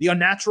 The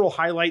unnatural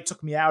highlight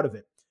took me out of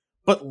it.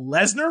 But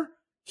Lesnar,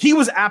 he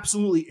was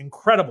absolutely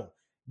incredible.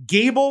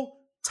 Gable,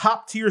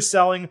 top tier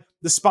selling.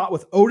 The spot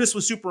with Otis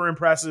was super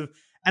impressive.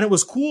 And it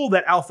was cool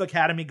that Alpha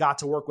Academy got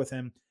to work with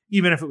him,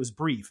 even if it was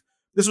brief.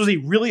 This was a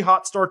really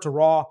hot start to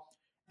Raw.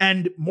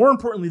 And more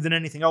importantly than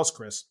anything else,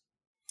 Chris,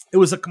 it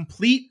was a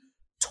complete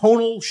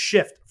tonal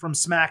shift from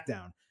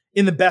SmackDown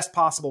in the best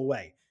possible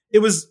way. It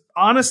was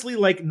honestly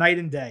like night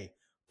and day.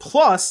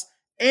 Plus,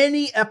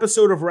 any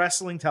episode of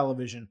wrestling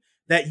television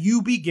that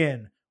you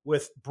begin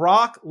with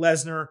Brock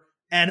Lesnar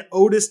and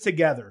Otis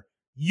together,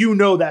 you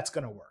know that's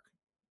going to work.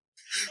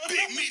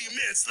 Big meaty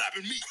man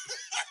slapping me.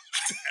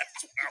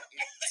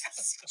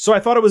 So I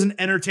thought it was an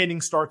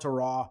entertaining start to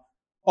Raw,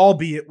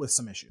 albeit with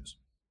some issues.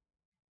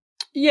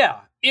 Yeah,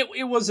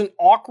 it was an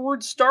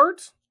awkward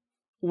start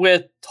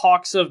with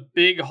talks of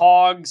big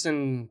hogs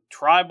and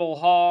tribal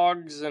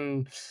hogs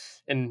and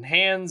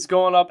hands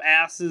going up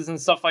asses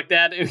and stuff like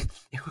that. It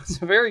was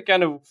a very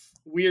kind of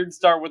weird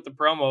start with the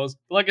promos.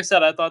 But like I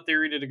said, I thought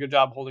Theory did a good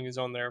job holding his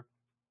own there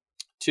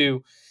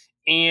too.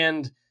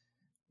 And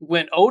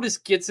when Otis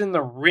gets in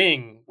the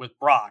ring with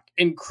Brock,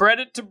 and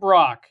credit to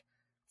Brock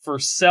for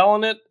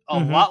selling it a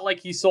lot like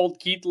he sold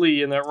Keith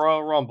Lee in that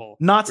Royal Rumble.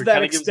 Not to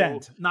that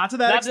extent. Not to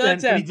that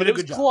extent, but he did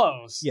it was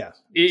close. Yeah.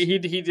 He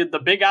did the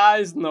big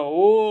eyes and the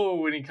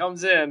when he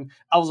comes in.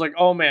 I was like,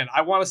 oh man,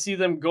 I want to see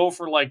them go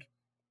for like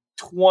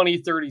 20,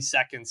 30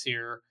 seconds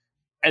here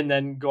and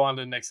then go on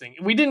to the next thing.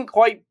 We didn't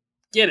quite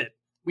get it.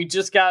 We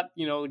just got,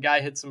 the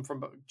guy hits him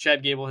from,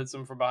 Chad Gable hits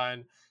him from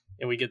behind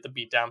and we get the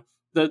beatdown.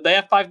 The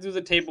F5 through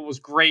the table was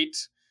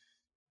great.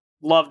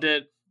 Loved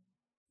it.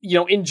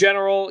 In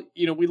general,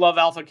 we love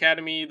Alpha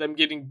Academy, them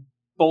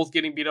both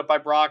getting beat up by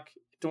Brock.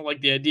 Don't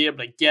like the idea,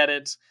 but I get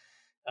it.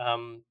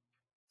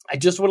 I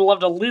just would have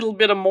loved a little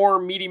bit of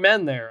more meaty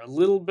men there, a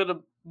little bit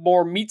of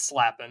more meat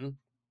slapping.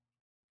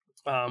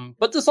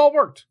 But this all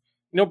worked.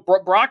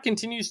 Brock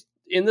continues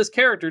in this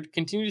character,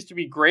 continues to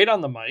be great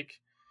on the mic.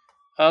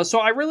 So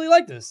I really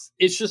like this.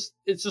 It's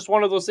just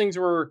one of those things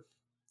where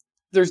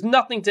there's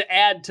nothing to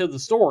add to the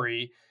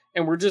story,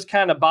 and we're just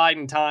kind of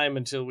biding time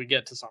until we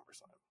get to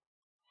SummerSlam.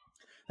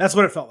 That's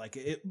what it felt like.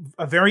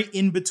 A very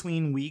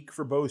in-between week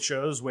for both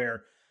shows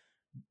where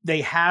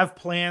they have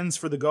plans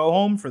for the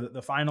go-home, for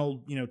the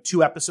final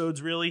 2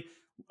 episodes, really,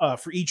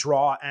 for each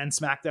Raw and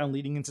SmackDown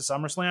leading into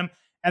SummerSlam.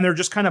 And they're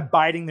just kind of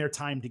biding their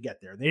time to get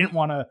there. They didn't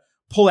want to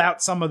pull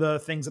out some of the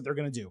things that they're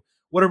going to do.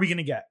 What are we going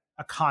to get?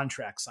 A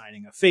contract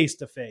signing, a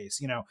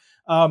face-to-face,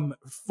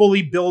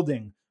 fully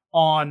building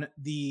on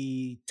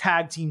the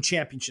tag team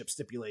championship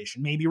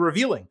stipulation, maybe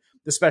revealing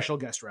the special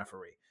guest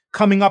referee,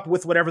 coming up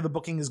with whatever the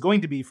booking is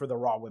going to be for the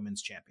Raw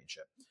Women's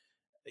Championship.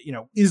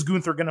 Is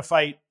Gunther going to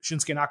fight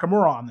Shinsuke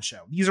Nakamura on the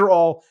show? These are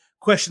all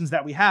questions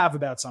that we have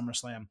about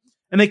SummerSlam,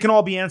 and they can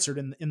all be answered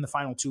in the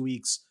final 2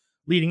 weeks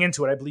leading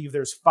into it. I believe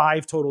there's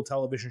 5 total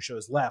television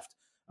shows left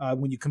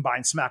when you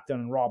combine SmackDown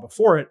and Raw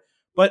before it.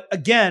 But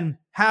again,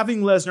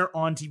 having Lesnar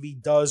on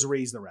TV does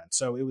raise the rent.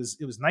 So it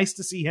was nice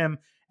to see him,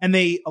 and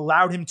they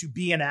allowed him to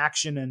be in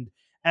action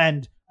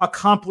and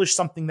accomplish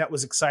something that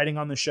was exciting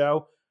on the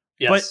show.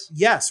 Yes. But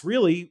yes,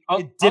 really,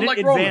 it didn't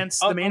advance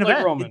the main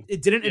event.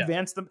 It didn't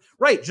advance them.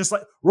 Right. Just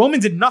like Roman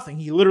did nothing.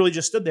 He literally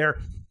just stood there.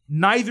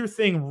 Neither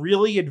thing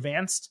really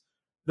advanced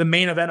the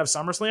main event of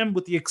SummerSlam,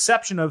 with the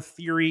exception of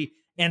Theory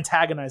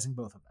antagonizing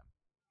both of them.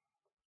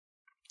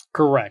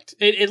 Correct.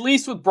 At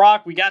least with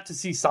Brock, we got to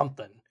see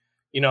something.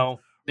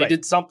 They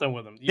did something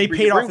with him. They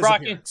paid off his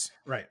appearance.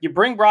 Right. You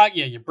bring Brock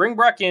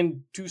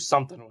in, do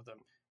something with him.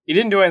 You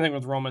didn't do anything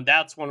with Roman.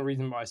 That's one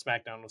reason why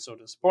SmackDown was so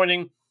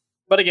disappointing.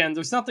 But again,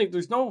 there's nothing to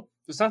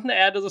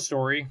add to the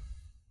story.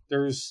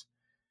 There's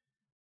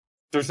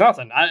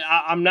nothing.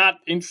 I'm not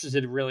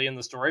interested really in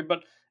the story,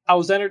 but I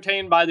was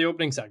entertained by the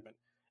opening segment.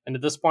 And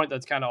at this point,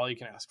 that's kind of all you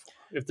can ask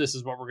for, if this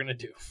is what we're going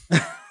to do.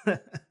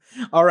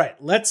 All right,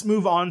 let's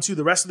move on to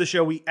the rest of the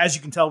show. As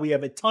you can tell, we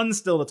have a ton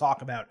still to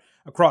talk about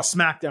across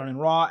SmackDown and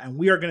Raw, and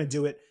we are going to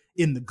do it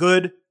in the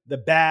good, the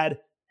bad,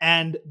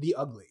 and the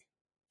ugly.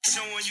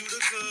 Showing you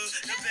the good,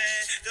 the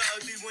bad, the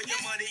ugly. When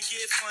your money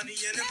get funny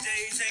and them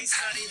days ain't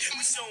sunny,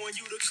 we showing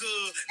you the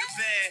good, the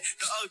bad,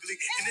 the ugly,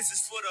 and this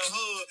is for the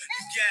hood.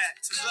 You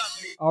got to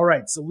love me. All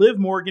right, so Liv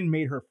Morgan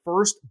made her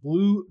first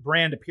blue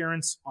brand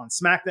appearance on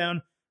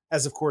SmackDown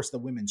as, of course, the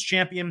women's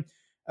champion.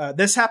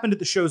 This happened at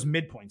the show's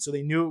midpoint, so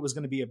they knew it was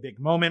going to be a big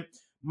moment.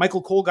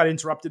 Michael Cole got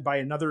interrupted by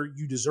another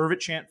 "You deserve it"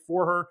 chant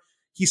for her.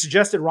 He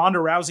suggested Ronda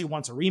Rousey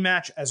wants a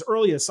rematch. As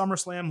early as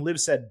SummerSlam, Liv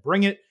said,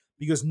 "Bring it,"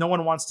 because no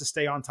one wants to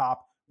stay on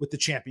top with the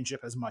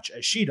championship as much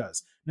as she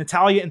does.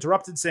 Natalya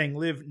interrupted, saying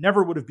Liv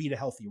never would have beat a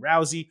healthy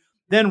Rousey.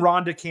 Then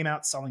Ronda came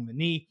out selling the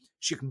knee.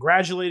 She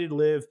congratulated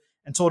Liv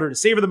and told her to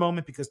savor the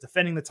moment because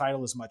defending the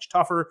title is much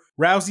tougher.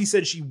 Rousey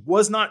said she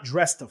was not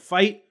dressed to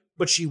fight,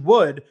 but she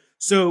would.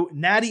 So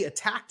Natty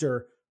attacked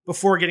her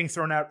before getting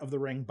thrown out of the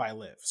ring by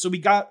Liv. So we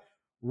got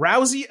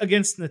Rousey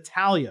against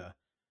Natalya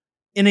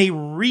in a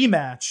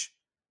rematch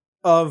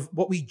of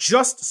what we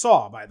just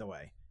saw, by the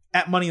way,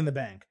 at Money in the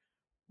Bank.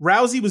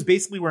 Rousey was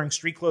basically wearing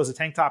street clothes, a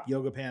tank top,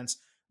 yoga pants,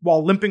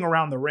 while limping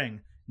around the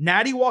ring.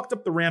 Natty walked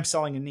up the ramp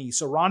selling a knee,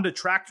 so Ronda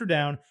tracked her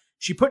down.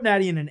 She put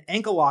Natty in an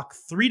ankle lock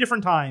 3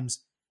 different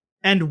times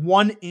and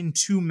won in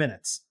 2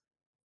 minutes.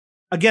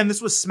 Again,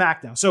 this was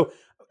SmackDown. So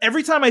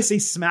every time I say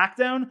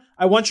SmackDown,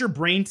 I want your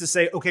brain to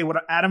say, okay,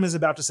 what Adam is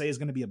about to say is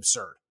going to be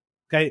absurd.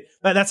 Okay,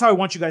 that's how I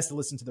want you guys to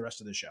listen to the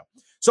rest of the show.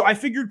 So I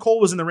figured Cole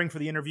was in the ring for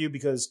the interview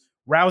because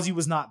Rousey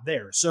was not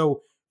there.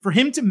 So for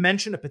him to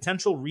mention a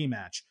potential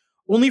rematch,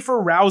 only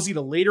for Rousey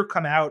to later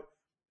come out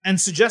and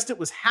suggest it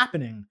was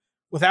happening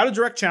without a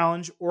direct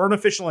challenge or an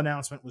official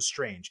announcement was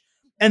strange.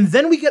 And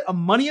then we get a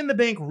Money in the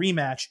Bank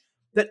rematch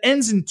that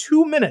ends in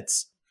 2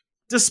 minutes,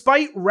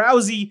 despite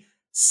Rousey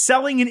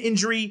selling an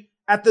injury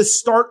at the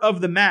start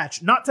of the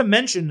match. Not to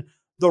mention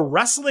the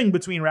wrestling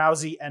between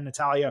Rousey and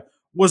Natalya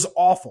was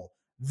awful.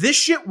 This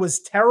shit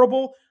was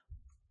terrible.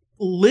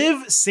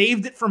 Liv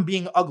saved it from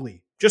being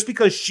ugly just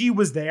because she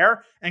was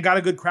there and got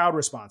a good crowd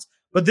response.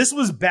 But this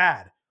was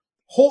bad.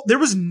 There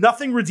was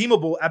nothing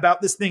redeemable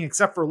about this thing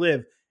except for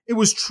Liv. It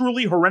was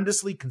truly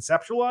horrendously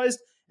conceptualized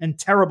and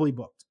terribly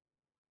booked.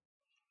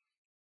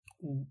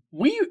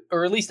 We,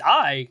 or at least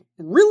I,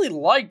 really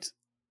liked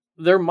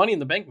their Money in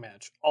the Bank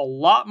match a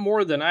lot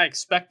more than I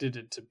expected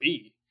it to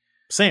be.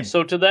 Same.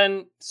 So to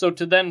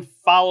then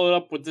follow it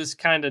up with this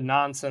kind of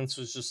nonsense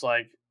was just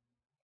like,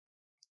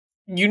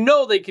 you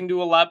know they can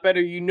do a lot better.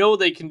 You know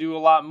they can do a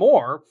lot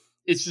more.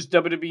 It's just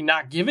WWE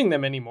not giving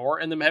them anymore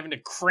and them having to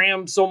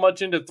cram so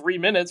much into 3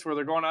 minutes where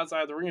they're going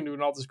outside the ring and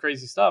doing all this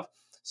crazy stuff.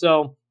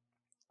 So,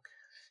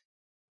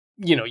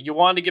 you know, you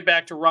wanted to get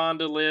back to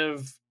Ronda,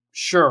 Liv,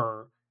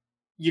 sure.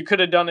 You could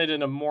have done it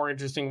in a more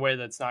interesting way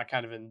that's not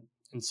kind of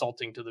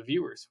insulting to the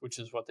viewers, which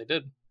is what they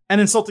did.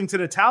 And insulting to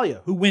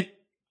Natalya, who went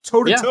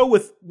toe-to-toe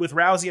with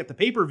Rousey at the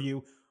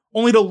pay-per-view,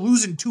 only to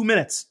lose in 2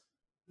 minutes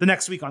the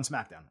next week on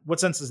SmackDown. What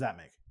sense does that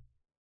make?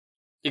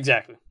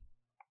 Exactly.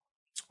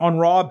 On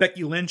Raw,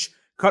 Becky Lynch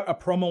cut a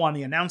promo on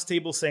the announce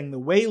table saying the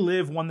way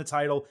Liv won the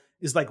title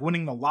is like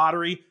winning the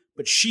lottery,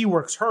 but she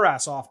works her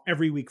ass off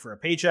every week for a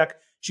paycheck.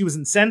 She was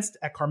incensed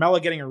at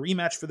Carmella getting a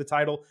rematch for the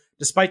title,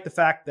 despite the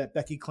fact that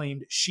Becky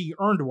claimed she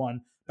earned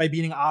one by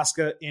beating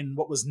Asuka in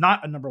what was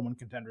not a number 1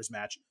 contenders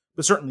match,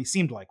 but certainly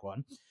seemed like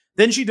one.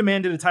 Then she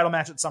demanded a title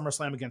match at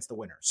SummerSlam against the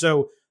winner.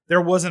 So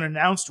there was an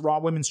announced Raw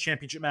Women's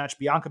Championship match,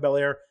 Bianca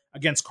Belair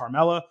against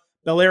Carmella.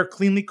 Belair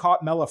cleanly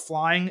caught Mella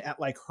flying at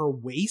like her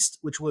waist,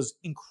 which was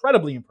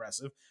incredibly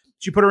impressive.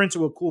 She put her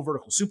into a cool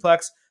vertical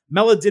suplex.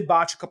 Mella did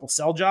botch a couple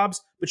sell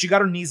jobs, but she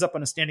got her knees up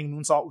on a standing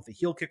moonsault with a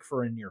heel kick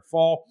for a near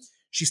fall.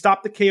 She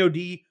stopped the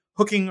KOD,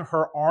 hooking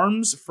her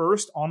arms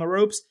first on the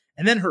ropes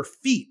and then her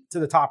feet to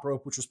the top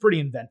rope, which was pretty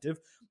inventive.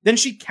 Then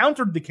she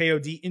countered the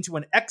KOD into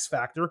an X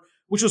Factor,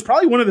 which was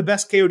probably one of the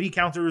best KOD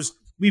counters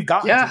we've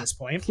gotten to this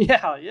point.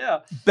 Yeah.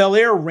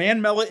 Belair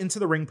ran Mella into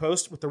the ring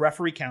post with the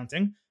referee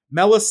counting.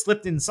 Mella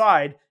slipped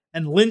inside,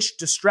 and Lynch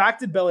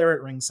distracted Belair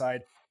at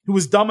ringside, who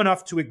was dumb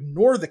enough to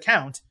ignore the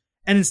count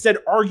and instead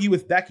argue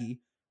with Becky.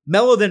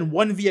 Mella then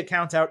won via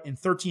countout in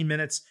 13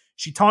 minutes.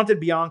 She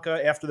taunted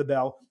Bianca after the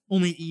bell,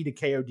 only E to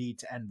KOD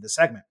to end the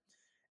segment.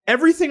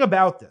 Everything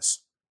about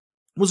this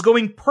was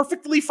going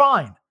perfectly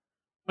fine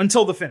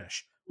until the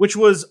finish, which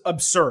was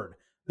absurd.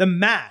 The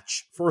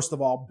match, first of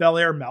all,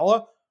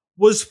 Belair-Mella,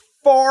 was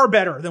far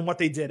better than what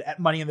they did at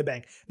Money in the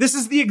Bank. This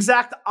is the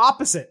exact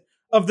opposite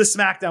of the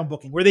SmackDown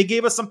booking, where they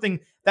gave us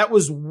something that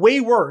was way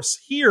worse.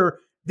 Here,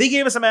 they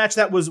gave us a match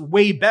that was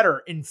way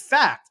better. In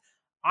fact,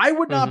 I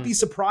would not be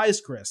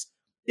surprised, Chris,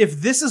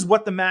 if this is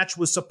what the match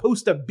was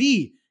supposed to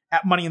be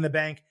at Money in the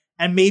Bank,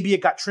 and maybe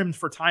it got trimmed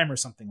for time or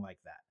something like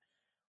that.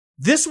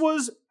 This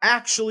was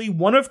actually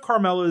one of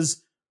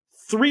Carmella's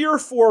 3 or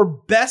 4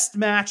 best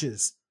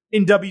matches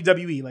in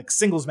WWE, like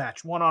singles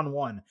match,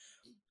 one-on-one.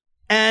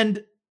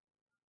 And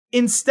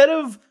instead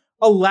of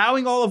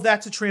allowing all of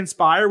that to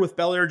transpire with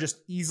Belair just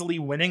easily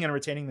winning and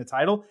retaining the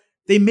title,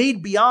 they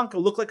made Bianca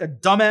look like a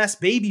dumbass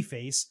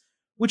babyface,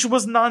 which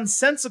was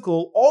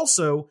nonsensical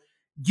also,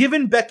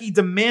 given Becky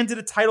demanded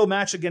a title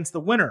match against the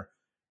winner.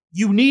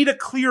 You need a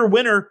clear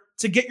winner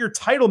to get your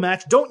title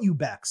match, don't you,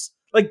 Bex?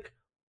 Like,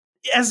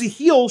 as a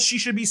heel, she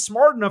should be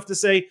smart enough to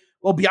say,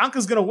 well,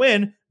 Bianca's going to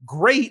win.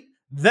 Great.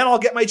 Then I'll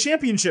get my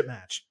championship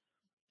match.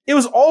 It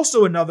was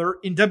also another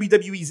in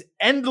WWE's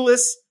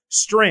endless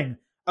string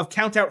of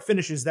count-out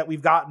finishes that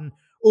we've gotten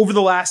over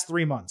the last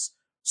 3 months.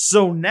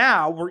 So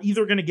now we're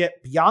either going to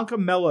get Bianca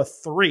Mella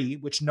 3,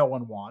 which no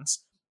one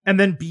wants, and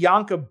then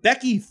Bianca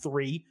Becky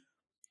 3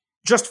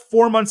 just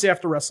 4 months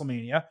after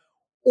WrestleMania,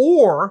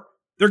 or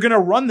they're going to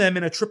run them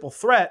in a triple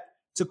threat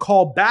to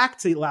call back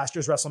to last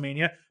year's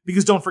WrestleMania,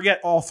 because don't forget,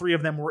 all 3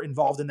 of them were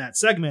involved in that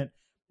segment,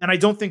 and I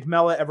don't think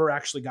Mella ever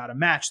actually got a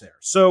match there.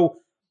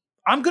 So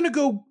I'm going to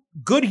go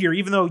good here,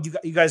 even though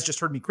you guys just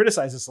heard me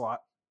criticize this a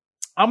lot.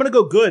 I'm going to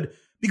go good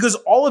because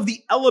all of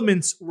the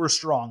elements were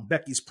strong.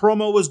 Becky's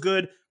promo was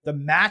good. The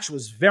match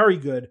was very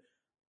good,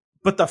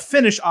 but the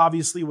finish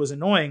obviously was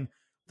annoying.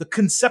 The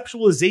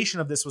conceptualization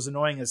of this was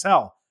annoying as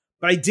hell,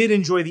 but I did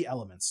enjoy the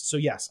elements. So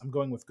yes, I'm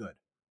going with good.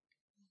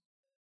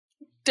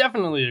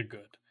 Definitely a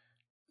good.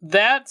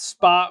 That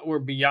spot where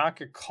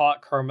Bianca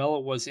caught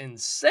Carmella was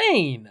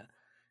insane.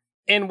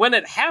 And when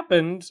it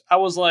happened, I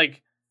was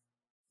like,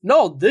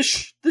 no,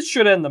 this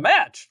should end the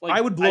match. Like, I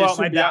would blow out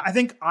my back. I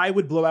think I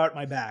would blow out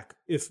my back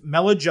if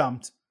Mella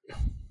jumped.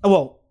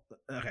 Well,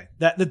 okay,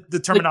 the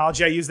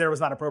terminology I used there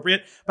was not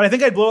appropriate, but I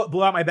think I'd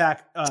blow out my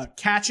back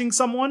catching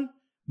someone,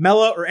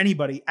 Mella or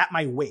anybody, at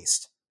my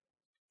waist.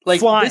 Like,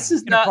 flying this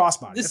is in not, a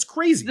crossbody. That's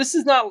crazy. This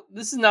is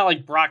not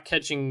like Brock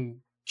catching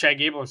Chad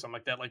Gable or something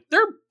like that. Like,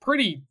 they're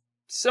pretty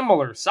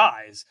similar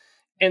size.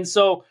 And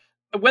so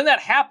when that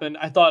happened,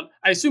 I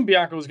assumed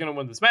Bianca was going to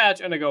win this match,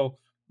 and I go,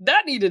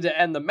 that needed to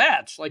end the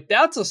match. Like,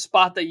 that's a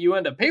spot that you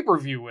end a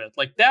pay-per-view with.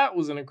 Like, that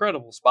was an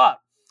incredible spot.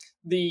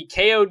 The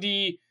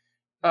KOD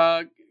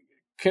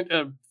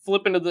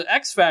flip into the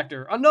X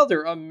Factor,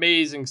 another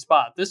amazing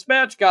spot. This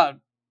match got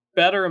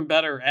better and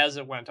better as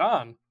it went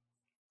on.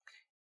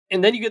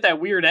 And then you get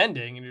that weird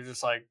ending, and you're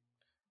just like,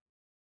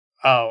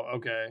 oh,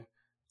 okay.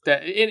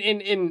 That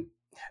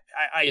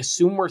I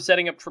assume we're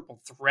setting up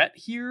triple threat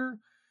here.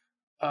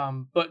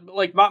 But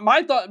like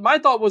my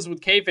thought was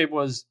with kayfabe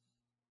was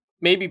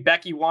maybe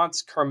Becky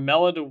wants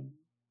Carmella to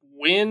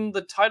win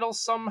the title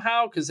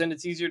somehow, because then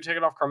it's easier to take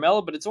it off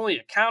Carmella, but it's only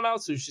a count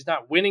out, so she's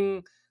not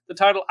winning the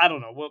title. I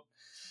don't know. Well,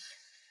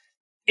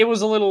 it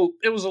was a little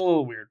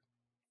weird.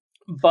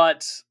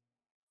 But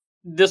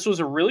this was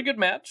a really good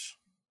match.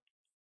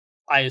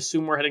 I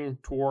assume we're heading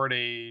toward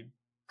a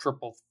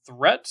triple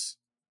threat.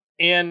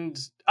 And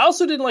I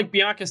also didn't like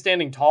Bianca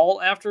standing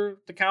tall after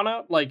the count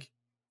out. Like,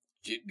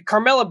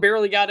 Carmella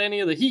barely got any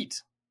of the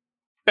heat.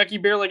 Becky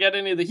barely got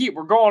any of the heat.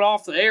 We're going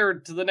off the air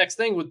to the next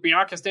thing with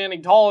Bianca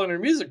standing tall and her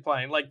music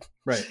playing. Like,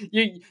 right.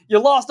 You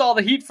lost all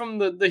the heat from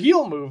the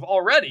heel move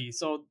already.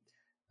 So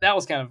that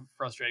was kind of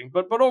frustrating.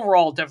 But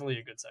overall, definitely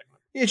a good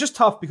segment. It's just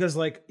tough because,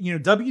 like, you know,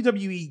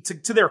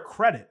 WWE, to their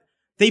credit,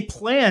 they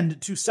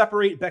planned to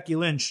separate Becky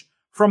Lynch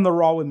from the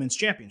Raw Women's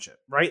Championship,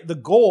 right? The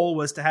goal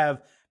was to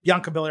have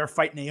Bianca Belair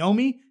fight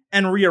Naomi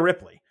and Rhea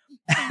Ripley.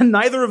 And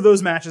neither of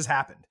those matches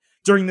happened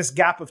during this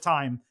gap of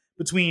time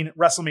between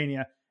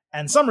WrestleMania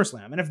and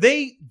SummerSlam. And if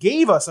they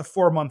gave us a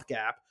 4-month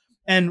gap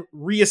and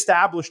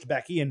reestablished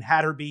Becky and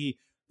had her be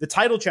the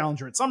title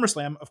challenger at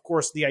SummerSlam, of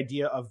course, the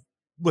idea of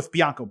with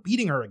Bianca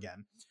beating her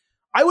again,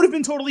 I would have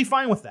been totally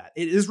fine with that.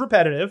 It is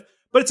repetitive,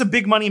 but it's a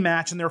big money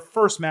match, and their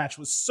first match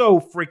was so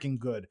freaking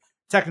good.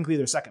 Technically,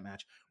 their second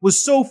match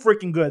was so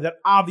freaking good that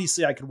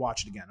obviously I could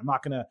watch it again. I'm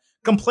not going to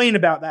complain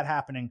about that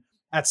happening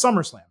at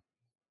SummerSlam.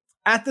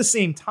 At the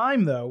same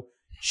time, though,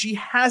 she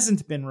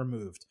hasn't been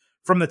removed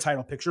from the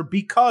title picture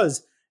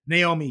because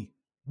Naomi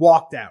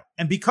walked out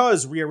and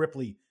because Rhea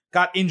Ripley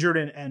got injured,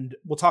 and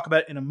we'll talk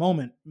about it in a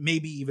moment,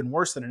 maybe even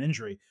worse than an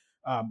injury,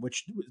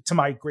 which to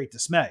my great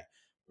dismay.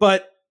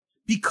 But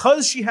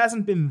because she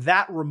hasn't been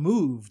that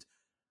removed,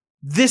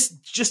 this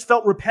just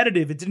felt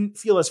repetitive. It didn't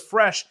feel as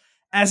fresh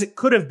as it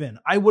could have been.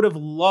 I would have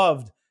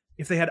loved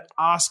if they had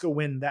Asuka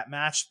win that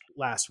match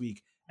last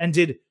week and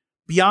did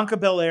Bianca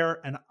Belair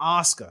and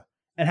Asuka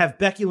and have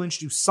Becky Lynch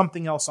do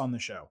something else on the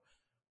show.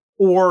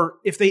 Or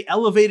if they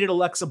elevated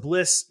Alexa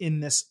Bliss in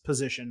this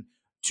position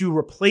to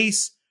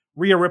replace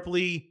Rhea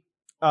Ripley.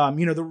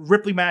 The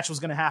Ripley match was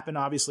going to happen,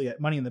 obviously, at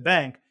Money in the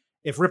Bank.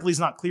 If Ripley's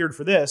not cleared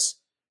for this,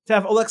 to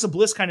have Alexa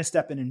Bliss kind of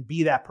step in and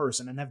be that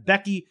person and have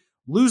Becky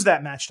lose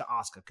that match to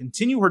Asuka,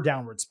 continue her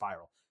downward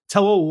spiral,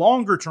 tell a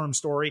longer-term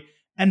story,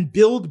 and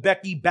build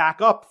Becky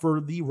back up for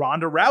the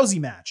Ronda Rousey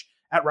match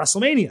at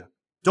WrestleMania.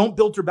 Don't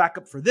build her back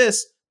up for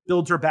this,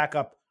 build her back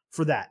up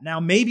for that. Now,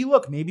 maybe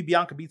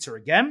Bianca beats her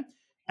again,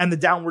 and the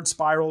downward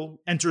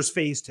spiral enters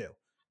phase 2.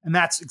 And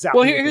that's exactly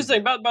well, here's the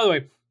thing. By the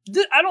way,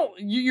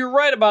 you're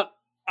right about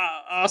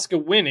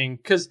Asuka winning,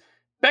 because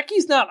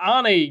Becky's not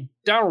on a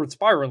downward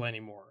spiral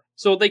anymore.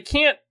 So they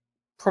can't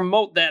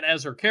promote that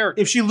as her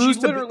character. If she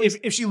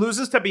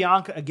loses to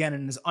Bianca again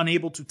and is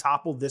unable to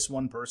topple this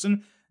one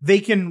person,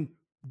 they can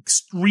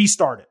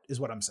restart it, is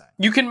what I'm saying.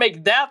 You can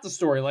make that the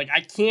story. Like,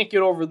 I can't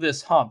get over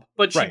this hump.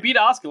 But she beat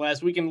Asuka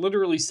last week and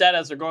literally said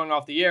as they're going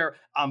off the air,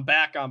 I'm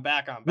back.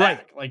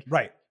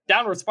 Right.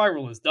 Downward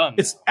spiral is done.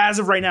 It's as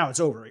of right now, it's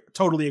over.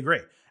 Totally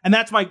agree. And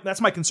that's my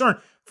concern.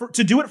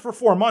 To do it for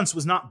 4 months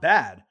was not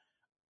bad.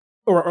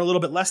 Or a little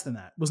bit less than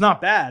that. Was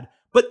not bad.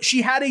 But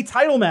she had a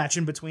title match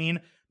in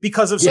between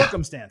because of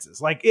circumstances.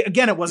 Like,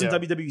 again, it wasn't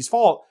WWE's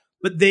fault.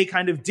 but they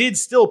kind of did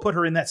still put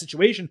her in that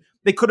situation.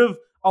 They could have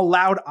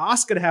allowed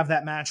Asuka to have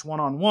that match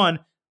one-on-one,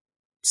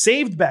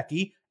 saved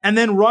Becky, and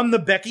then run the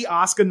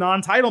Becky-Asuka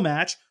non-title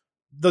match,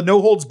 the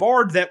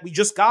no-holds-barred that we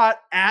just got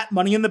at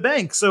Money in the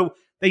Bank. So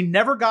they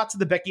never got to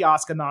the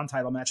Becky-Asuka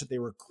non-title match that they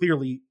were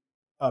clearly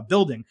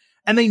building,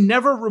 and they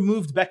never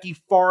removed Becky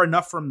far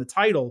enough from the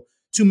title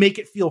to make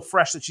it feel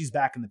fresh that she's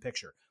back in the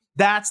picture.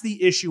 That's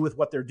the issue with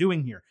what they're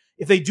doing here.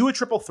 If they do a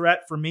triple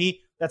threat, for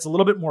me, that's a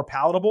little bit more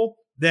palatable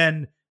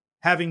than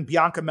having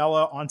Bianca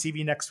Mella on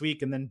TV next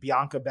week and then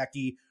Bianca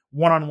Becky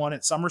one-on-one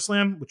at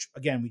SummerSlam, which,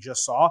 again, we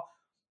just saw.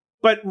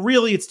 But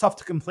really, it's tough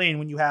to complain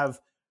when you have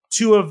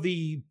two of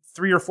the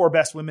 3 or 4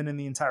 best women in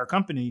the entire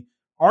company,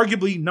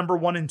 arguably number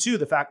 1 and 2,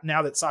 the fact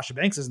now that Sasha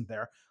Banks isn't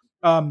there,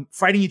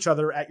 fighting each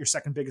other at your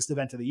second biggest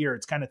event of the year.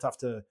 It's kind of tough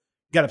to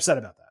get upset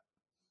about that.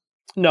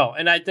 No,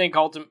 and I think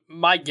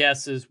my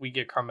guess is we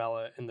get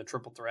Carmella in the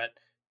triple threat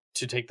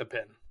to take the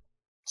pin.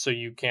 So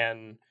you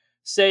can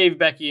save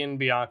Becky and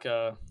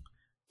Bianca,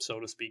 so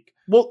to speak.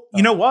 Well,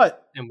 you know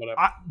what? And whatever.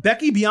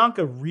 Becky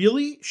Bianca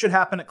really should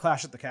happen at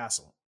Clash at the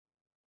Castle.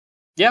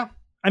 Yeah.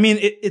 I mean,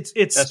 it's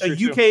That's a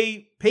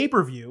UK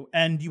pay-per-view,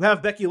 and you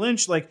have Becky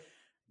Lynch. Like,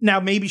 now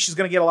maybe she's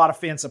going to get a lot of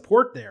fan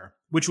support there,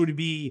 which would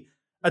be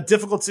a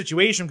difficult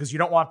situation because you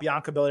don't want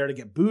Bianca Belair to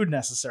get booed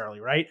necessarily,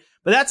 right?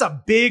 But that's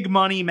a big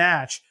money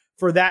match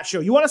for that show.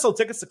 You want to sell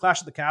tickets to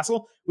Clash at the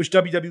Castle, which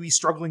WWE's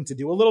struggling to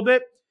do a little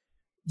bit.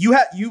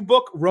 You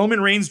book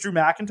Roman Reigns, Drew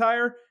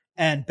McIntyre,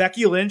 and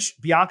Becky Lynch,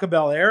 Bianca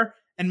Belair,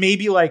 and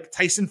maybe like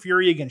Tyson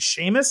Fury against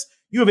Sheamus.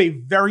 You have a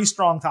very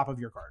strong top of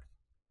your card.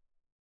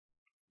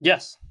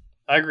 Yes,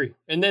 I agree.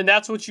 And then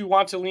that's what you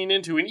want to lean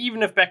into. And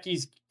even if Becky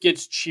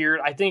gets cheered,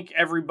 I think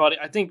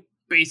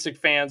basic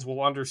fans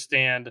will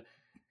understand,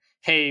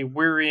 hey,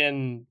 we're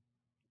in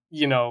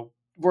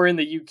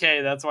the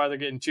UK. That's why they're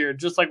getting cheered.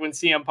 Just like when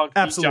CM Punk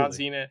beat John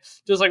Cena.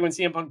 Just like when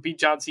CM Punk beat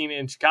John Cena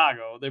in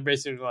Chicago. They're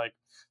basically like,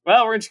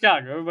 well, we're in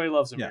Chicago. Everybody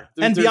loves him here.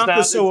 And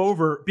Bianca's so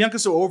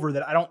over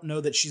that I don't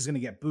know that she's going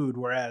to get booed.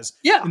 Whereas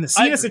in the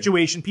Cena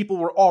situation, people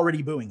were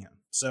already booing him.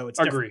 So it's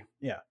different.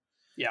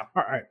 Yeah.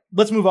 All right.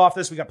 Let's move off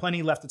this. We got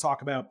plenty left to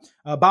talk about.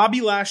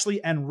 Bobby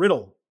Lashley and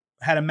Riddle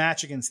had a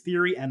match against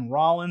Theory and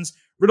Rollins.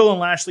 Riddle and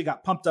Lashley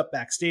got pumped up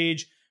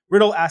backstage.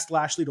 Riddle asked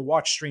Lashley to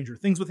watch Stranger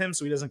Things with him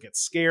so he doesn't get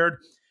scared.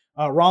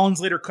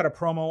 Rollins later cut a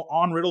promo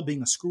on Riddle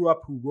being a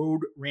screw-up who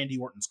rode Randy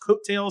Orton's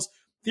coattails.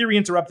 Theory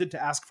interrupted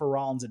to ask for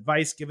Rollins'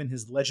 advice given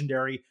his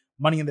legendary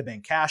Money in the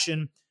Bank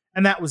cash-in,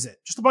 and that was it.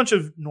 Just a bunch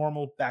of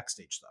normal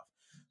backstage stuff.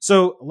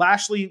 So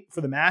Lashley,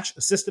 for the match,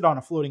 assisted on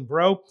a floating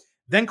bro,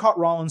 then caught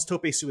Rollins'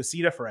 tope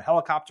suicida for a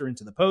helicopter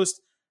into the post.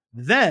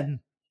 Then,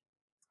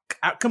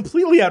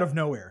 completely out of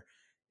nowhere,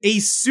 a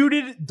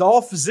suited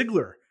Dolph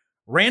Ziggler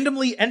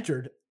randomly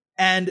entered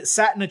and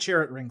sat in a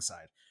chair at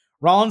ringside.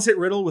 Rollins hit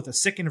Riddle with a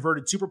sick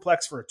inverted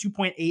superplex for a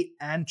 2.8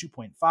 and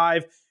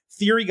 2.5.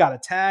 Theory got a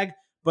tag,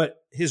 but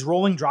his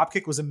rolling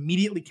dropkick was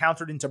immediately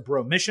countered into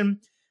bro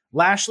mission.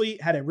 Lashley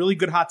had a really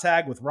good hot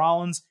tag with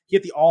Rollins. He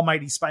hit the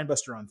almighty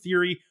spinebuster on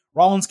Theory.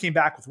 Rollins came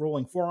back with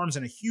rolling forearms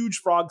and a huge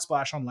frog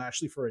splash on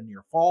Lashley for a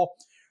near fall.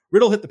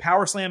 Riddle hit the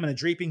power slam and a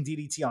draping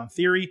DDT on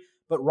Theory,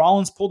 but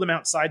Rollins pulled him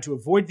outside to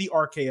avoid the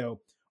RKO,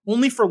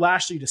 only for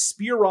Lashley to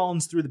spear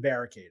Rollins through the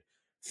barricade.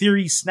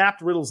 Theory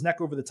snapped Riddle's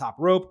neck over the top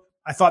rope.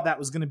 I thought that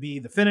was going to be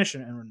the finish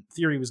and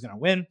Theory was going to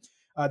win.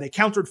 They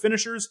countered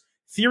finishers.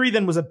 Theory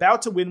then was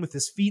about to win with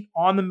his feet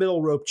on the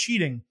middle rope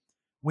cheating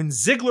when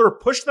Ziggler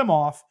pushed them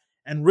off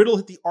and Riddle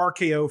hit the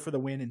RKO for the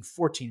win in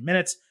 14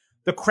 minutes.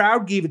 The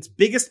crowd gave its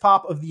biggest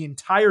pop of the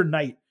entire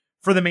night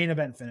for the main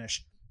event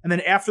finish. And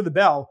then after the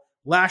bell,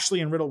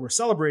 Lashley and Riddle were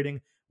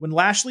celebrating when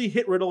Lashley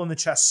hit Riddle in the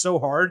chest so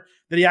hard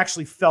that he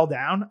actually fell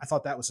down. I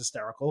thought that was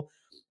hysterical.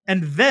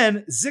 And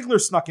then Ziggler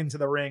snuck into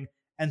the ring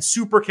and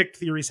super kicked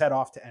Theory's head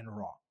off to end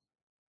Raw.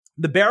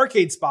 The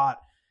barricade spot,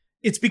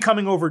 it's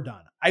becoming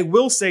overdone. I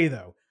will say,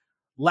 though,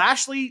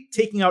 Lashley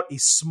taking out a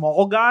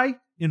small guy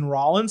in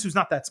Rollins, who's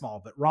not that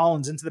small, but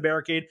Rollins into the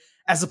barricade,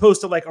 as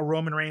opposed to like a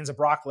Roman Reigns, a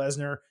Brock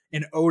Lesnar,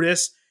 an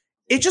Otis,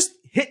 it just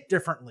hit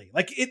differently.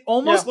 Like it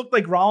almost looked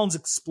like Rollins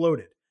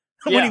exploded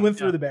when he went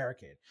through the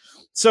barricade.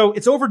 So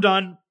it's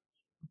overdone,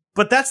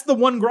 but that's the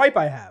one gripe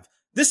I have.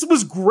 This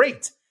was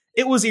great.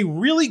 It was a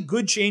really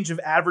good change of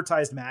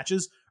advertised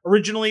matches.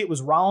 Originally, it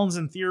was Rollins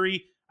and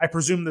Theory. I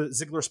presume the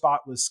Ziggler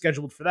spot was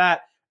scheduled for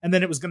that. And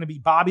then it was going to be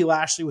Bobby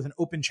Lashley with an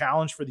open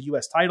challenge for the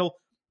U.S. title.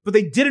 But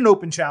they did an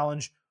open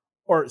challenge,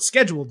 or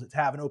scheduled to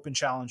have an open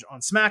challenge on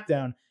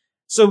SmackDown.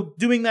 So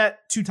doing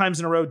that 2 times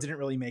in a row didn't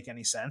really make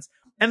any sense.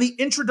 And the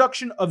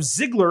introduction of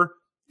Ziggler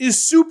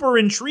is super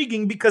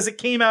intriguing because it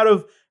came out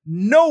of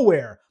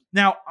nowhere.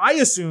 Now, I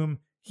assume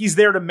he's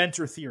there to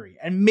mentor Theory.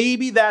 And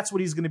maybe that's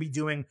what he's going to be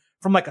doing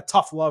from like a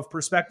tough love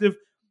perspective.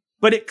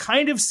 But it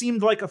kind of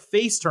seemed like a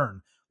face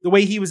turn. The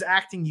way he was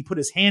acting, he put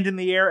his hand in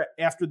the air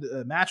after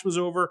the match was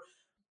over.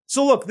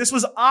 So look, this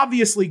was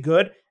obviously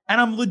good, and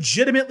I'm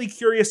legitimately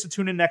curious to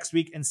tune in next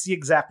week and see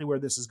exactly where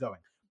this is going.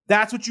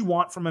 That's what you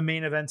want from a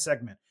main event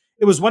segment.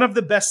 It was one of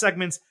the best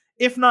segments,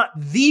 if not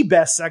the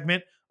best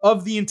segment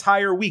of the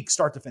entire week,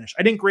 start to finish.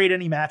 I didn't grade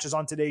any matches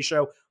on today's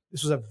show.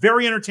 This was a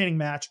very entertaining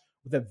match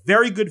with a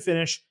very good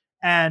finish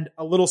and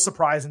a little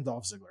surprise in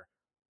Dolph Ziggler.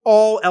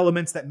 All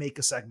elements that make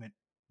a segment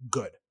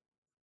good.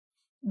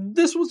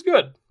 This was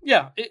good.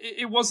 Yeah,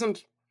 it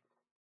wasn't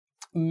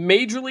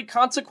majorly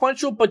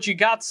consequential, but you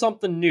got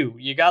something new.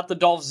 You got the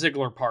Dolph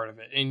Ziggler part of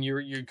it, and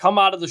you come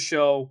out of the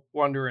show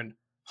wondering,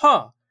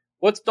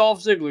 what's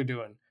Dolph Ziggler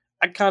doing?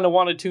 I kind of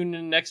want to tune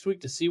in next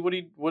week to see what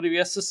he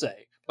has to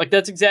say. Like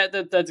that's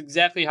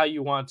exactly how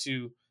you want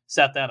to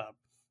set that up.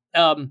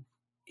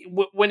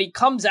 When he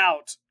comes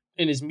out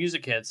and his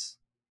music hits,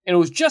 and it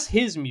was just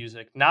his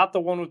music, not the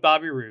one with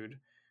Bobby Roode,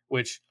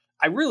 which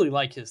I really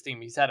like his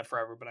theme. He's had it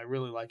forever, but I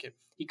really like it.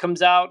 He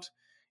comes out,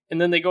 and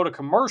then they go to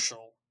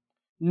commercial.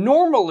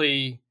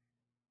 Normally,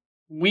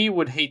 we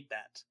would hate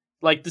that.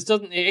 Like, this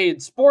doesn't... in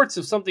sports,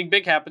 if something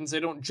big happens, they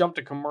don't jump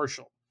to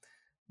commercial.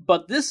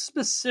 But this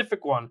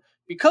specific one,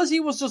 because he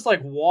was just,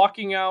 like,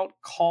 walking out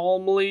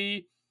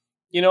calmly,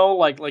 you know,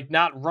 like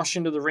not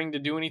rushing to the ring to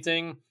do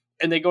anything,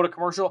 and they go to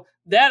commercial,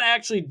 that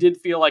actually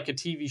did feel like a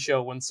TV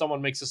show when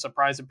someone makes a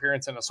surprise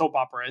appearance in a soap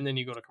opera, and then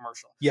you go to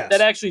commercial. Yes.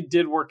 That actually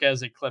did work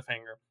as a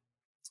cliffhanger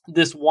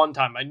this one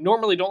time. I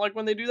normally don't like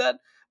when they do that,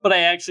 but I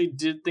actually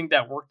did think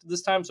that worked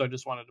this time, so I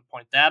just wanted to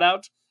point that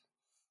out.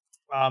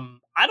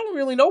 I don't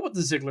really know what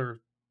the Ziggler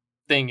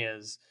thing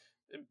is.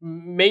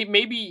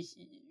 Maybe,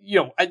 you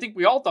know, I think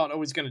we all thought,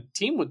 he's going to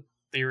team with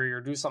Theory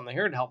or do something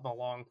here to help him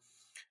along.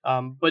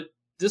 But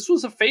this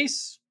was a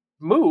face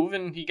move,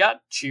 and he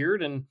got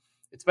cheered, and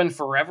it's been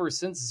forever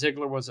since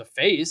Ziggler was a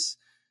face.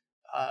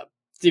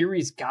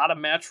 Theory's got a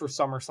match for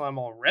SummerSlam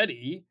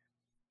already.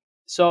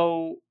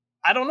 So,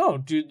 I don't know.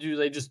 Do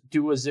they just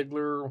do a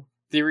Ziggler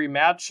Theory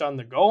match on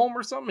the go home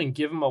or something and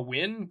give him a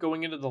win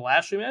going into the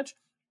Lashley match?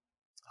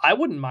 I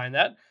wouldn't mind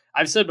that.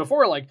 I've said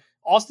before, like,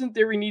 Austin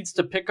Theory needs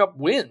to pick up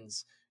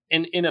wins.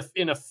 And in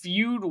a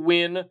feud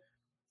win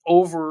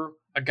over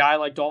a guy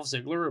like Dolph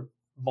Ziggler, a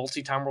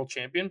multi-time world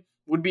champion,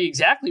 would be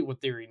exactly what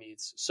Theory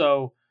needs.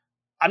 So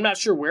I'm not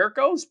sure where it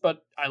goes,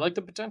 but I like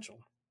the potential.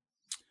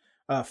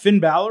 Finn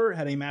Balor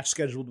had a match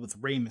scheduled with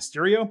Rey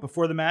Mysterio.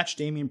 Before the match,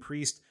 Damian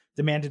Priest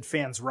demanded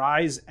fans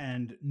rise,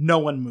 and no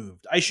one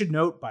moved. I should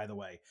note, by the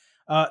way,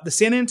 the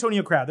San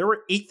Antonio crowd, there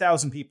were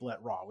 8,000 people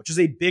at Raw, which is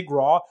a big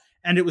Raw,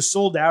 and it was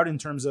sold out in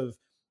terms of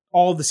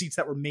all of the seats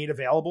that were made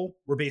available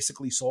were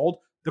basically sold.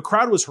 The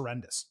crowd was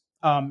horrendous.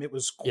 It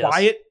was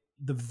quiet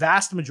the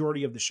vast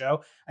majority of the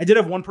show. I did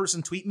have one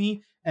person tweet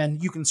me,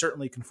 and you can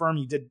certainly confirm,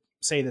 you did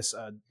say this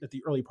at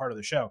the early part of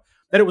the show,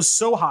 that it was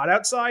so hot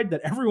outside that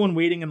everyone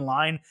waiting in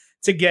line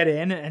to get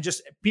in, and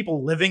just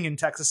people living in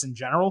Texas in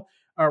general,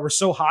 were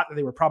so hot that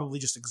they were probably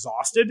just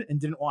exhausted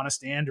and didn't want to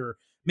stand or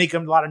make a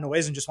lot of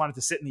noise and just wanted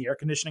to sit in the air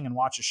conditioning and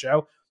watch a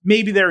show.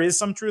 Maybe there is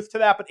some truth to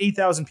that, but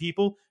 8,000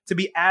 people to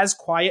be as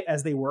quiet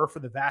as they were for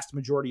the vast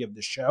majority of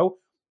the show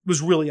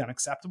was really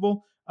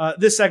unacceptable.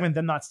 This segment,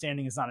 them not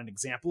standing, is not an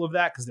example of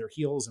that because they're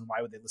heels, and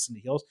why would they listen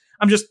to heels?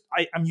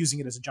 I'm using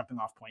it as a jumping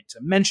off point to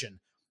mention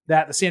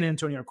that the San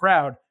Antonio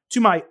crowd, to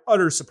my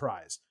utter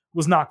surprise,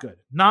 was not good.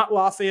 Not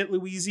Lafayette,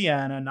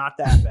 Louisiana, not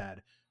that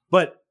bad,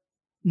 but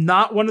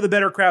not one of the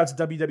better crowds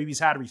WWE's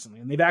had recently.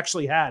 And they've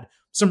actually had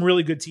some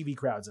really good TV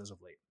crowds as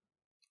of late.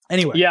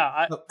 Anyway.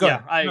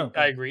 I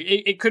agree.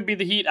 It could be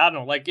the heat. I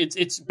don't know. Like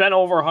it's been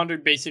over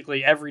 100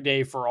 basically every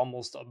day for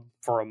almost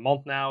for a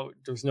month now.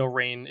 There's no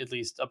rain, at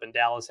least up in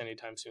Dallas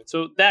anytime soon.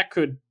 So that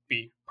could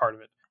be part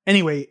of it.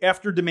 Anyway,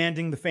 after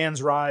demanding the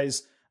fans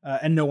rise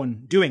and no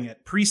one doing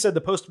it, Priest said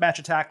the post-match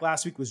attack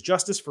last week was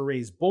justice for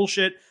Rey's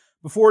bullshit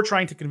before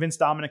trying to convince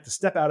Dominic to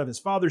step out of his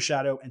father's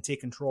shadow and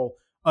take control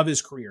of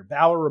his career.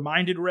 Balor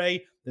reminded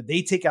Rey that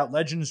they take out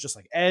legends just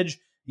like Edge.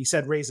 He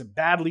said Rey's a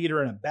bad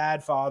leader and a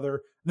bad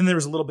father. Then there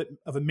was a little bit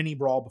of a mini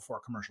brawl before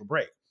a commercial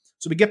break.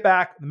 So we get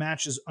back. The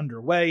match is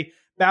underway.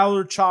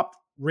 Balor chopped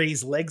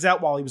Rey's legs out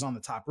while he was on the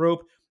top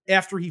rope.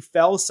 After he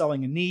fell,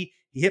 selling a knee,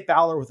 he hit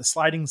Balor with a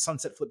sliding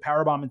sunset flip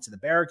powerbomb into the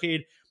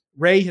barricade.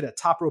 Rey hit a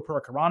top rope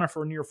hurricanrana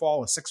for a near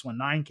fall. A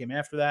 619 came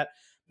after that.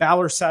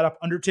 Balor sat up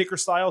Undertaker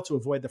style to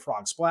avoid the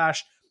frog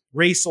splash.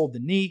 Rey sold the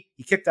knee.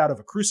 He kicked out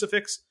of a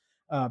crucifix.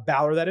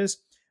 Balor, that is.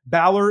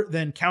 Balor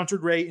then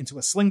countered Rey into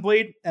a sling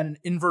blade and an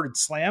inverted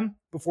slam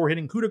before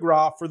hitting coup de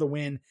grace for the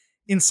win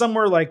in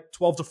somewhere like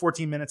 12 to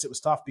 14 minutes. It was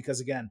tough because,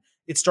 again,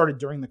 it started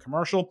during the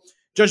commercial.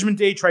 Judgment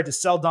Day tried to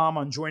sell Dom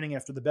on joining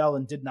after the bell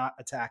and did not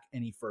attack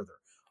any further.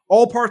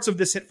 All parts of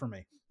this hit for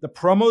me. The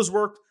promos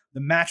worked.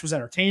 The match was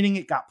entertaining.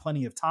 It got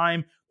plenty of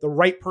time. The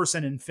right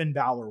person in Finn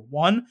Balor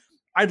won.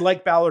 I'd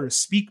like Balor to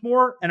speak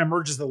more and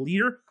emerge as the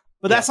leader,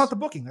 but that's not the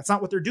booking. That's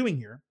not what they're doing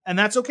here. And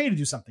that's okay to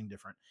do something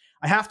different.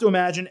 I have to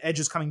imagine Edge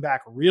is coming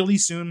back really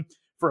soon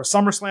for a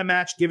SummerSlam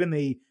match, given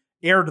they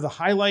aired the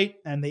highlight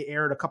and they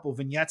aired a couple of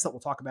vignettes that we'll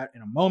talk about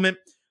in a moment.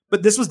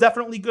 But this was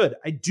definitely good.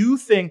 I do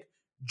think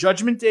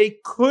Judgment Day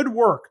could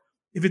work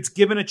if it's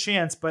given a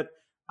chance, but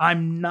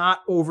I'm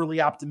not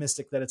overly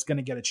optimistic that it's going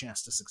to get a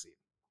chance to succeed.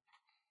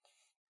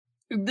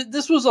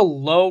 This was a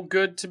low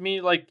good to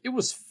me. Like, it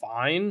was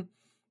fine.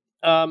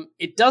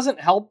 It doesn't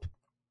help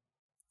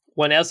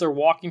when, as they're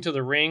walking to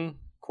the ring,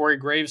 Corey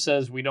Graves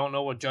says, "We don't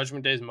know what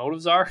Judgment Day's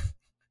motives are."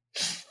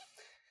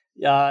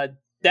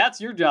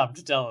 That's your job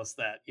to tell us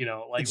that,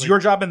 it's your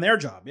job and their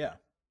job. Yeah.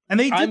 And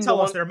they did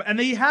tell us and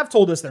they have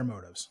told us their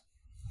motives.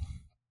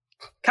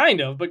 Kind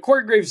of, but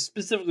Corey Graves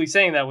specifically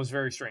saying that was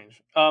very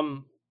strange.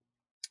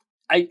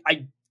 I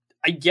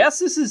guess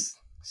this is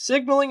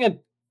signaling a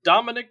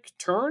Dominic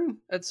turn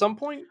at some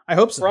point. I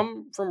hope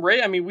so. From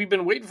Rey. I mean, we've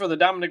been waiting for the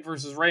Dominic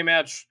versus Rey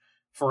match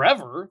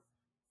forever.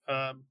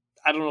 I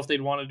don't know if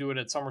they'd want to do it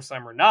at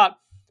SummerSlam or not,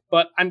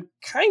 but I'm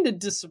kind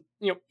of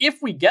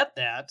if we get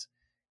that,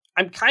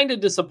 I'm kind of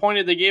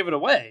disappointed they gave it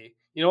away.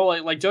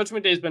 Like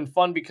Judgment Day has been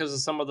fun because of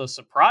some of the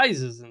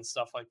surprises and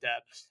stuff like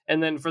that.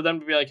 And then for them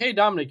to be like, hey,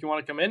 Dominic, you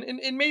want to come in?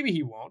 And maybe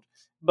he won't.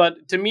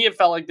 But to me, it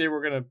felt like they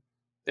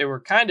were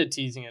kind of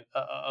teasing it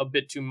a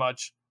bit too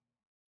much.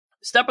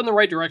 Step in the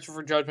right direction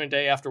for Judgment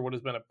Day after what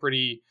has been a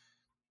pretty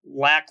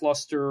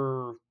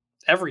lackluster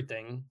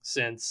everything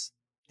since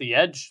the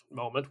Edge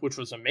moment, which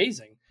was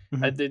amazing.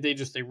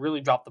 Mm-hmm. They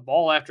really dropped the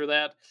ball after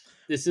that.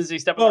 This is a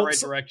step in the right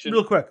direction.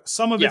 Real quick,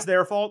 some of it's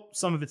their fault,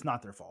 some of it's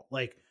not their fault.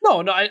 Like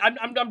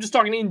I'm just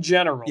talking in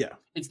general. Yeah,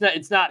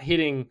 it's not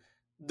hitting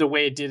the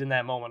way it did in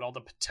that moment. All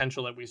the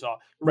potential that we saw,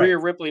 Rhea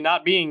Ripley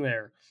not being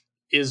there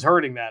is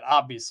hurting that.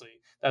 Obviously,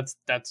 that's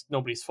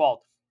nobody's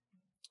fault.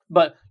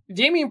 But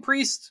Damian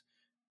Priest,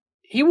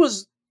 he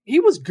was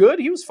good.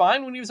 He was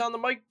fine when he was on the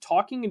mic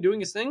talking and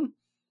doing his thing.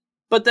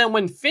 But then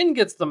when Finn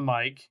gets the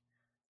mic,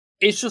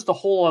 it's just a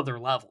whole other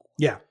level.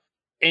 Yeah.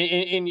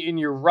 And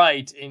you're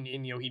right. And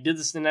he did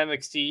this in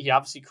NXT. He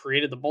obviously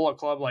created the Bullet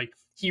Club. Like,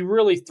 he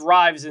really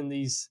thrives in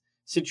these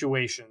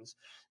situations.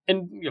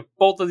 And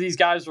both of these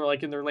guys are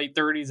like in their late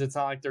 30s. It's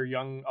not like they're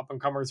young up and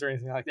comers or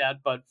anything like that.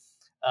 But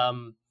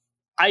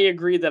I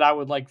agree that I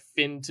would like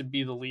Finn to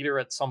be the leader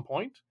at some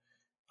point.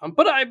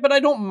 But I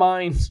don't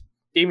mind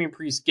Damian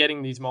Priest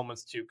getting these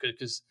moments too,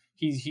 because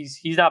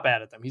he's not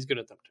bad at them. He's good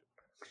at them too.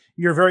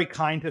 You're very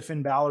kind to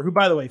Finn Balor, who,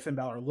 by the way, Finn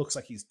Balor looks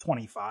like he's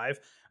 25,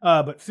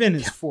 but Finn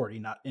is 40,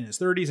 not in his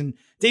 30s, and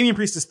Damian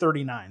Priest is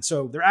 39.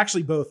 So they're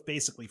actually both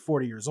basically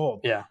 40 years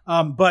old. Yeah.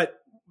 But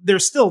they're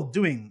still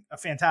doing a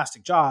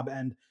fantastic job.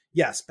 And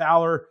yes,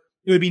 Balor,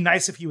 it would be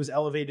nice if he was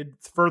elevated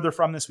further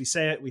from this. We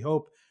say it. We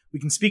hope we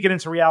can speak it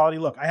into reality.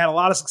 Look, I had a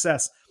lot of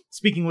success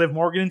speaking Liv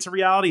Morgan into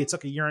reality. It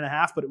took a year and a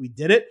half, but we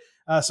did it.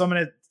 So I'm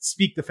going to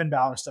speak the Finn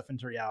Balor stuff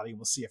into reality.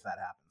 We'll see if that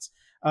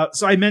happens.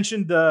 So I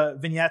mentioned the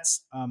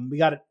vignettes. We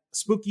got a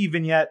spooky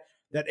vignette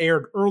that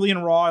aired early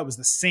in Raw. It was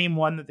the same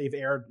one that they've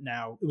aired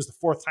now. It was the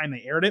fourth time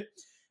they aired it.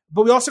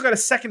 But we also got a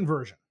second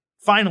version,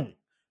 finally,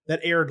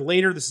 that aired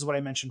later. This is what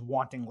I mentioned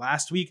wanting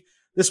last week.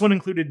 This one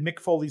included Mick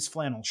Foley's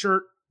flannel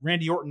shirt,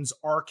 Randy Orton's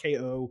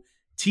RKO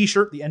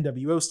t-shirt, the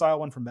NWO style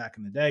one from back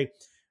in the day,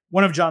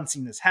 one of John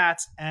Cena's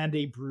hats, and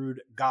a Brood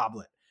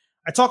goblet.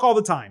 I talk all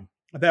the time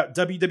about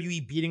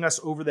WWE beating us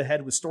over the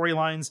head with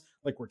storylines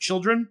like we're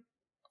children.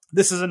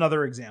 This is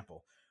another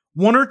example.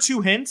 One or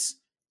two hints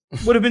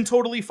would have been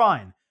totally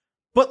fine.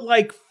 But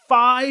like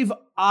 5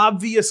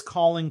 obvious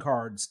calling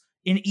cards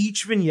in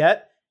each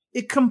vignette,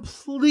 it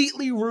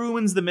completely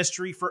ruins the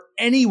mystery for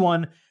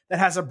anyone that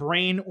has a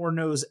brain or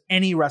knows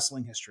any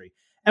wrestling history.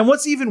 And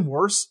what's even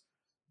worse,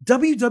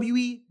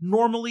 WWE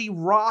normally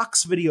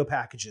rocks video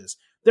packages.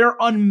 They're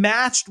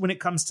unmatched when it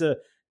comes to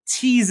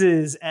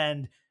teases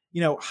and,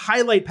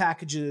 highlight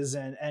packages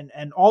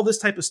and all this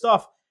type of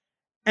stuff.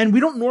 And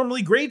we don't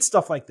normally grade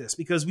stuff like this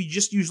because we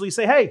just usually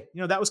say, hey,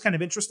 that was kind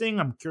of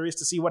interesting. I'm curious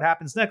to see what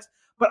happens next.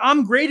 But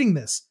I'm grading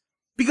this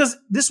because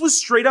this was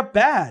straight up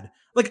bad.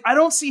 Like, I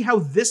don't see how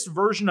this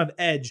version of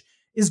Edge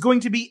is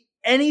going to be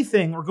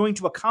anything or going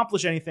to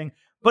accomplish anything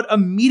but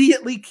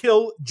immediately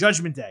kill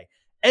Judgment Day.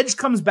 Edge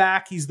comes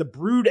back. He's the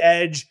Brood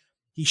Edge.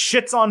 He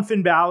shits on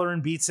Finn Balor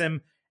and beats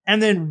him.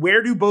 And then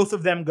where do both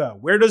of them go?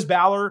 Where does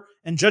Balor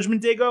and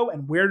Judgment Day go?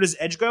 And where does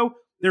Edge go?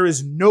 There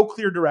is no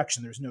clear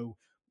direction. There's no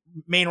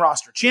main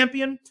roster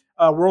champion,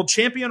 world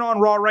champion on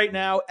Raw right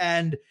now.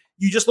 And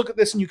you just look at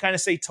this and you kind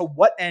of say, to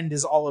what end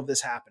is all of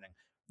this happening?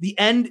 The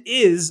end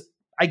is,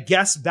 I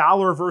guess,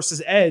 Balor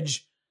versus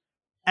Edge.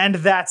 And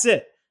that's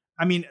it.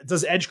 I mean,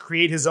 does Edge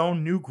create his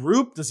own new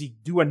group? Does he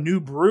do a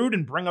new Brood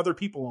and bring other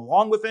people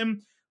along with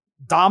him?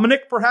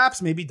 Dominic,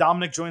 perhaps. Maybe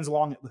Dominic joins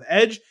along with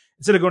Edge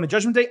instead of going to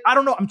Judgment Day. I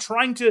don't know. I'm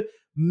trying to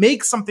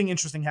make something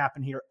interesting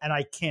happen here, and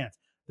I can't.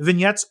 The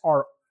vignettes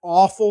are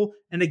awful.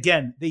 And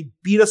again, they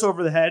beat us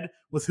over the head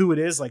with who it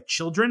is, like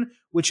children,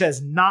 which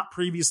has not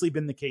previously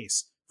been the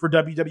case for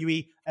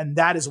WWE. And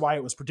that is why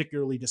it was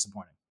particularly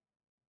disappointing.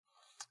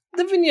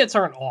 The vignettes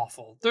aren't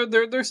awful.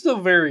 They're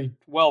still very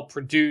well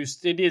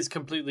produced. It is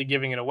completely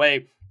giving it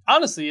away.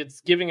 Honestly,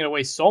 it's giving it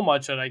away so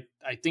much that I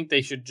think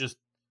they should just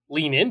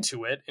lean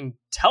into it and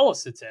tell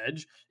us it's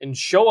Edge and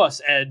show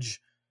us Edge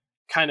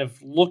kind of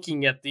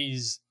looking at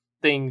these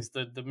things,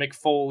 the Mick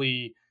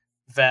Foley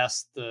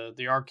vest, the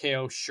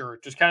RKO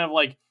shirt, just kind of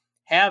like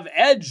have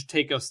Edge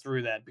take us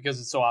through that because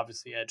it's so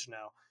obviously Edge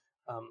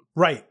now.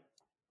 Right.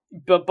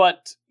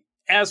 But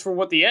as for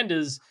what the end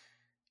is,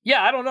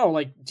 yeah, I don't know.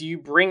 Like, do you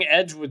bring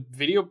Edge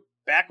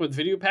back with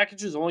video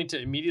packages only to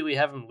immediately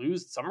have him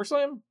lose at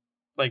SummerSlam?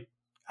 Like,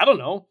 I don't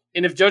know.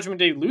 And if Judgment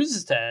Day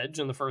loses to Edge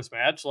in the first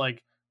match,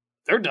 like,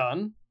 they're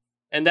done.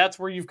 And that's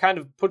where you've kind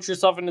of put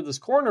yourself into this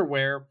corner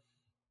where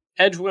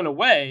Edge went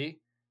away,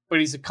 but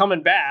he's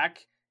coming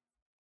back,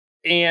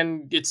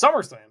 and it's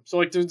SummerSlam. So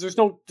like, there's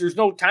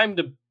no time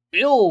to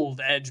build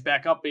Edge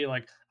back up, being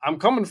like, I'm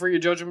coming for you,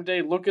 Judgment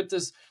Day. Look at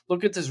this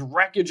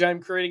wreckage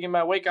I'm creating in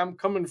my wake. I'm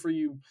coming for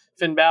you,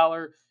 Finn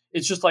Balor.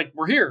 It's just like,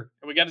 we're here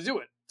and we got to do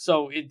it.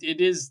 So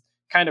it is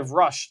kind of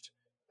rushed,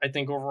 I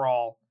think,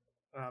 overall.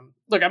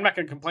 Look, I'm not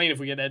going to complain if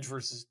we get Edge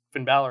versus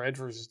Finn Balor, Edge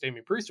versus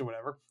Damian Priest or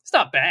whatever. It's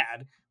not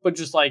bad, but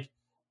just like,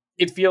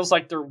 it feels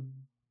like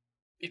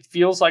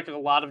a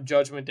lot of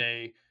Judgment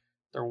Day,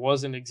 there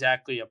wasn't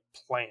exactly a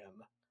plan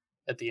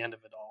at the end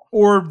of it all.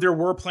 Or there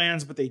were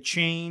plans, but they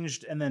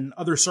changed, and then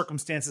other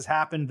circumstances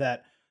happened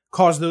that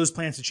caused those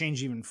plans to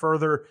change even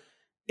further.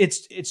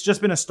 It's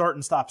just been a start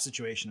and stop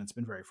situation. It's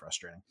been very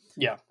frustrating.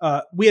 Yeah.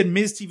 We had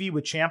Miz TV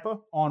with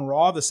Ciampa on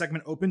Raw. The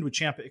segment opened with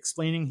Ciampa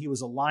explaining he was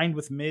aligned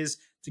with Miz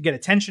to get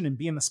attention and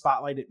be in the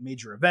spotlight at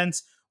major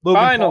events.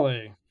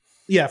 Finally.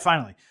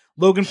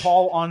 Logan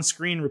Paul on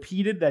screen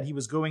repeated that he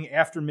was going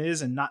after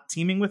Miz and not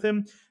teaming with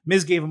him.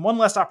 Miz gave him one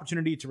last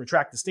opportunity to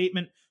retract the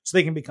statement so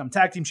they can become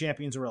tag team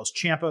champions, or else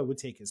Ciampa would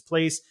take his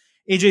place.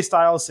 AJ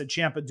Styles said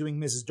Ciampa doing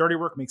Miz's dirty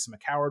work makes him a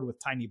coward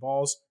with tiny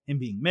balls, him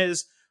being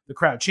Miz. The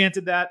crowd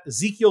chanted that.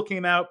 Ezekiel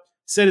came out,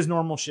 said his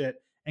normal shit,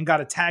 and got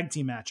a tag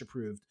team match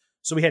approved.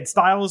 So we had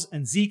Styles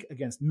and Zeke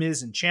against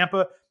Miz and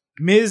Ciampa.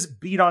 Miz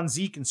beat on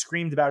Zeke and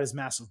screamed about his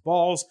massive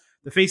balls.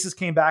 The faces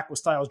came back with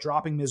Styles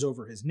dropping Miz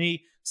over his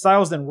knee.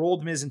 Styles then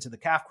rolled Miz into the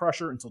calf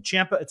crusher until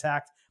Ciampa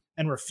attacked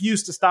and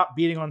refused to stop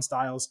beating on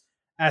Styles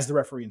as the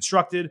referee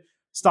instructed.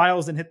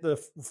 Styles then hit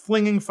the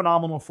flinging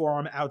phenomenal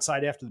forearm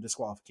outside after the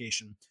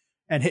disqualification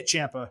and hit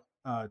Ciampa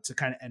to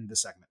kind of end the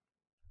segment.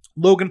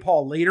 Logan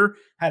Paul later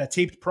had a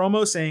taped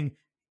promo saying,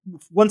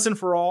 once and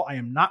for all, I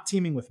am not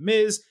teaming with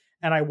Miz,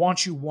 and I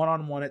want you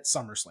one-on-one at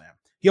SummerSlam.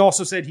 He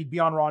also said he'd be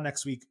on Raw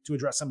next week to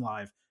address him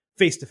live,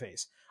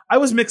 face-to-face. I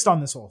was mixed on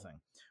this whole thing.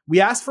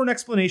 We asked for an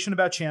explanation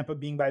about Ciampa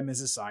being by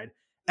Miz's side,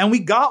 and we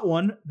got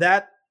one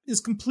that is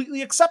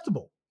completely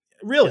acceptable.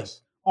 Really.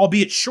 Yes.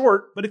 Albeit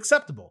short, but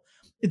acceptable.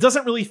 It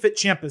doesn't really fit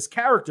Ciampa's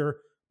character,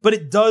 but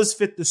it does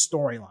fit the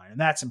storyline, and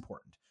that's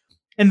important.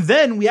 And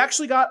then we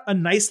actually got a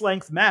nice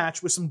length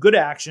match with some good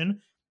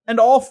action, and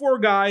all four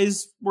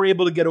guys were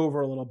able to get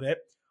over a little bit,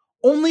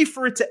 only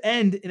for it to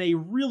end in a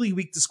really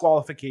weak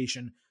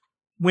disqualification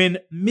when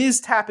Miz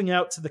tapping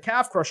out to the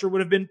calf crusher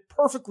would have been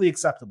perfectly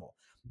acceptable.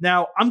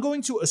 Now, I'm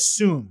going to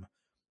assume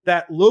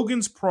that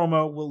Logan's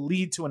promo will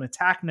lead to an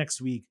attack next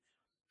week,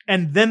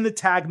 and then the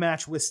tag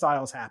match with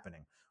Styles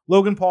happening.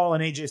 Logan Paul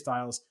and AJ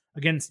Styles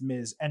against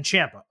Miz and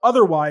Ciampa.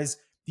 Otherwise,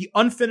 the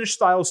unfinished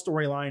Styles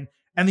storyline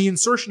and the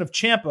insertion of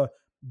Ciampa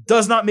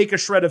does not make a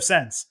shred of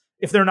sense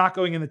if they're not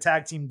going in the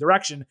tag team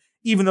direction,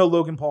 even though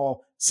Logan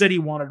Paul said he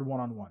wanted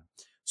one-on-one.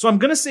 So I'm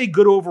going to say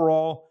good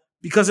overall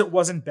because it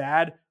wasn't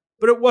bad,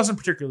 but it wasn't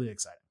particularly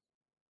exciting.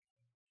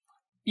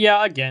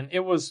 Yeah, again, it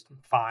was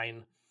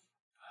fine.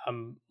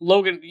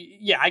 Logan,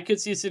 yeah, I could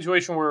see a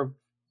situation where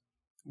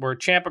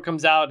Ciampa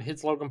comes out,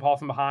 hits Logan Paul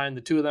from behind,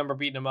 the two of them are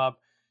beating him up,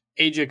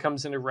 AJ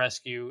comes in to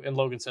rescue, and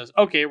Logan says,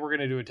 okay, we're going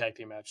to do a tag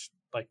team match.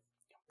 Like,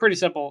 pretty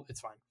simple, it's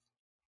fine.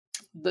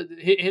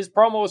 His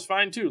promo was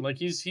fine too. Like,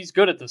 he's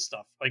good at this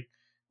stuff. Like,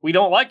 we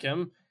don't like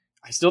him.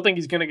 I still think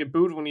he's going to get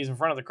booed when he's in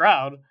front of the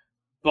crowd,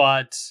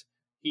 but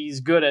he's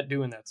good at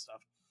doing that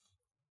stuff.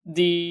 At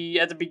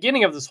the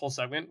beginning of this whole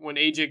segment, when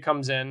AJ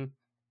comes in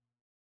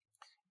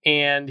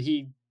and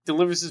he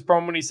delivers his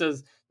promo and he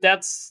says,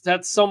 that's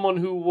someone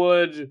who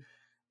would,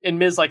 and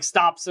Miz like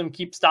stops him,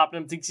 keeps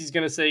stopping him, thinks he's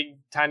going to say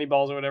tiny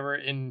balls or whatever.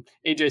 And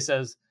AJ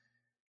says,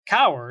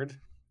 coward.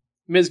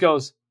 Miz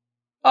goes,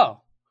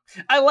 oh.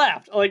 I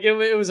laughed. Like,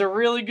 it was a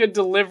really good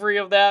delivery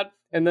of that.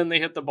 And then they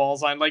hit the ball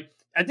sign. Like,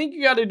 I think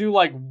you got to do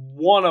like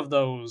one of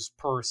those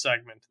per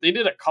segment. They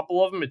did a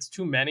couple of them. It's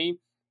too many.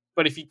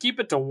 But if you keep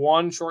it to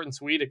one, short and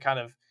sweet, it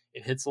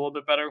hits a little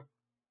bit better.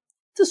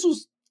 This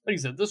was, like I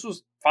said, this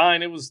was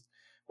fine. It was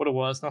what it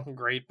was. Nothing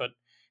great, but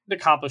it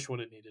accomplished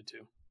what it needed to.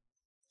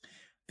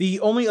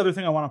 The only other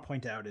thing I want to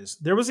point out is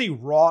there was a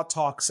Raw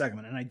Talk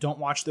segment, and I don't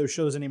watch those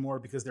shows anymore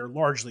because they're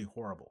largely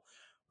horrible.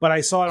 But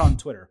I saw it on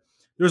Twitter.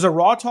 There's a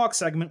Raw Talk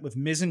segment with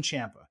Miz and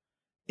Ciampa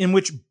in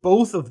which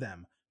both of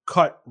them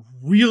cut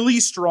really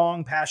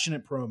strong,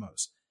 passionate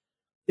promos.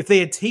 If they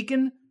had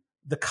taken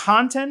the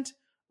content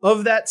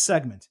of that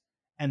segment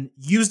and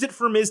used it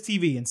for Miz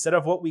TV instead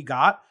of what we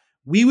got,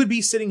 we would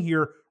be sitting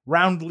here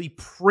roundly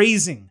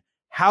praising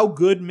how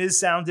good Miz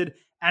sounded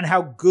and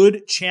how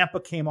good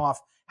Ciampa came off,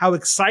 how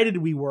excited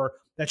we were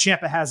that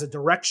Ciampa has a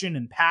direction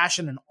and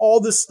passion and all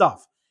this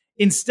stuff.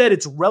 Instead,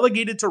 it's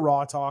relegated to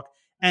Raw Talk,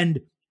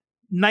 and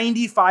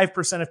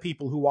 95% of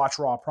people who watch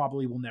Raw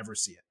probably will never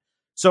see it.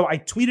 So I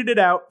tweeted it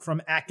out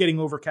from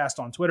 @GettingOvercast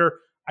on Twitter.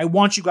 I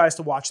want you guys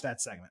to watch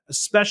that segment,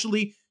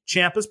 especially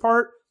Ciampa's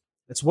part.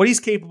 That's what he's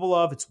capable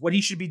of. It's what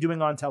he should be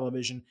doing on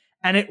television.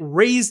 And it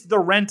raised the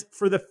rent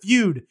for the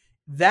feud.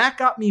 That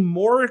got me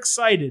more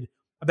excited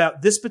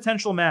about this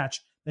potential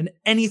match than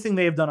anything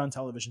they have done on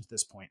television to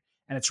this point.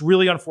 And it's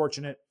really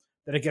unfortunate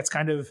that it gets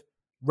kind of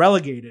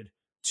relegated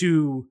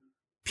to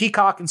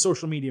Peacock and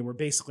social media where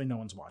basically no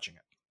one's watching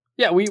it.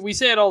 Yeah, we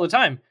say it all the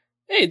time.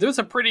 Hey, there's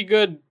a pretty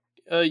good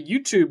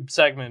YouTube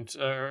segment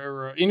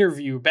or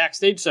interview,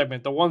 backstage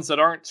segment, the ones that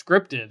aren't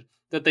scripted,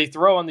 that they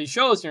throw on these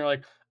shows, and you're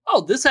like,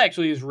 oh, this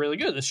actually is really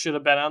good. This should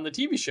have been on the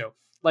TV show.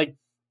 Like,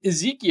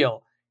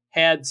 Ezekiel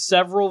had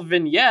several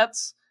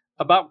vignettes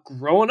about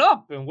growing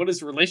up and what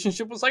his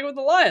relationship was like with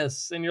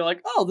Elias. And you're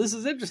like, oh, this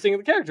is interesting in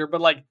the character.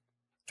 But like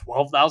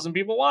 12,000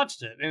 people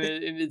watched it.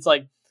 And it's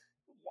like,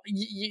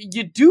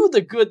 you do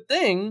the good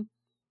thing,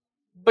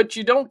 but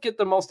you don't get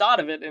the most out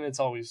of it. And it's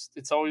always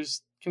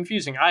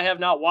confusing. I have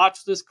not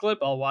watched this clip.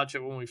 I'll watch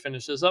it when we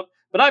finish this up.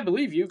 But I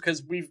believe you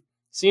because we've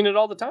seen it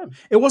all the time.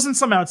 It wasn't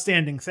some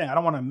outstanding thing. I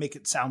don't want to make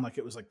it sound like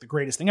it was like the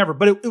greatest thing ever,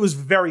 but it was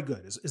very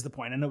good is the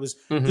point. And it was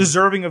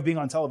deserving of being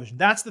on television.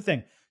 That's the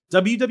thing.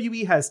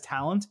 WWE has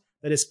talent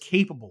that is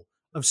capable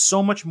of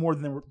so much more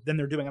than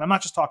they're doing. And I'm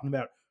not just talking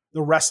about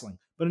the wrestling,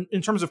 but in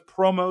terms of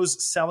promos,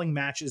 selling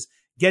matches,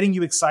 getting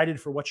you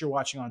excited for what you're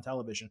watching on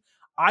television.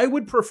 I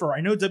would prefer, I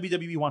know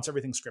WWE wants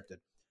everything scripted.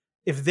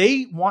 If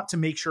they want to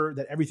make sure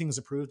that everything is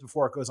approved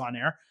before it goes on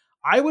air,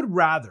 I would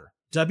rather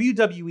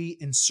WWE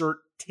insert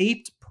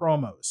taped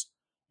promos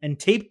and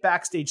taped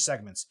backstage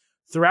segments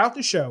throughout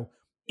the show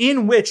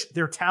in which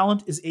their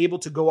talent is able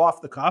to go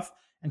off the cuff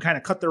and kind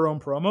of cut their own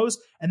promos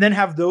and then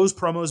have those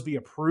promos be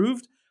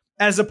approved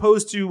as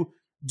opposed to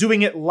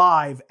doing it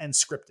live and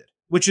scripted,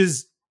 which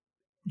is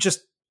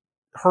just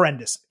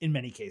horrendous in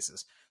many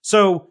cases.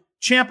 So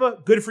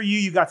Ciampa, good for you.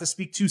 You got to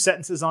speak 2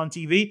 sentences on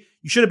TV.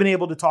 You should have been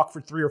able to talk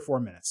for 3 or 4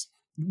 minutes.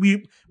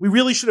 We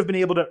really should have been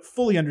able to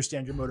fully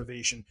understand your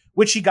motivation,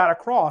 which he got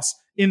across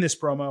in this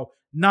promo.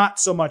 Not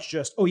so much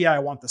just, oh yeah, I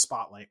want the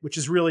spotlight, which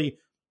is really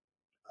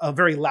a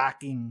very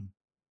lacking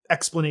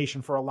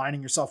explanation for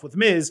aligning yourself with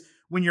Miz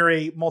when you're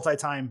a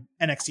multi-time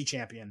NXT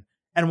champion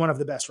and one of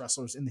the best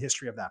wrestlers in the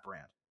history of that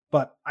brand.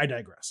 But I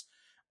digress.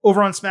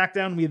 Over on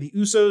SmackDown, we have the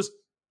Usos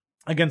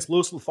against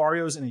Los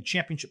Lotharios in a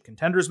championship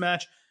contenders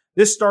match.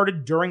 This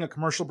started during a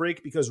commercial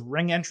break because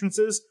ring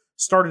entrances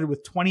started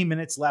with 20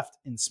 minutes left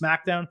in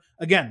SmackDown.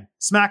 Again,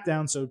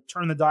 SmackDown, so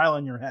turn the dial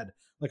in your head,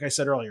 like I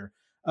said earlier.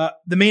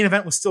 The main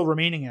event was still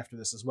remaining after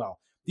this as well.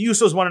 The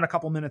Usos won in a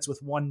couple minutes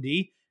with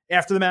 1D.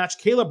 After the match,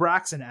 Kayla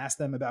Braxton asked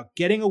them about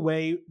getting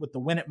away with the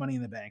win at Money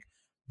in the Bank.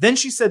 Then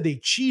she said they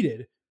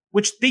cheated,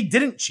 which they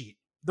didn't cheat.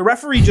 The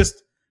referee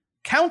just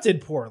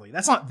counted poorly.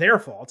 That's not their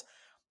fault.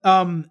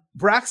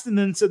 Braxton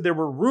then said there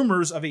were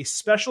rumors of a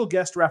special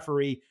guest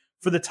referee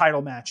for the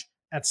title match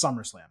at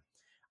SummerSlam.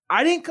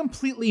 I didn't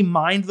completely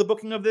mind the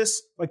booking of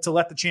this, like to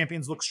let the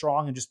champions look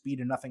strong and just beat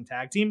a nothing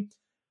tag team.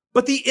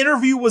 But the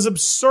interview was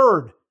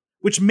absurd,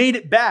 which made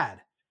it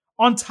bad.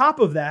 On top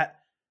of that,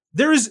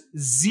 there is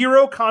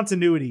zero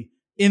continuity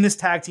in this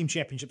tag team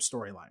championship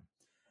storyline.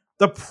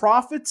 The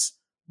Profits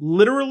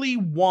literally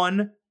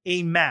won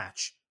a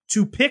match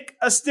to pick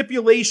a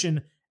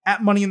stipulation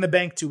at Money in the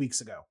Bank 2 weeks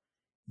ago.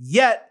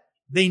 Yet,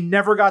 they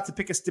never got to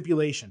pick a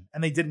stipulation,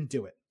 and they didn't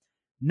do it.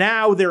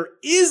 Now, there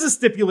is a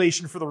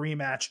stipulation for the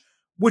rematch,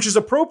 which is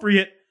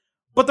appropriate,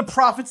 but the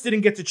Profits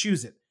didn't get to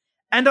choose it.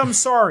 And I'm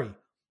sorry.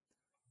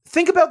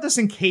 Think about this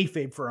in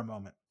kayfabe for a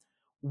moment.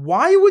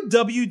 Why would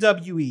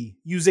WWE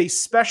use a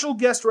special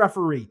guest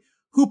referee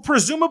who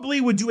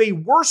presumably would do a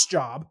worse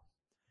job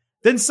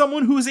than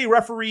someone who is a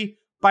referee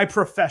by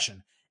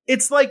profession?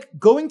 It's like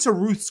going to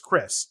Ruth's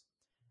Chris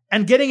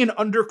and getting an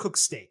undercooked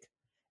steak.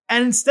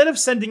 And instead of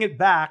sending it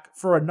back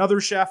for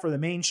another chef or the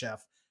main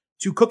chef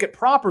to cook it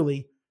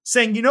properly,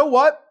 saying, you know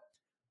what?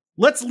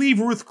 Let's leave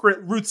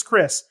Ruth's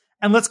Chris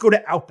and let's go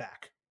to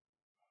Outback.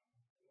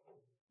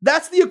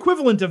 That's the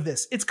equivalent of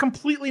this. It's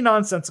completely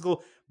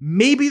nonsensical.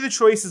 Maybe the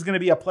choice is going to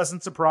be a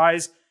pleasant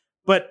surprise,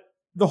 but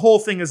the whole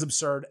thing is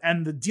absurd.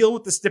 And the deal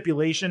with the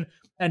stipulation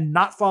and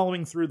not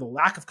following through, the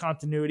lack of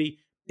continuity,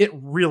 it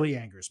really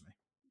angers me.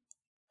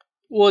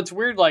 Well, it's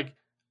weird. Like,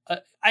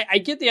 I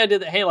get the idea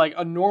that, hey, like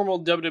a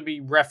normal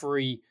WWE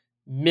referee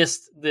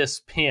missed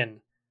this pin,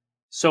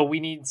 so we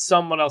need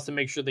someone else to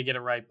make sure they get it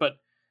right. But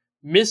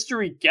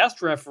mystery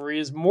guest referee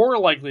is more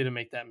likely to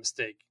make that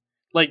mistake.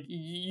 Like,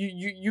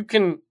 you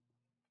can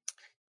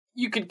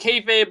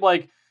kayfabe,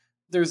 like,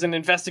 there's an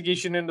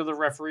investigation into the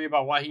referee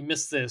about why he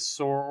missed this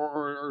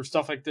or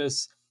stuff like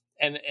this.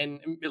 And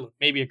look,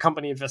 maybe a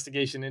company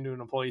investigation into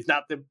an employee is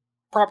not the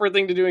proper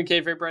thing to do in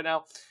kayfabe right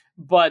now.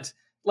 But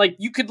like,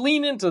 you could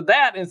lean into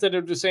that instead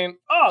of just saying,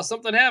 oh,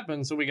 something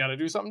happened, so we got to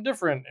do something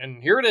different.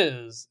 And here it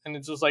is. And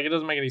it's just like, it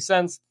doesn't make any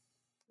sense.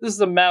 This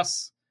is a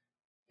mess.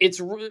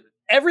 It's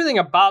everything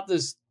about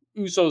this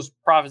Usos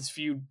Profits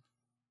feud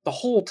the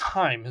whole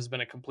time has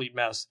been a complete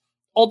mess.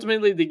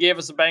 Ultimately, they gave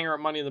us a banger at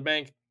Money in the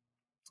Bank,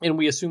 and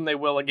we assume they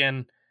will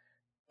again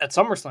at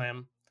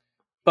SummerSlam.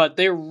 But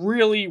they're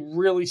really,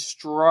 really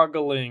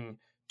struggling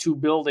to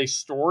build a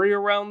story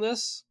around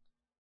this,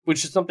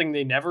 which is something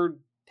they never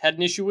had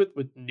an issue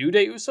with New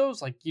Day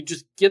Usos. Like, you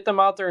just get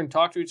them out there and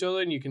talk to each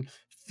other, and you can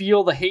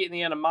feel the hate and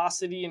the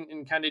animosity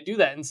and kind of do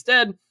that.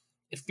 Instead,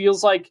 it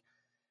feels like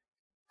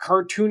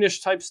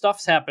cartoonish type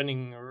stuff's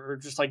happening, or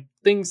just like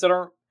things that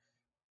aren't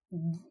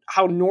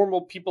how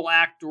normal people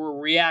act or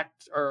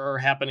react are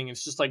happening.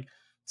 It's just like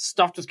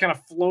stuff just kind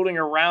of floating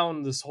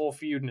around this whole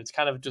feud, and it's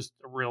kind of just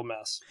a real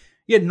mess.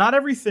 Yeah, not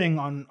everything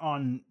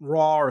on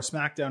Raw or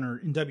SmackDown or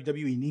in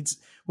WWE needs,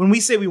 when we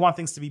say we want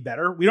things to be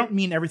better, we don't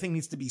mean everything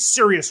needs to be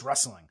serious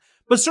wrestling,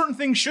 but certain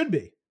things should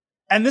be.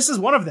 And this is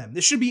one of them.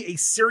 This should be a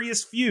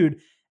serious feud.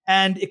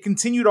 And it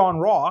continued on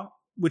Raw,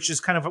 which is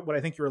kind of what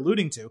I think you're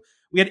alluding to.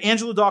 We had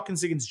Angelo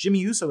Dawkins against Jimmy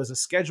Uso as a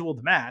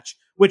scheduled match,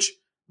 which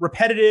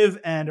repetitive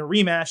and a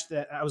rematch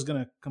that I was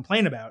going to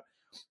complain about.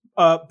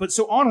 But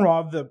so on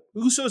Raw, the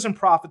Usos and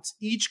Profits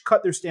each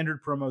cut their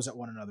standard promos at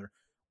one another.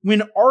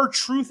 When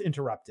R-Truth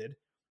interrupted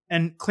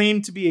and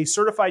claimed to be a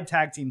certified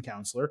tag team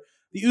counselor,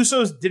 the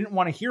Usos didn't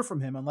want to hear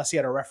from him unless he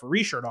had a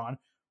referee shirt on,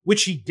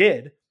 which he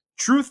did.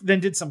 Truth then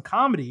did some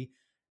comedy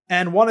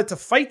and wanted to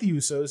fight the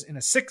Usos in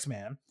a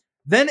 6-man.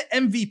 Then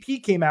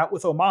MVP came out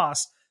with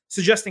Omos,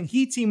 suggesting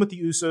he team with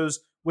the Usos,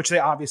 which they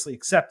obviously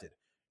accepted.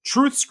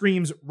 Truth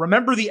screams,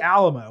 "Remember the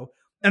Alamo,"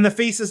 and the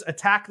faces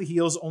attack the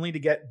heels only to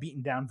get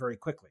beaten down very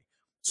quickly.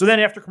 So then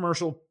after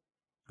commercial,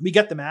 we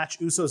get the match,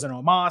 Usos and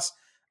Omos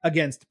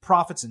against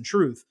Profits and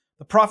Truth.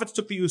 The Profits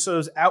took the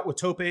Usos out with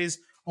topes,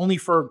 only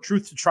for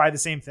Truth to try the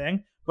same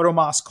thing, but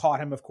Omos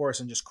caught him, of course,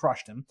 and just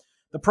crushed him.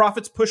 The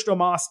Profits pushed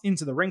Omos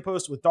into the ring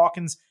post with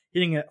Dawkins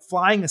hitting a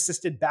flying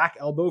assisted back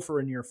elbow for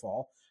a near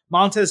fall.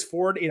 Montez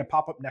Ford ate a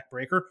pop-up neck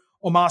breaker.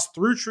 Omos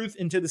threw Truth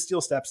into the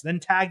steel steps, then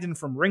tagged in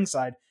from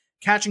ringside,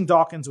 catching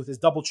Dawkins with his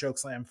double choke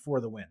slam for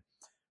the win.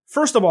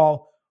 First of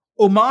all,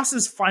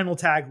 Omos's final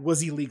tag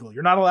was illegal.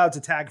 You're not allowed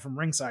to tag from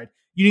ringside.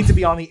 You need to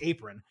be on the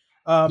apron.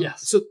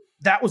 Yes. So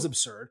that was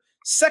absurd.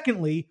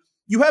 Secondly,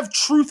 you have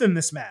Truth in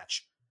this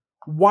match.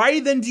 Why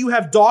then do you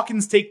have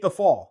Dawkins take the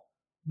fall?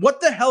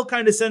 What the hell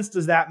kind of sense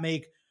does that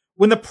make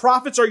when the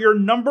Profits are your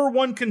number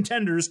one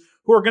contenders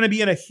who are going to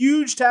be in a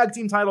huge tag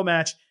team title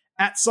match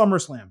at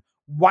SummerSlam?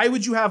 Why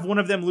would you have one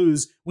of them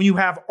lose when you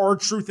have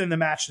R-Truth in the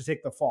match to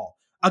take the fall?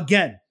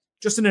 Again,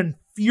 just an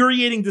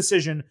infuriating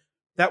decision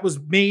that was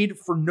made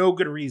for no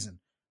good reason.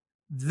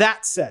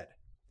 That said,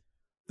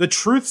 the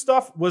Truth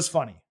stuff was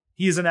funny.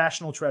 He is a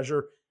national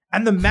treasure.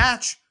 And the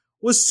match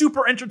was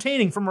super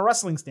entertaining from a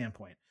wrestling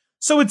standpoint.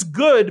 So it's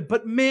good,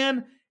 but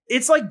man,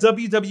 it's like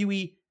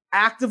WWE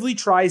actively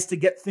tries to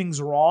get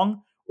things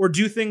wrong or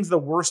do things the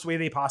worst way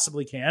they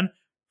possibly can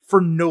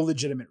for no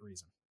legitimate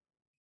reason.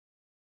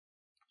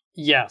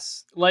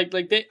 Yes. Like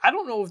they, I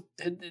don't know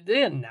if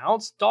they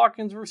announced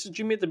Dawkins versus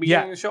Jimmy at the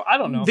beginning of the show. I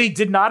don't know. They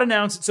did not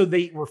announce it. So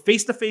they were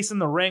face to face in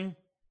the ring,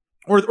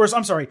 or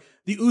I'm sorry,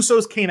 the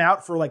Usos came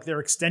out for like their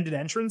extended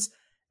entrance,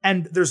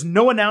 and there's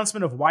no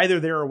announcement of why they're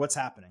there or what's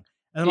happening.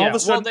 And then all of a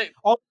sudden,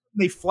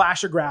 they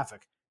flash a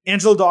graphic: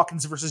 Angelo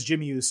Dawkins versus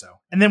Jimmy Uso,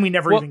 and then we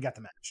never even get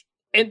the match.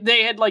 And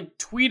they had like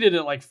tweeted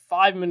it like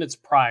 5 minutes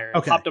prior.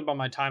 It popped up on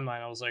my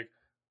timeline. I was like,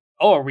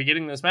 "Oh, are we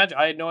getting this match?"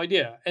 I had no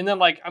idea. And then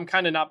like I'm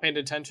kind of not paying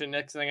attention.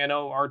 Next thing I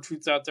know,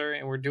 R-Truth's out there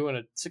and we're doing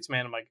a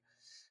 6-man. I'm like,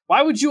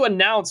 why would you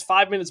announce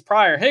 5 minutes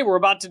prior, "Hey, we're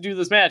about to do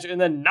this match," and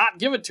then not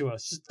give it to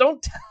us? Just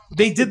don't.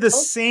 They did the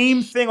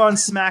same thing on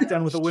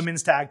SmackDown with a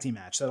women's tag team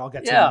match that I'll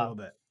get to in a little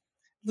bit.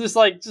 Just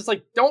like,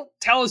 don't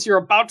tell us you're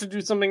about to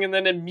do something and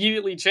then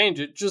immediately change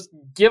it. Just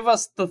give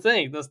us the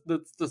thing,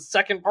 the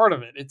second part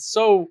of it. It's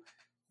so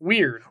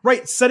weird.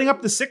 Right. Setting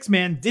up the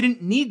 6-man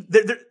didn't need,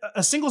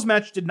 a singles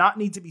match did not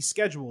need to be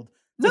scheduled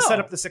to set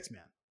up the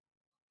 6-man.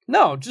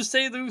 No, just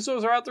say the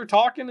Usos are out there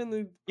talking and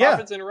the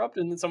Profits interrupt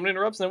and then somebody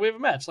interrupts and then we have a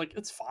match. Like,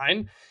 it's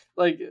fine.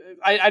 Like,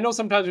 I know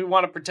sometimes we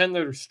want to pretend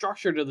there's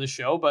structure to the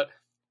show, but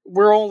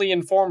we're only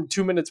informed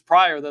 2 minutes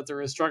prior that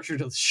there is structure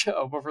to the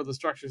show before the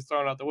structure is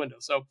thrown out the window.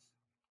 So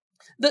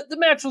the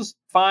match was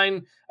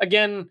fine.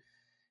 Again,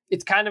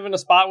 it's kind of in a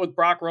spot with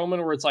Brock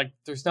Roman where it's like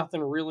there's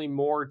nothing really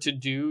more to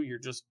do. You're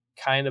just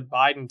kind of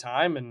biding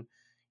time. And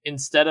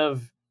instead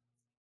of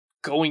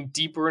going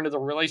deeper into the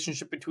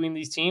relationship between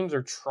these teams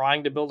or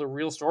trying to build a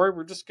real story,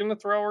 we're just going to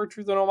throw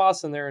R-Truth and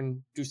Omos in there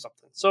and do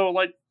something. So,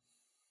 like,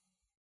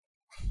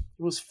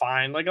 it was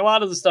fine. Like, a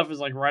lot of the stuff is,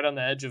 like, right on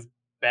the edge of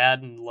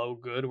bad and low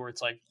good, where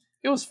it's like,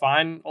 it was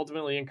fine,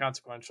 ultimately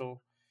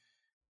inconsequential,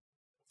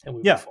 and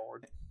we move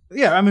forward.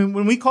 Yeah, I mean,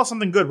 when we call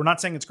something good, we're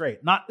not saying it's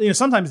great. Not,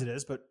 sometimes it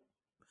is, but,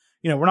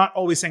 we're not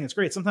always saying it's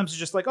great. Sometimes it's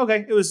just like,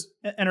 okay, it was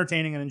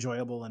entertaining and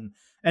enjoyable, and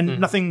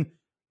nothing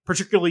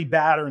particularly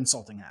bad or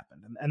insulting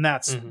happened. And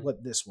that's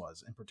what this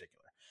was in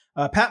particular.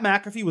 Pat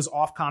McAfee was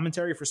off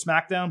commentary for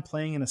SmackDown,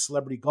 playing in a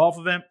celebrity golf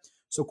event.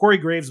 So Corey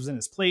Graves was in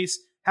his place.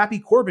 Happy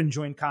Corbin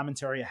joined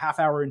commentary a half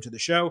hour into the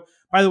show.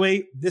 By the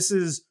way, this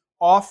is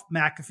off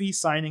McAfee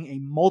signing a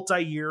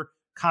multi-year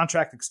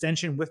contract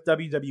extension with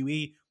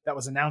WWE that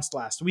was announced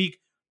last week.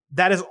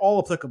 That is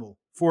all applicable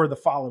for the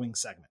following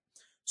segment.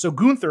 So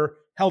Gunther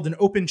held an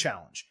open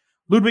challenge.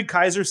 Ludwig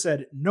Kaiser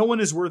said no one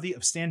is worthy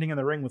of standing in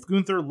the ring with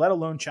Gunther, let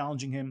alone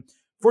challenging him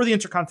for the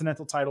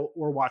Intercontinental title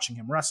or watching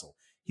him wrestle.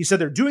 He said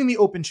they're doing the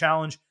open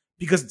challenge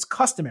because it's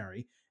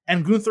customary,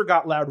 and Gunther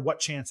got loud what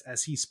chance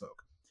as he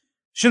spoke.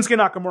 Shinsuke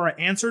Nakamura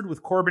answered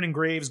with Corbin and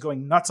Graves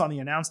going nuts on the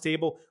announce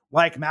table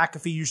like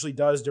McAfee usually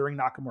does during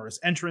Nakamura's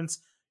entrance.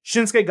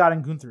 Shinsuke got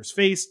in Gunther's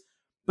face,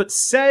 but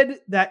said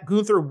that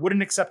Gunther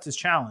wouldn't accept his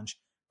challenge.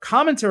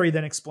 Commentary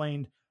then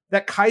explained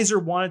that Kaiser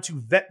wanted to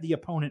vet the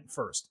opponent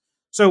first.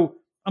 So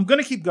I'm going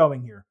to keep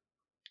going here.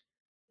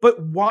 But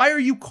why are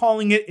you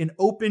calling it an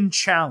open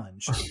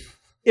challenge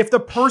if the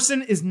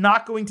person is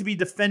not going to be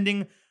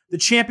defending the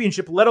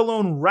championship, let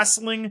alone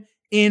wrestling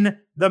in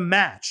the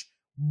match?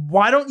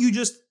 Why don't you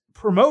just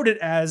promote it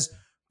as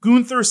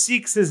Gunther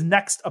seeks his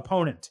next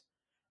opponent?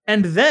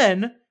 And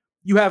then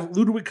you have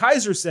Ludwig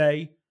Kaiser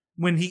say,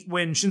 when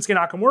Shinsuke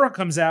Nakamura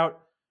comes out,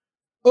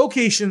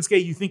 okay,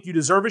 Shinsuke, you think you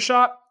deserve a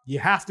shot? You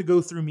have to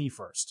go through me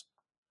first.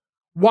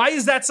 Why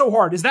is that so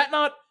hard? Is that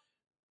not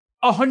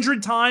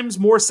 100 times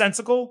more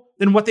sensical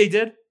than what they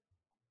did?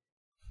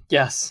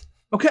 Yes.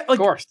 Okay. Of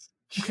course.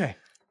 Okay.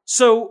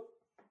 So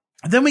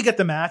then we get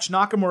the match,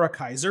 Nakamura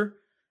Kaiser.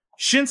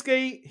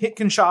 Shinsuke hit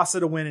Kinshasa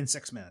to win in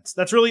 6 minutes.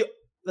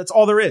 That's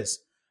all there is.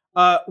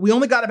 We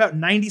only got about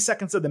 90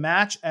 seconds of the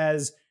match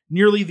as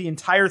nearly the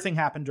entire thing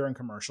happened during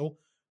commercial.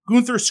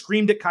 Gunther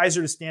screamed at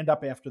Kaiser to stand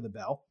up after the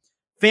bell.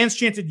 Fans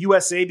chanted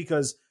USA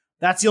because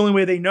that's the only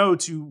way they know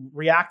to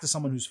react to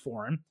someone who's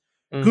foreign.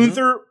 Mm-hmm.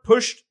 Gunther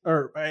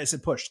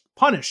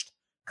punished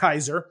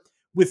Kaiser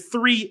with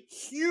 3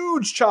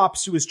 huge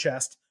chops to his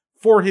chest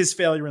for his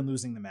failure in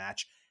losing the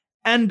match.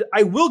 And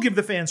I will give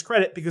the fans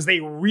credit because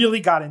they really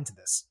got into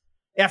this.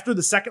 After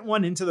the second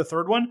one into the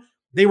third one,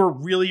 they were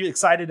really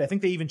excited. I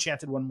think they even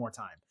chanted one more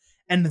time.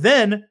 And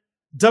then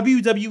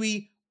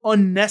WWE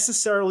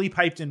unnecessarily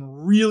piped in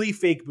really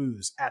fake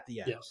boos at the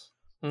end. Yes.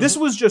 Mm-hmm. This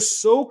was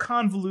just so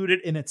convoluted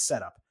in its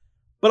setup.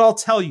 But I'll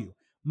tell you,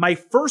 my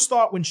first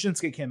thought when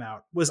Shinsuke came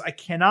out was, I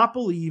cannot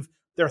believe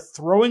they're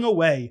throwing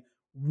away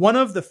one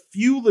of the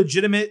few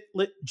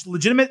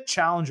legitimate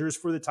challengers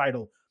for the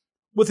title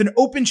with an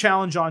open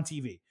challenge on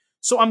TV.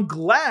 So I'm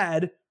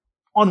glad,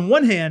 on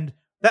one hand,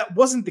 that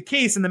wasn't the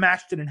case and the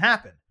match didn't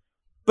happen.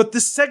 But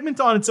this segment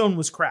on its own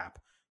was crap.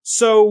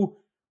 So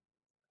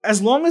as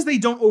long as they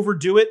don't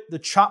overdo it, the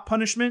chop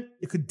punishment,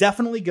 it could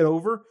definitely get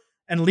over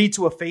and lead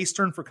to a face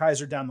turn for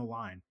Kaiser down the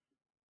line.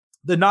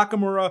 The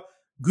Nakamura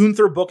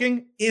Gunther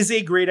booking is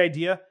a great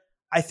idea.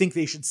 I think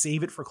they should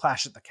save it for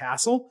Clash at the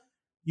Castle.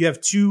 You have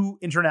 2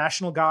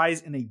 international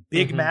guys in a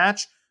big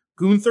match.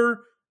 Gunther,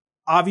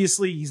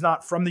 obviously, he's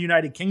not from the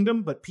United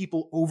Kingdom, but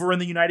people over in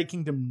the United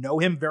Kingdom know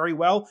him very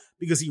well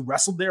because he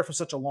wrestled there for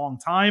such a long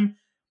time.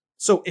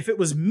 So if it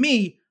was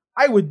me,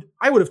 I would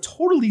have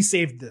totally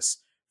saved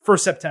this for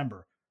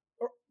September.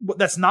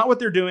 That's not what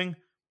they're doing.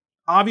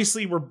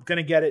 Obviously, we're going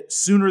to get it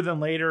sooner than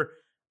later.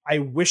 I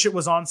wish it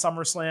was on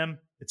SummerSlam.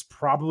 It's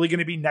probably going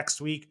to be next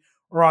week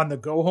or on the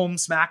Go Home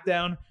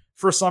SmackDown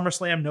for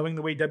SummerSlam, knowing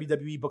the way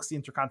WWE books the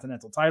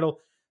Intercontinental title.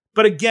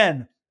 But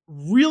again,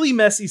 really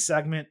messy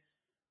segment.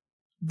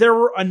 There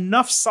were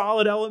enough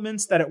solid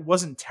elements that it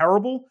wasn't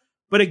terrible.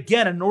 But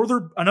again,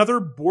 another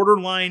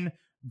borderline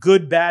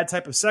good, bad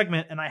type of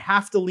segment. And I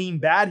have to lean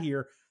bad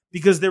here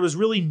because there was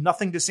really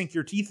nothing to sink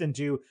your teeth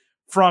into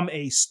from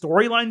a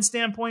storyline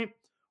standpoint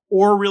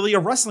or really a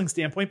wrestling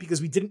standpoint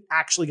because we didn't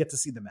actually get to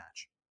see the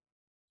match.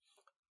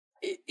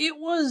 It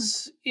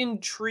was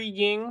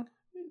intriguing,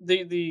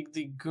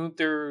 the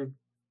Gunther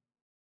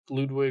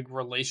Ludwig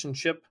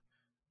relationship.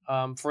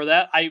 For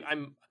that,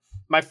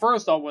 my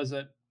first thought was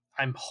that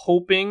I'm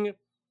hoping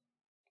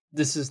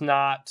this is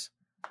not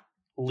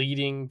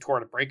leading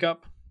toward a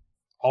breakup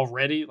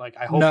already. Like,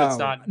 I hope it's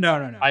not. No.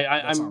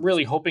 I'm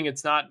really hoping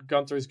it's not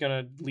Gunther's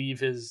going to leave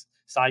his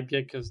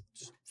sidekick because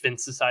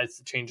Vince decides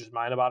to change his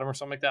mind about him or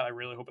something like that. I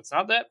really hope it's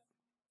not that.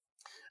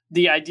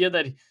 The idea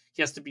that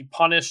he has to be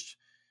punished,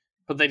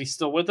 but that he's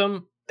still with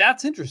him,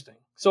 that's interesting.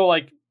 So,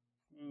 like,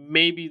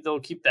 maybe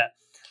they'll keep that.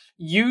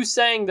 You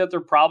saying that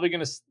they're probably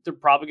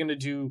gonna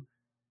do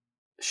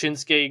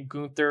Shinsuke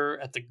Gunther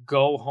at the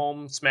Go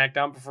Home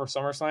SmackDown before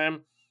SummerSlam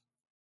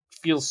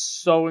feels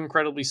so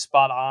incredibly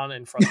spot on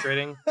and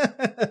frustrating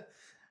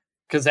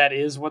because that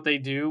is what they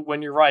do.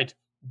 When you're right,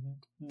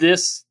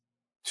 this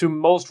to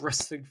most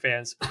wrestling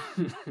fans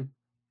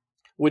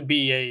would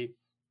be a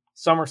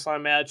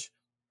SummerSlam match,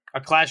 a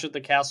Clash at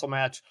the Castle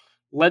match.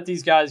 Let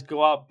these guys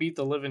go out, beat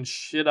the living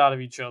shit out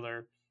of each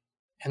other,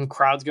 and the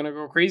crowd's going to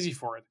go crazy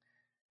for it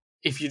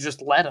if you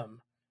just let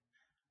them.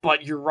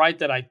 But you're right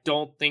that I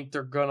don't think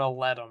they're going to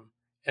let them.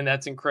 And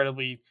that's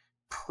incredibly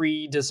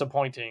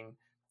disappointing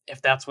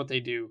if that's what they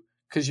do.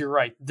 Because you're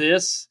right.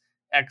 This,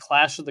 at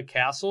Clash of the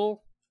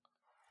Castle...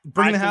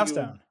 Bring the house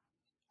down.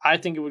 I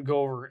think it would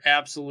go over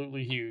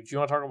absolutely huge. You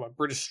want to talk about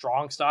British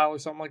Strong Style or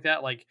something like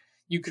that? Like,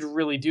 you could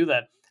really do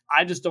that.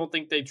 I just don't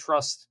think they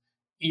trust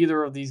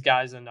either of these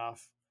guys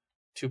enough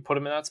to put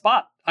him in that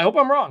spot. I hope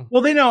I'm wrong.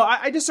 Well, they know.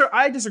 I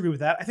disagree with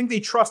that. I think they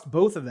trust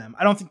both of them.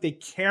 I don't think they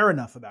care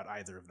enough about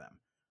either of them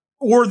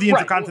or the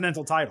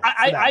Intercontinental title.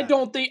 I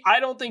don't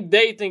think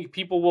they think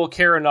people will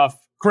care enough.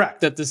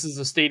 Correct. That this is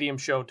a stadium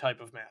show type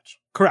of match.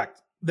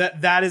 Correct.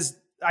 That is.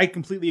 I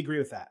completely agree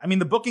with that. I mean,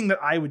 the booking that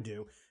I would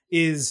do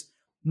is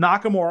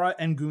Nakamura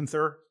and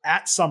Gunther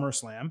at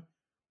SummerSlam.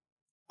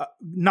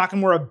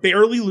 Nakamura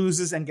barely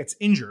loses and gets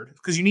injured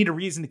because you need a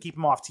reason to keep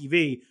him off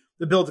TV.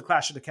 The build to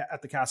Clash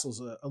at the Castle is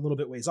a little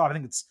bit ways off. I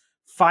think it's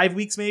 5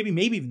 weeks, maybe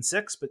even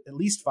 6, but at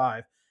least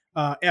 5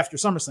 after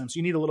SummerSlam. So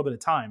you need a little bit of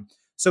time.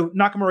 So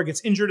Nakamura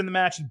gets injured in the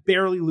match. He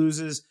barely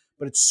loses,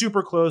 but it's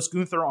super close.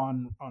 Gunther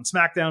on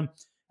SmackDown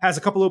has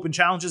a couple open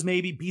challenges,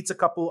 maybe beats a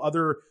couple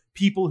other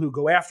people who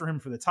go after him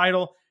for the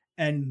title.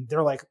 And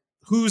they're like,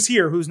 who's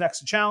here? Who's next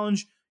to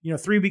challenge?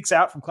 3 weeks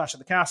out from Clash at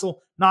the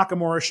Castle,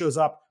 Nakamura shows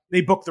up.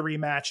 They book the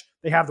rematch.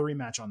 They have the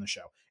rematch on the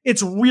show.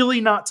 It's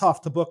really not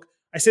tough to book.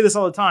 I say this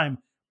all the time.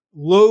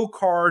 Low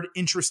card,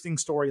 interesting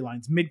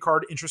storylines, mid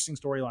card, interesting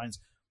storylines.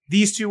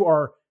 These two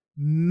are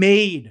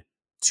made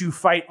to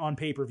fight on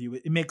pay-per-view.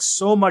 It makes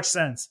so much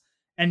sense.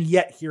 And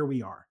yet here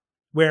we are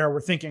where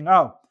we're thinking,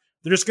 oh,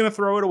 they're just going to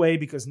throw it away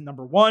because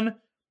number one,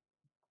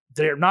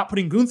 they're not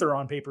putting Gunther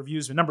on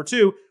pay-per-views. And number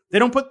two, they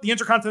don't put the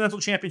Intercontinental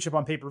Championship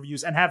on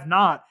pay-per-views and have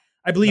not,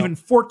 I believe, in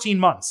 14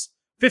 months,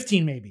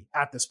 15 maybe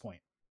at this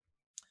point.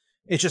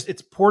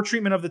 It's poor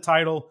treatment of the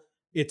title.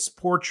 It's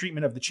poor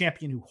treatment of the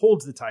champion who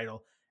holds the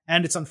title.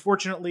 And it's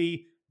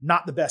unfortunately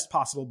not the best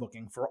possible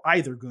booking for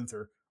either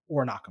Gunther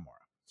or Nakamura.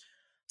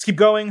 Let's keep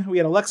going. We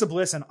had Alexa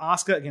Bliss and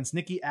Asuka against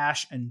Nikki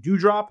Ash and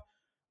Doudrop.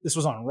 This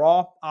was on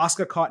Raw.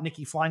 Asuka caught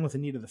Nikki flying with a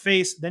knee to the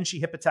face. Then she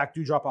hip attacked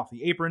Doudrop off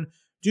the apron.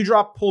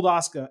 Doudrop pulled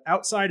Asuka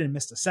outside and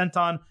missed a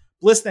senton.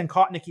 Bliss then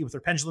caught Nikki with her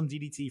pendulum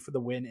DDT for the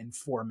win in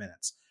 4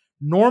 minutes.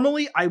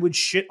 Normally, I would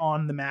shit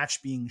on the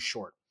match being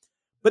short,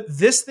 but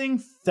this thing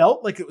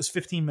felt like it was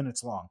 15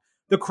 minutes long.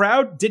 The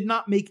crowd did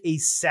not make a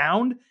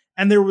sound,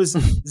 and there was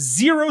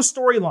zero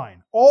storyline.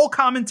 All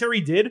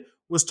commentary did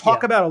was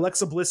talk about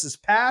Alexa Bliss's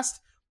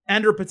past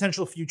and her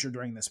potential future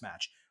during this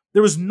match.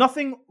 There was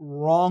nothing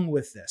wrong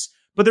with this,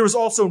 but there was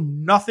also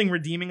nothing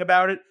redeeming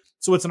about it,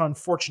 so it's an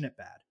unfortunate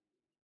bad.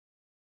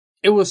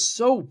 It was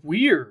so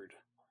weird.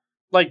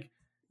 Like,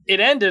 it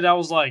ended, I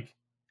was like,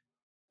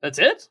 that's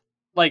it?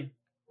 Like,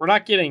 we're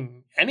not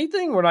getting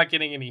anything? We're not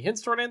getting any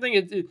hints toward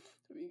anything?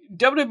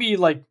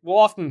 WWE, will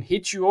often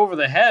hit you over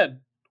the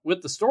head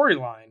with the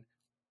storyline,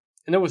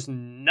 and there was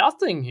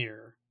nothing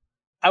here.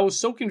 I was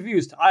so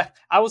confused.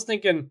 I was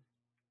thinking,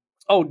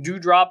 oh,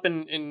 Doudrop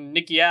and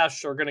Nikki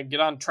Ash are going to get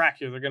on track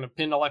here. They're going to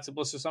pin Alexa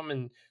Bliss or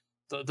something,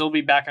 and they'll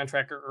be back on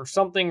track or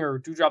something, or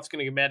Doudrop's going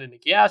to get mad at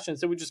Nikki Ash, and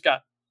so we just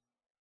got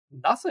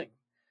nothing.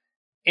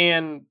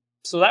 And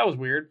so that was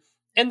weird.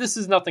 And this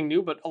is nothing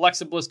new, but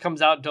Alexa Bliss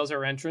comes out, does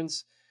her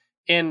entrance,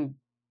 and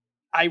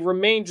I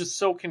remain just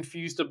so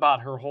confused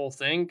about her whole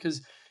thing,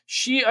 because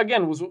she,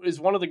 again, is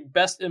one of the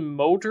best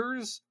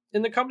emoters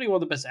in the company, one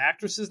of the best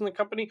actresses in the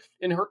company,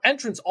 and her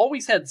entrance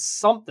always had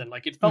something.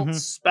 Like, it felt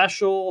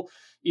special.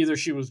 Either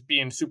she was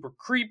being super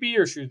creepy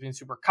or she was being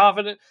super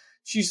confident.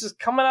 She's just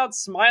coming out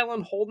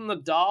smiling, holding the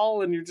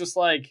doll, and you're just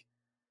like,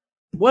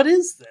 what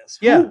is this?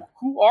 Yeah.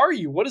 Who are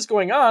you? What is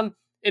going on?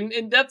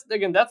 And that's,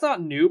 again, that's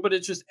not new, but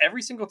it's just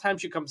every single time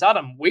she comes out,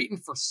 I'm waiting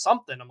for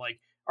something. I'm like,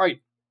 all right,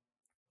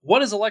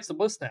 what is Alexa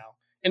Bliss now?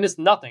 And it's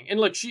nothing. And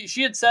look,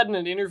 she had said in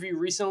an interview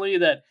recently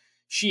that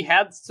she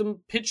had some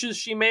pitches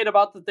she made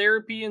about the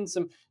therapy and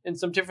some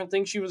different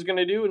things she was going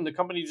to do, and the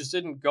company just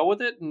didn't go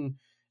with it. And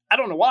I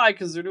don't know why,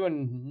 because they're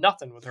doing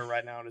nothing with her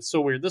right now, and it's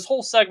so weird. This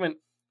whole segment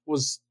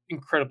was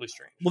incredibly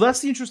strange. Well, that's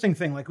the interesting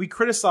thing. Like, we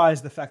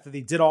criticized the fact that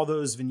they did all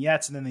those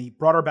vignettes and then they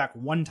brought her back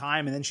one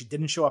time and then she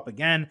didn't show up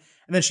again.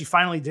 And then she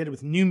finally did it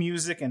with new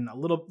music and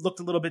looked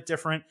a little bit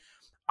different.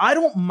 I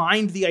don't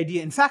mind the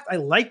idea. In fact, I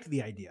liked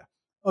the idea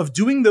of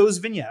doing those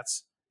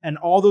vignettes and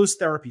all those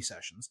therapy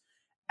sessions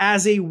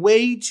as a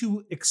way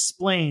to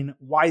explain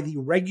why the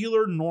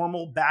regular,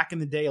 normal, back in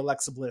the day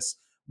Alexa Bliss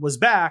was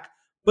back,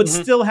 but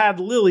still had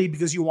Lily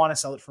because you want to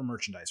sell it for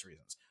merchandise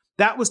reasons.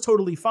 That was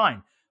totally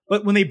fine.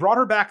 But when they brought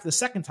her back the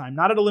second time,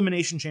 not at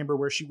Elimination Chamber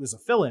where she was a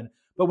fill-in,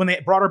 but when they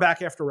brought her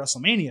back after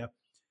WrestleMania,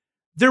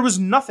 there was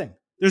nothing.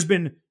 She's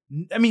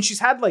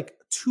had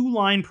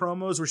 2-line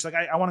promos where she's like,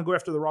 I want to go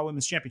after the Raw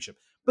Women's Championship.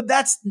 But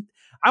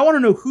I want to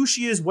know who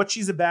she is, what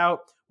she's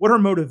about, what her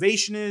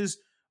motivation is.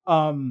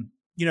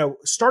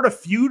 Start a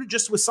feud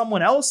just with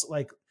someone else,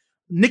 like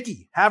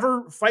Nikki. Have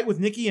her fight with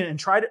Nikki and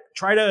try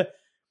to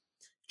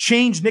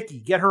change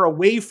Nikki, get her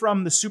away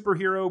from the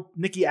superhero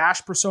Nikki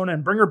Ash persona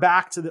and bring her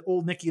back to the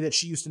old Nikki that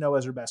she used to know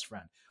as her best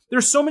friend.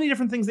 There's so many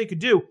different things they could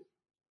do,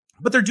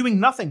 but they're doing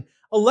nothing.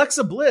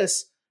 Alexa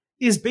Bliss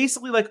is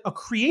basically like a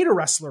creator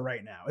wrestler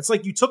right now. It's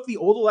like you took the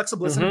old Alexa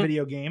Bliss in a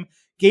video game,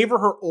 gave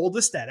her old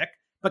aesthetic,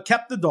 but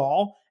kept the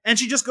doll, and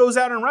she just goes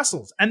out and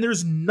wrestles. And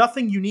there's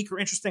nothing unique or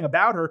interesting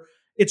about her.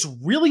 It's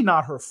really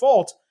not her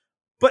fault.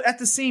 But at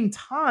the same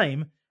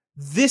time,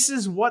 this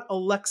is what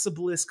Alexa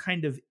Bliss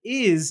kind of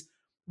is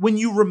when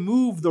you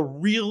remove the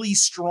really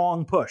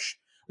strong push.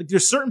 Like,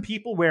 there's certain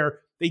people where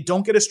they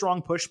don't get a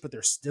strong push, but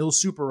they're still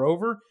super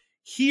over.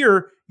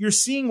 Here, you're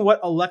seeing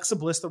what Alexa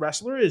Bliss, the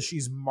wrestler, is.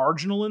 She's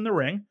marginal in the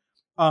ring.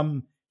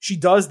 She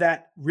does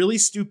that really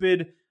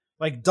stupid,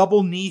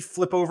 double knee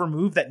flip over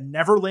move that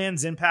never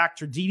lands Impact.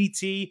 Her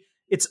DDT,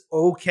 it's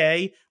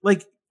okay.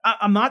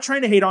 I'm not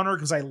trying to hate on her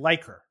because I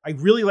like her. I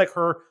really like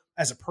her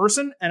as a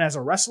person and as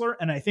a wrestler.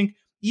 And I think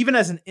even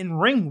as an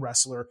in-ring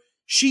wrestler,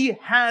 she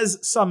has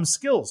some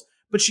skills,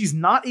 but she's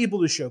not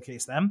able to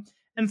showcase them.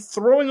 And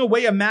throwing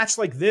away a match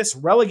like this,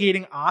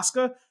 relegating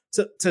Asuka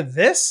to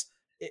this,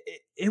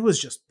 it was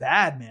just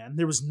bad, man.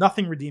 There was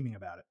nothing redeeming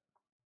about it.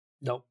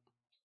 Nope.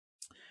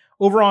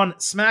 Over on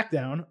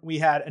SmackDown, we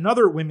had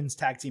another women's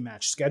tag team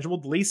match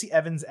scheduled. Lacey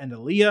Evans and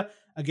Aaliyah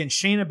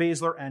against Shayna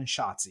Baszler and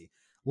Shotzi.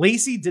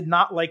 Lacey did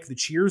not like the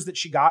cheers that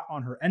she got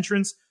on her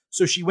entrance,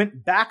 so she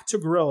went back to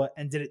Gorilla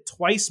and did it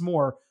twice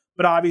more,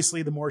 but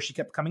obviously the more she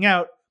kept coming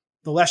out,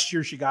 the less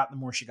cheers she got, the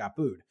more she got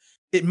booed.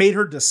 It made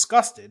her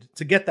disgusted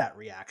to get that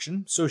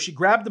reaction, so she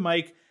grabbed the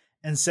mic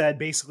and said,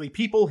 basically,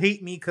 people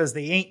hate me because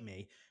they ain't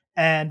me,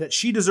 and that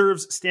she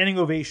deserves standing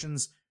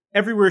ovations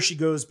everywhere she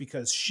goes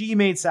because she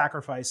made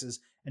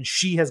sacrifices and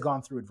she has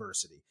gone through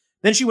adversity.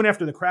 Then she went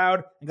after the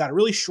crowd and got a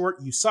really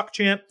short "you suck"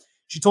 chant.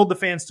 She told the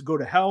fans to go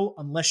to hell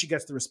unless she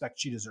gets the respect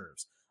she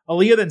deserves.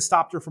 Aaliyah then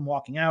stopped her from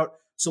walking out,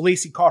 so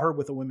Lacey caught her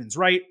with a women's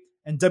right,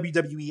 and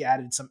WWE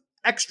added some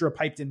extra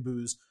piped-in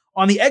boos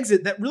on the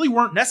exit that really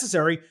weren't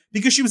necessary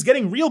because she was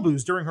getting real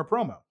boos during her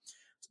promo.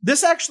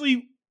 This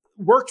actually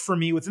worked for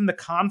me within the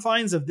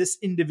confines of this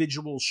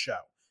individual show.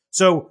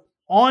 So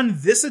on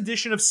this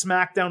edition of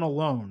SmackDown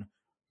alone,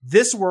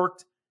 this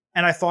worked,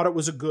 and I thought it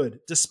was a good,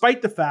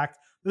 despite the fact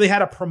that they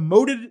had a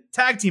promoted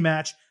tag team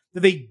match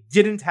that they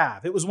didn't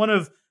have. It was one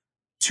of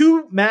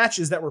 2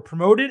 matches that were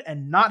promoted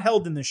and not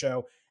held in the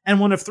show, and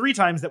one of 3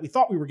 times that we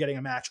thought we were getting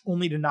a match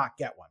only to not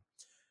get one.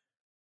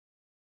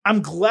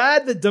 I'm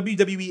glad that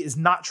WWE is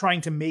not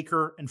trying to make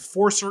her and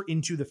force her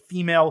into the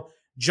female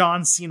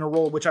John Cena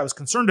role, which I was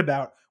concerned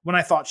about when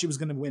I thought she was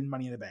going to win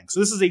Money in the Bank.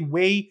 So this is a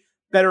way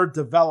better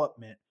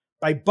development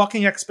by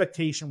bucking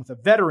expectation with a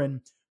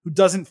veteran who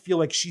doesn't feel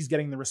like she's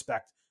getting the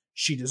respect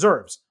she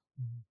deserves.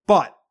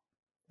 But,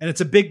 and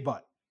it's a big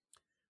but,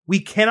 we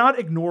cannot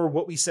ignore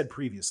what we said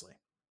previously.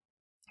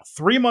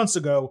 3 months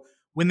ago,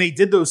 when they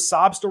did those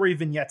sob story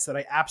vignettes that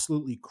I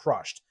absolutely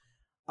crushed,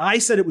 I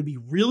said it would be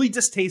really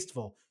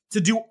distasteful to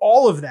do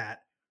all of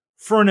that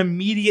for an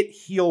immediate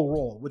heel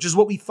role, which is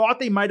what we thought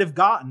they might have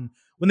gotten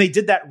when they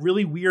did that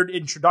really weird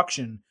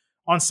introduction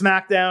on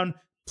SmackDown.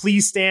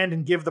 Please stand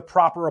and give the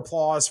proper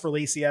applause for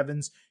Lacey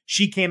Evans.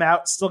 She came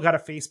out, still got a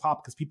face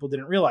pop because people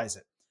didn't realize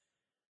it.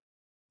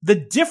 The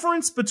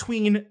difference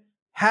between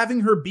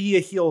having her be a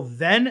heel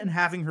then and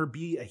having her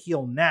be a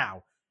heel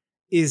now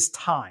is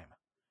time.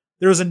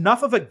 There was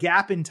enough of a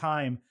gap in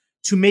time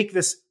to make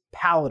this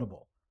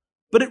palatable.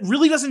 But it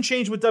really doesn't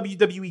change what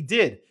WWE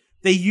did.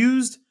 They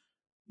used,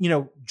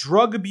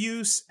 drug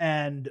abuse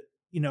and,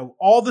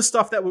 all the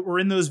stuff that were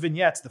in those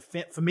vignettes,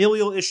 the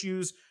familial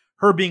issues,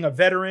 her being a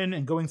veteran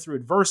and going through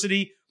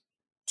adversity,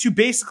 to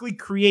basically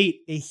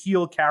create a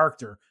heel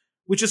character,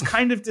 which is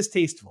kind of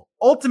distasteful.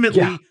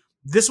 Ultimately,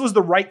 this was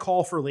the right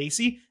call for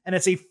Lacey, and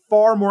it's a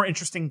far more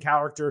interesting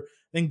character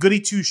than Goody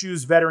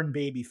Two-Shoes veteran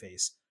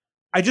babyface.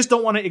 I just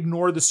don't want to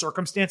ignore the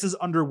circumstances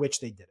under which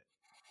they did it.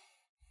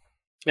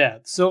 Yeah,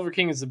 Silver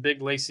King is a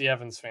big Lacey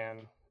Evans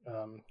fan.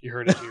 You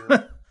heard it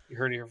here. You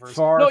heard it here first.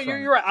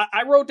 You're right.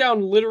 I wrote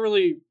down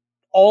literally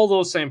all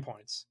those same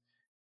points.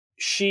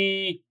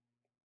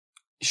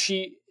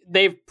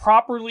 They've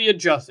properly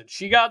adjusted.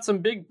 She got some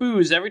big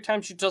boos every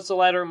time she touched the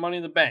ladder at Money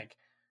in the Bank.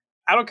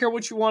 I don't care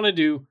what you want to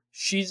do.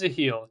 She's a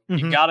heel.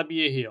 Mm-hmm. You got to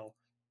be a heel.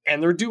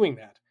 And they're doing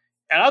that.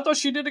 And I thought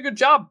she did a good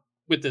job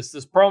with this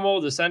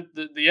promo,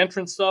 the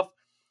entrance stuff.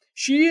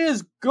 She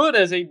is good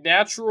as a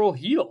natural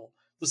heel.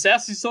 The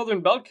sassy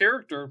Southern Belle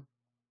character,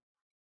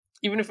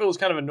 even if it was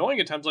kind of annoying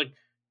at times,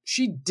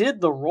 she did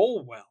the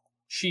role well.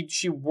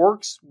 She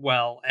works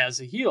well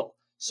as a heel.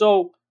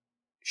 So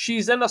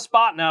she's in a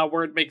spot now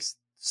where it makes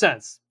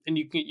sense, and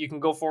you can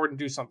go forward and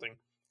do something.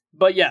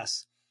 But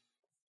yes,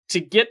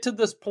 to get to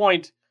this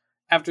point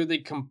after they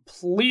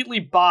completely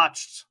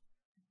botched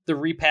the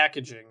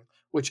repackaging,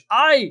 which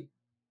I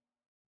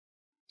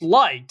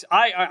liked,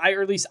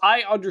 or at least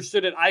I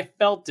understood it, I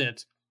felt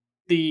it.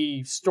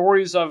 The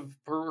stories of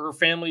her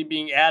family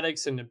being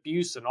addicts and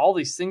abuse and all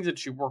these things that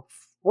she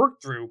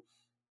worked through,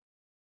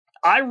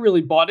 I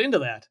really bought into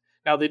that.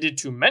 Now, they did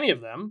too many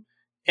of them,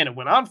 and it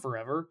went on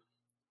forever.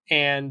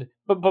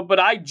 But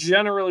I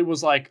generally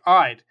was like, all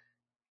right,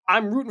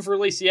 I'm rooting for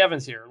Lacey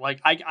Evans here.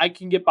 I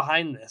can get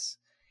behind this.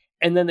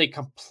 And then they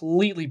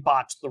completely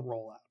botched the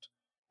rollout,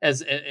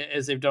 as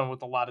they've done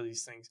with a lot of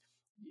these things.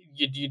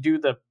 You do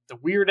the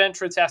weird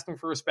entrance asking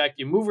for respect.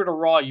 You move her to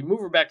Raw. You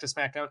move her back to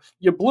SmackDown.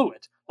 You blew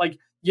it.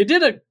 You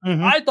did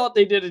I thought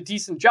they did a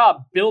decent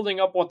job building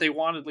up what they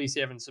wanted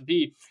Lacey Evans to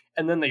be,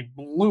 and then they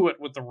blew it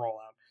with the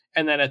rollout.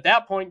 And then at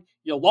that point,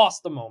 you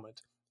lost the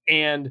moment.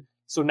 And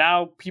so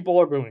now people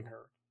are booing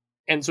her.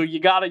 And so you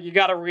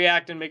gotta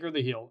react and make her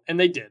the heel. And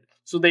they did.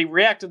 So they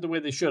reacted the way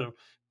they should have.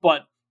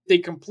 But they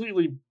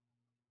completely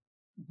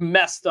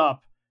messed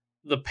up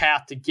the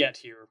path to get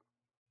here.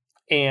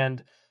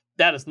 And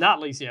that is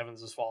not Lacey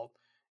Evans' fault.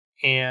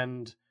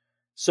 And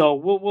so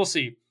we'll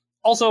see.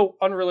 Also,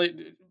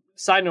 unrelated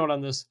side note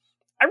on this,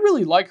 I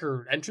really like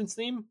her entrance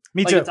theme.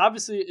 Me too. It's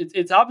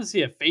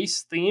obviously a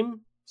face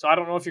theme, so I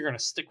don't know if you're going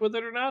to stick with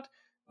it or not,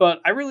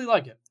 but I really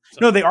like it. So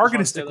no, they are going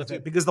to stick with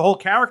it because the whole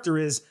character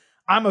is,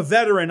 I'm a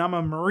veteran, I'm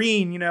a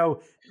Marine,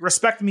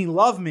 respect me,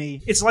 love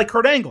me. It's like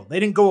Kurt Angle. They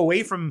didn't go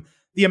away from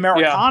the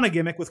Americana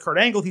gimmick with Kurt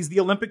Angle. He's the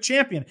Olympic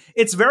champion.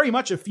 It's very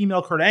much a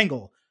female Kurt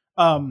Angle,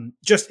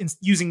 just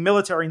using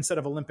military instead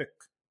of Olympic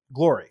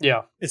glory.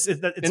 Yeah.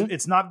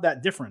 It's not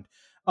that different.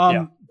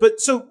 But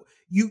so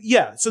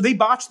they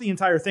botched the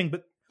entire thing.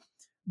 But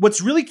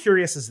what's really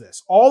curious is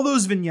this. All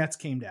those vignettes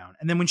came down.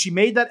 And then when she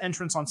made that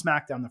entrance on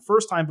SmackDown the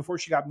first time before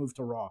she got moved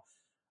to Raw,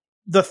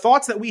 the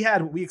thoughts that we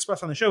had, what we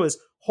expressed on the show is,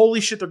 holy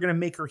shit, they're going to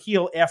make her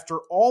heel after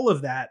all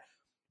of that,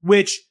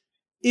 which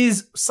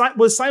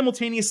was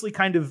simultaneously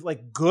kind of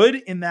like good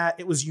in that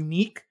it was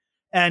unique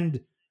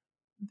and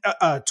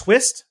a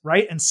twist,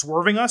 right? And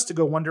swerving us to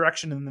go one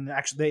direction and then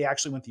they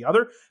actually went the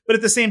other. But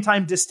at the same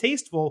time,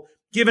 distasteful,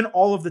 given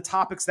all of the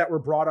topics that were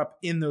brought up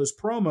in those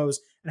promos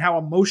and how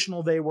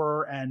emotional they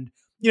were. And,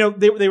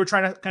 they were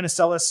trying to kind of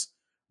sell us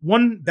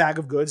one bag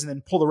of goods and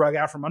then pull the rug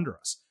out from under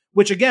us.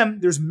 Which, again,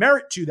 there's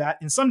merit to that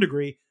in some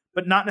degree,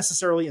 but not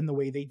necessarily in the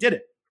way they did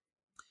it.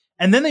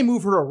 And then they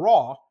move her to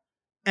Raw,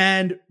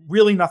 and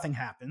really nothing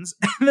happens.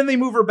 And then they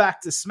move her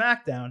back to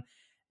SmackDown,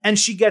 and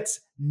she gets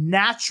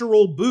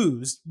natural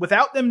boos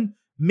without them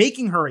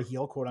making her a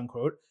heel, quote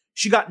unquote.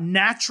 She got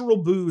natural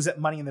boos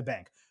at Money in the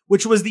Bank,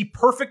 which was the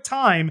perfect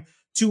time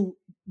to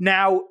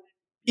now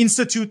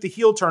institute the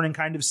heel turn and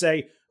kind of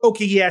say,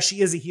 okay, yeah,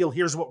 she is a heel.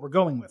 Here's what we're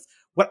going with.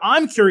 What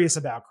I'm curious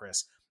about,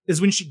 Chris, is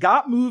when she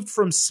got moved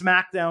from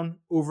SmackDown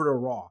over to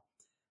Raw,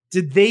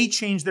 did they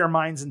change their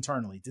minds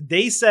internally? Did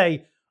they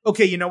say,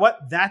 okay, you know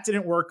what? That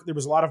didn't work. There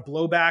was a lot of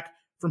blowback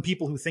from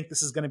people who think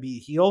this is going to be a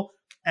heel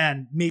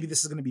and maybe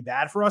this is going to be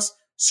bad for us.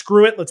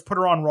 Screw it. Let's put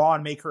her on Raw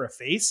and make her a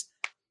face.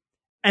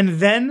 And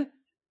then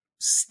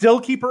still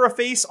keep her a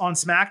face on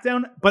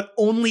SmackDown, but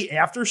only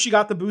after she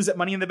got the boos at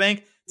Money in the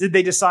Bank did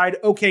they decide,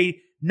 okay,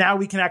 now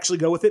we can actually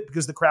go with it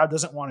because the crowd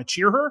doesn't want to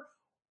cheer her?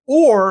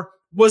 Or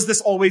was this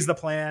always the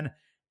plan?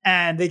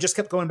 And they just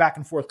kept going back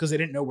and forth because they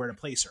didn't know where to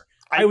place her.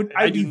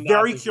 I'd be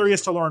very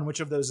curious to learn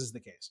which of those is the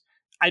case.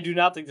 I do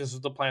not think this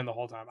was the plan the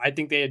whole time. I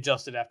think they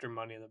adjusted after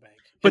Money in the Bank.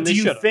 But do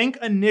you think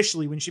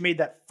initially when she made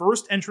that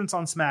first entrance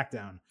on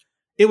SmackDown,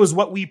 it was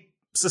what we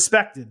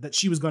suspected that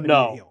she was going to be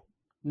a heel?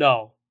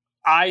 No.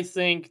 I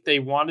think they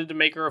wanted to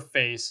make her a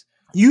face.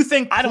 You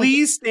think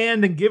please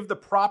stand and give the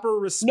proper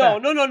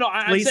respect? No.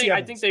 I'm saying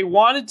I think they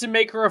wanted to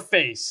make her a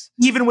face.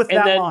 Even with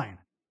that line?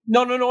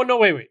 No,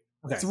 wait.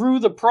 Okay. Through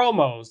the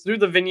promos, through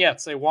the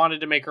vignettes, they wanted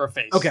to make her a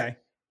face. Okay.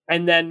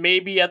 And then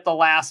maybe at the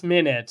last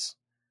minute,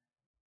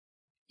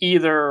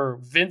 either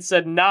Vince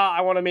said, nah,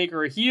 I want to make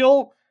her a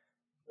heel,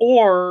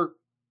 or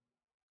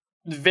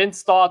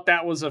Vince thought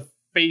that was a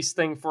face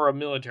thing for a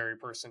military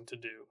person to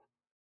do.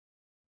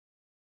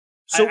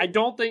 So I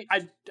don't think...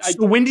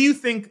 So when do you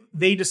think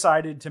they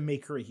decided to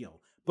make her a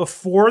heel?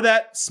 Before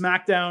that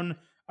SmackDown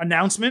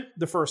announcement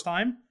the first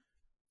time?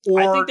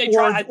 Or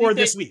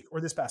this week?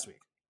 Or this past week?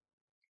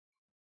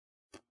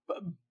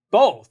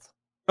 Both.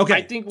 Okay.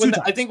 I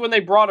think when they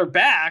brought her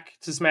back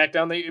to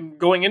SmackDown, they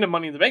going into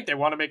Money in the Bank, they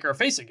want to make her a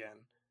face again.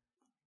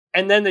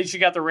 And then she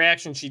got the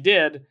reaction she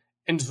did,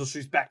 and so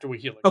she's back to a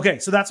heel again. Okay,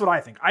 so that's what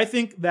I think. I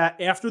think that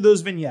after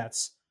those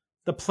vignettes,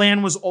 the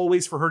plan was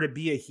always for her to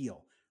be a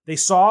heel. They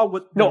saw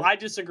what... No, I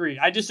disagree.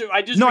 I disagree.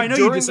 No, I know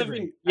you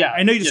disagree.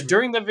 I know you disagree.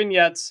 During the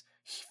vignettes,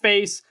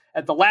 face,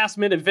 at the last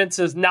minute, Vince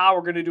says, now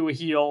we're going to do a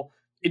heel.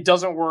 It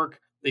doesn't work.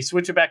 They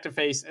switch it back to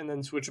face and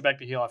then switch it back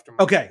to heel after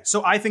Money. Okay,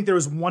 so I think there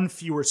was one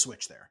fewer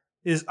switch there.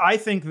 I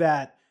think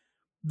that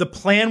the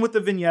plan with the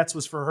vignettes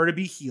was for her to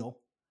be heel.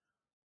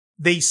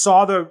 They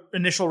saw the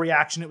initial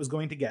reaction it was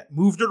going to get,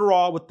 moved her to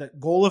Raw with the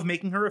goal of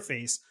making her a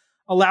face,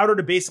 allowed her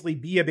to basically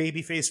be a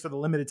baby face for the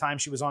limited time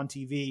she was on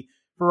TV,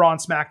 for Raw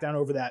and SmackDown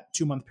over that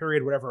 2-month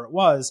period, whatever it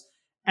was,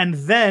 and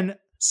then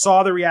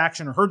saw the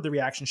reaction or heard the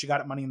reaction she got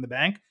at Money in the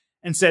Bank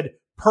and said,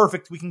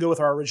 perfect, we can go with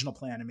our original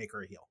plan and make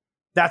her a heel.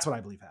 That's what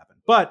I believe happened.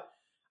 But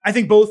I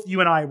think both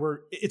you and I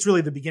it's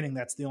really the beginning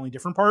that's the only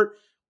different part.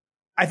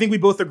 I think we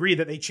both agree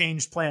that they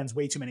changed plans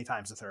way too many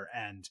times with her.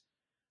 And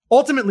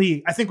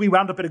ultimately, I think we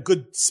wound up at a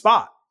good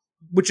spot,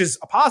 which is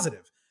a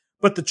positive.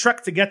 But the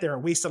trek to get there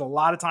wasted a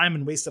lot of time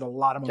and wasted a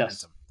lot of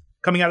momentum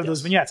coming out of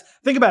those vignettes.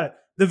 Think about it.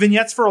 The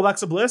vignettes for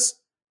Alexa Bliss,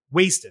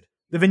 wasted.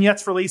 The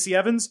vignettes for Lacey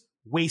Evans,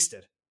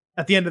 wasted.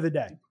 At the end of the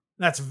day.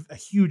 That's a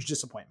huge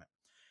disappointment.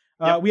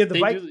 We had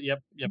the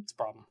it's a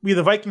problem. We had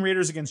the Viking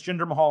Raiders against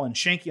Jinder Mahal and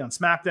Shanky on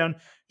SmackDown.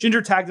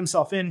 Jinder tagged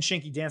himself in.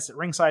 Shanky danced at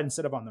ringside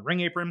instead of on the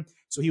ring apron,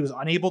 so he was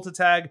unable to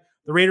tag.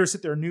 The Raiders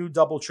hit their new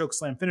double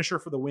chokeslam finisher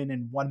for the win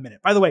in 1 minute.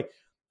 By the way,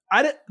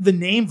 the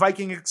name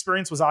Viking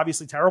Experience was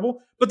obviously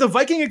terrible, but the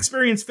Viking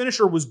Experience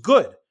finisher was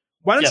good.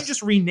 Why don't you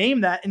just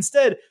rename that?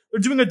 Instead, they're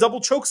doing a double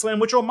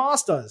chokeslam, which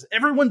Omos does.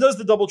 Everyone does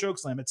the double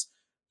chokeslam. It's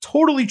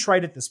totally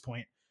trite at this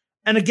point.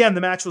 And again,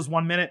 the match was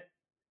 1 minute.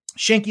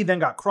 Shanky then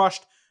got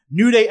crushed.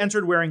 New Day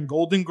entered wearing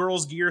Golden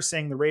Girls gear,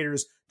 saying the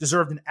Raiders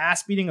deserved an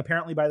ass beating.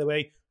 Apparently, by the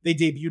way, they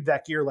debuted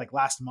that gear like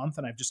last month,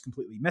 and I've just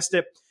completely missed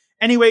it.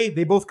 Anyway,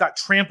 they both got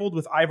trampled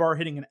with Ivar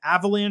hitting an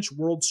avalanche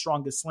World's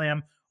Strongest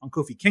Slam on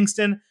Kofi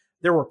Kingston.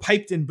 There were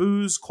piped in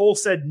boos. Cole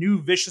said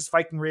new vicious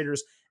Viking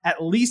Raiders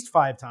at least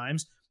 5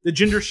 times. The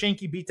Jinder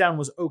Shanky beatdown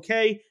was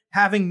okay.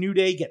 Having New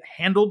Day get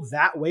handled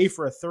that way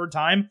for a third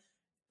time,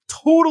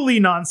 totally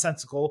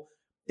nonsensical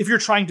if you're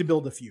trying to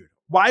build a feud.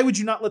 Why would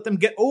you not let them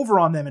get over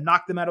on them and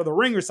knock them out of the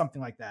ring or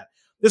something like that?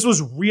 This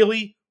was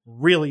really,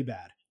 really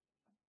bad.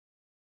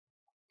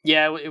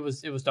 Yeah, it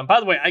was dumb. By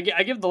the way, I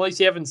give the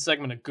Lacey Evans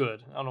segment a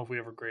good. I don't know if we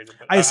ever graded,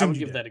 but I would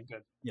give that a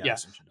good. Yeah.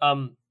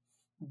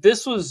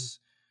 This was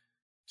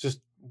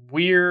just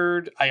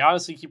weird. I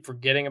honestly keep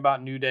forgetting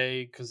about New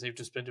Day because they've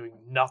just been doing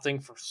nothing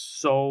for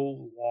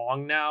so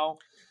long now.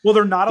 Well,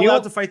 they're not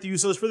allowed to fight the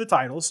Usos for the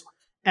titles,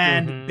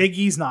 and Big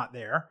E's not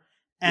there.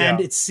 And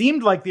it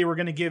seemed like they were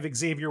going to give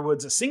Xavier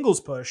Woods a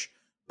singles push,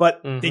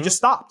 but they just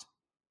stopped.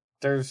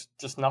 There's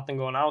just nothing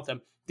going on with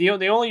them. The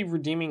only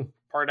redeeming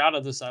part out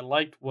of this I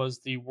liked was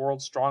the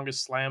World's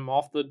Strongest Slam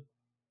off the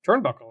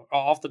turnbuckle,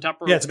 off the top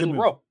it's a good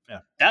rope.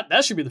 Yeah.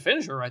 That should be the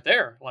finisher right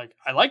there. Like,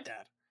 I like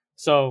that.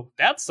 So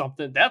that's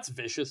something. That's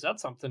vicious.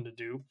 That's something to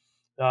do.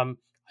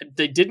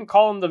 They didn't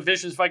call them the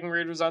Vicious Viking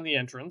Raiders on the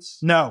entrance.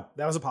 No,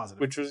 that was a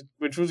positive.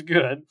 Which was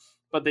good.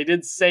 But they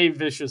did say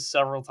vicious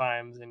several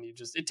times, and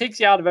it takes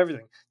you out of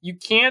everything. You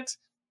can't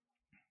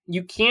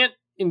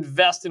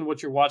invest in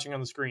what you're watching on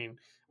the screen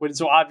when it's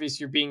so obvious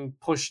you're being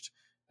pushed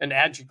an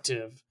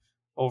adjective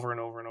over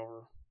and over and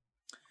over.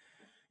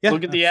 Yeah,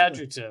 look at the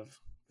adjective,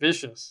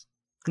 vicious.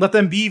 Let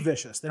them be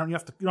vicious. You don't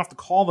have to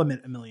call them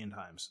it a million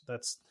times.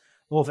 That's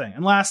the whole thing.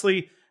 And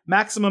lastly,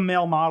 Maximum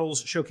Male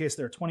Models showcased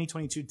their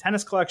 2022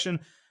 tennis collection.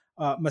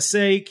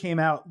 Masay came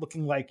out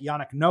looking like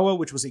Yannick Noah,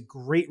 which was a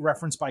great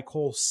reference by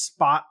Cole,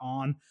 spot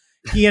on.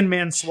 He and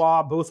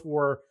Mansois both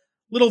wore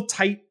little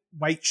tight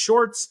white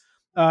shorts.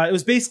 It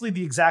was basically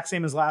the exact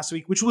same as last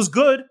week, which was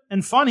good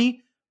and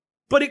funny,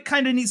 but it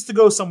kind of needs to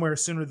go somewhere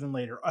sooner than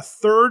later. A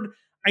third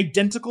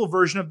identical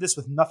version of this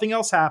with nothing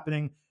else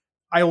happening,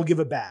 I will give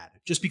a bad,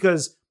 just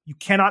because you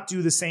cannot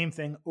do the same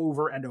thing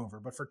over and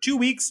over. But for 2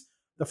 weeks,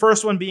 the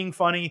first one being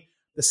funny,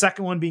 the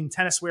second one being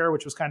tennis wear,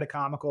 which was kind of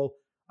comical,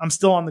 I'm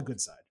still on the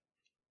good side.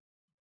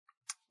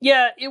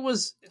 Yeah, it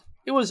was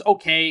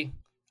okay.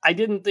 I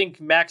didn't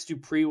think Max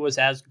Dupree was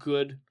as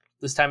good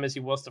this time as he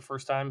was the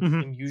first time.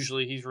 And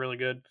usually he's really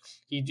good.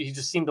 He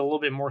just seemed a little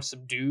bit more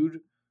subdued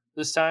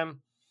this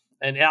time.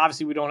 And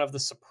obviously we don't have the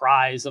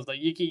surprise of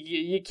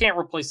you can't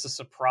replace the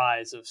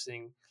surprise of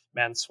seeing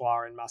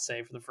Mansoir and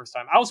Masay for the first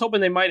time. I was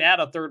hoping they might add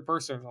a third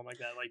person or something like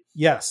that. Like,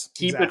 yes,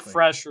 keep it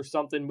fresh or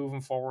something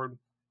moving forward.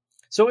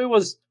 So it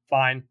was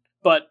fine,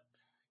 but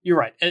you're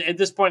right. At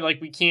this point,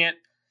 like,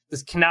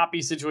 this cannot be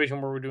a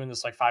situation where we're doing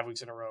this like 5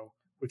 weeks in a row,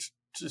 which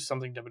is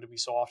something WWE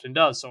so often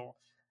does. So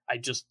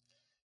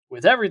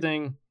with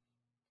everything,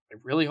 I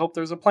really hope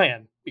there's a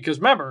plan, because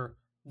remember,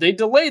 they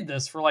delayed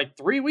this for like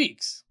 3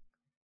 weeks.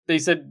 They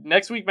said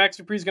next week Max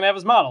Dupree's going to have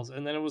his models,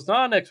 and then it was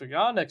not next week.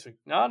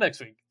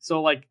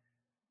 So like,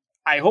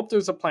 I hope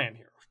there's a plan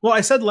here. Well,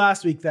 I said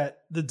last week that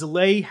the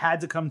delay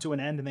had to come to an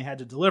end and they had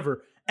to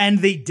deliver, and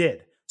they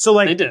did. So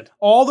like, they did.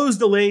 All those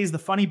delays, the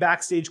funny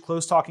backstage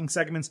close talking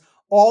segments,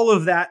 all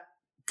of that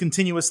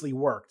continuously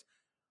worked.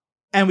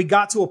 And we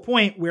got to a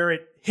point where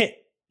it hit.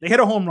 They hit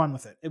a home run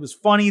with it. It was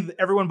funny.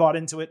 Everyone bought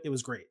into it. It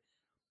was great.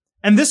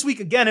 And this week,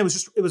 again, it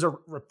was a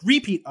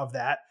repeat of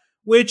that,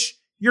 which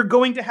you're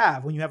going to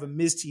have when you have a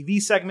Miz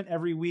TV segment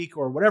every week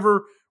or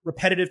whatever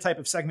repetitive type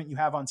of segment you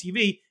have on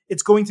TV.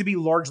 It's going to be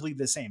largely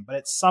the same. But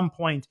at some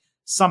point,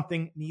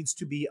 something needs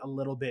to be a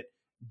little bit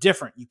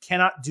different. You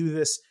cannot do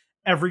this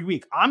every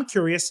week. I'm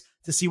curious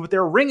to see what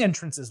their ring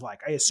entrance is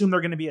like. I assume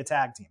they're going to be a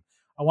tag team.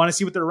 I want to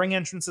see what their ring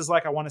entrance is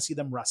like. I want to see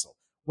them wrestle.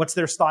 What's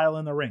their style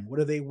in the ring? What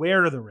do they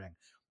wear to the ring?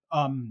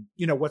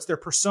 What's their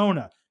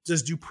persona?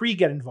 Does Dupree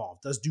get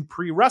involved? Does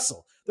Dupree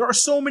wrestle? There are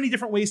so many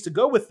different ways to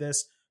go with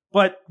this,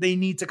 but they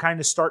need to kind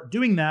of start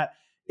doing that.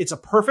 It's a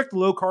perfect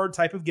low card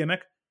type of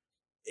gimmick.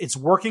 It's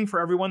working for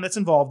everyone that's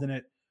involved in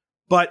it,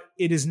 but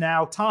it is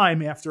now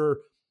time, after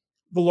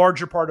the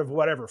larger part of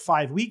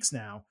 5 weeks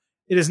now,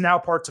 it is now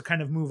part to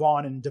kind of move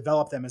on and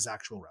develop them as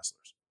actual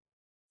wrestlers.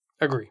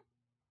 Agree.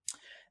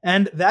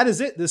 And that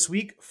is it this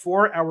week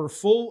for our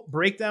full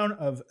breakdown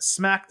of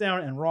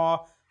SmackDown and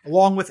Raw,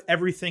 along with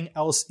everything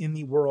else in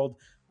the world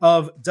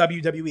of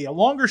WWE. A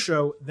longer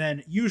show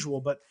than usual,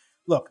 but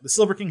look, the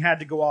Silver King had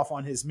to go off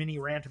on his mini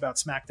rant about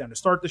SmackDown to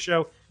start the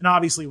show, and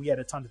obviously we had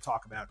a ton to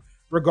talk about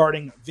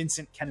regarding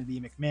Vincent Kennedy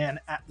McMahon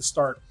at the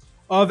start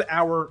of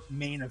our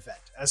main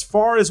event. As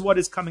far as what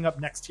is coming up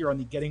next here on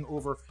the Getting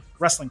Over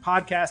Wrestling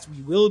podcast,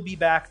 we will be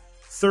back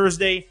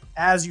Thursday,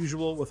 as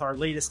usual, with our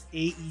latest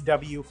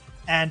AEW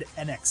and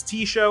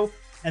NXT show.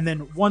 And then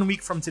 1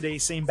 week from today,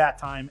 same bat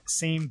time,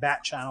 same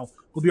bat channel,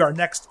 will be our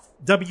next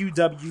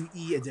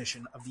WWE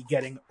edition of the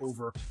Getting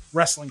Over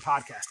Wrestling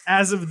podcast.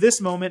 As of this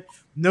moment,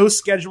 no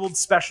scheduled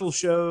special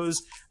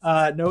shows,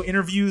 no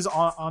interviews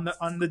on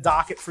the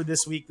docket for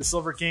this week. The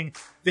Silver King,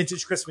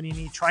 Vintage Chris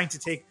Vanini, trying to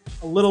take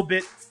a little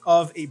bit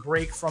of a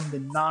break from the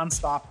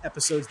nonstop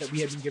episodes that we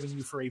have been giving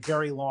you for a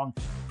very long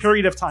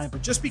period of time.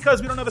 But just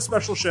because we don't have a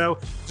special show,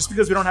 just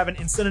because we don't have an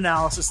instant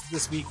analysis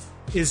this week,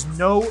 is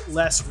no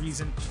less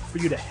reason for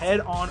you to head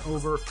on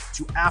over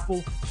to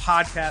Apple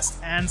Podcasts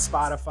and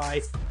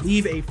Spotify.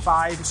 Leave a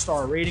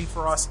 5-star rating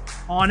for us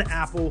on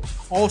Apple.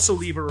 Also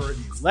leave a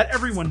review. Let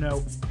everyone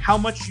know how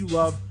much you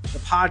love the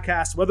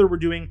podcast, whether we're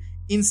doing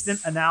instant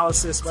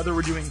analysis, whether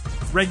we're doing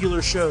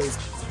regular shows.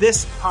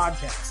 This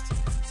podcast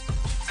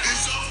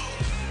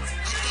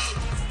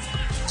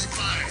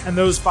and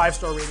those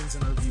 5-star ratings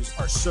and reviews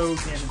are so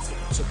damn important.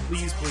 So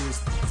please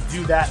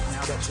do that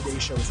now that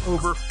today's show is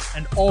over.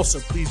 And also,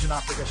 please do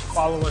not forget to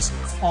follow us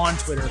on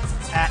Twitter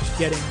at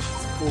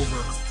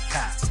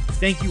GettingOverCast.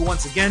 Thank you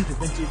once again to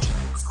Vintage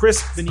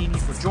Chris Vanini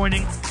for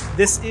joining.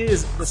 This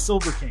is the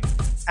Silver King,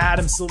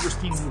 Adam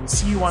Silverstein. We will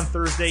see you on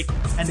Thursday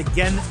and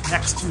again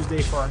next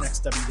Tuesday for our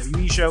next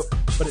WWE show.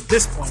 But at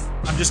this point,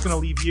 I'm just going to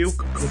leave you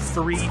with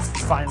 3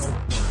 final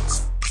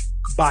words.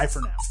 Bye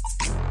for now.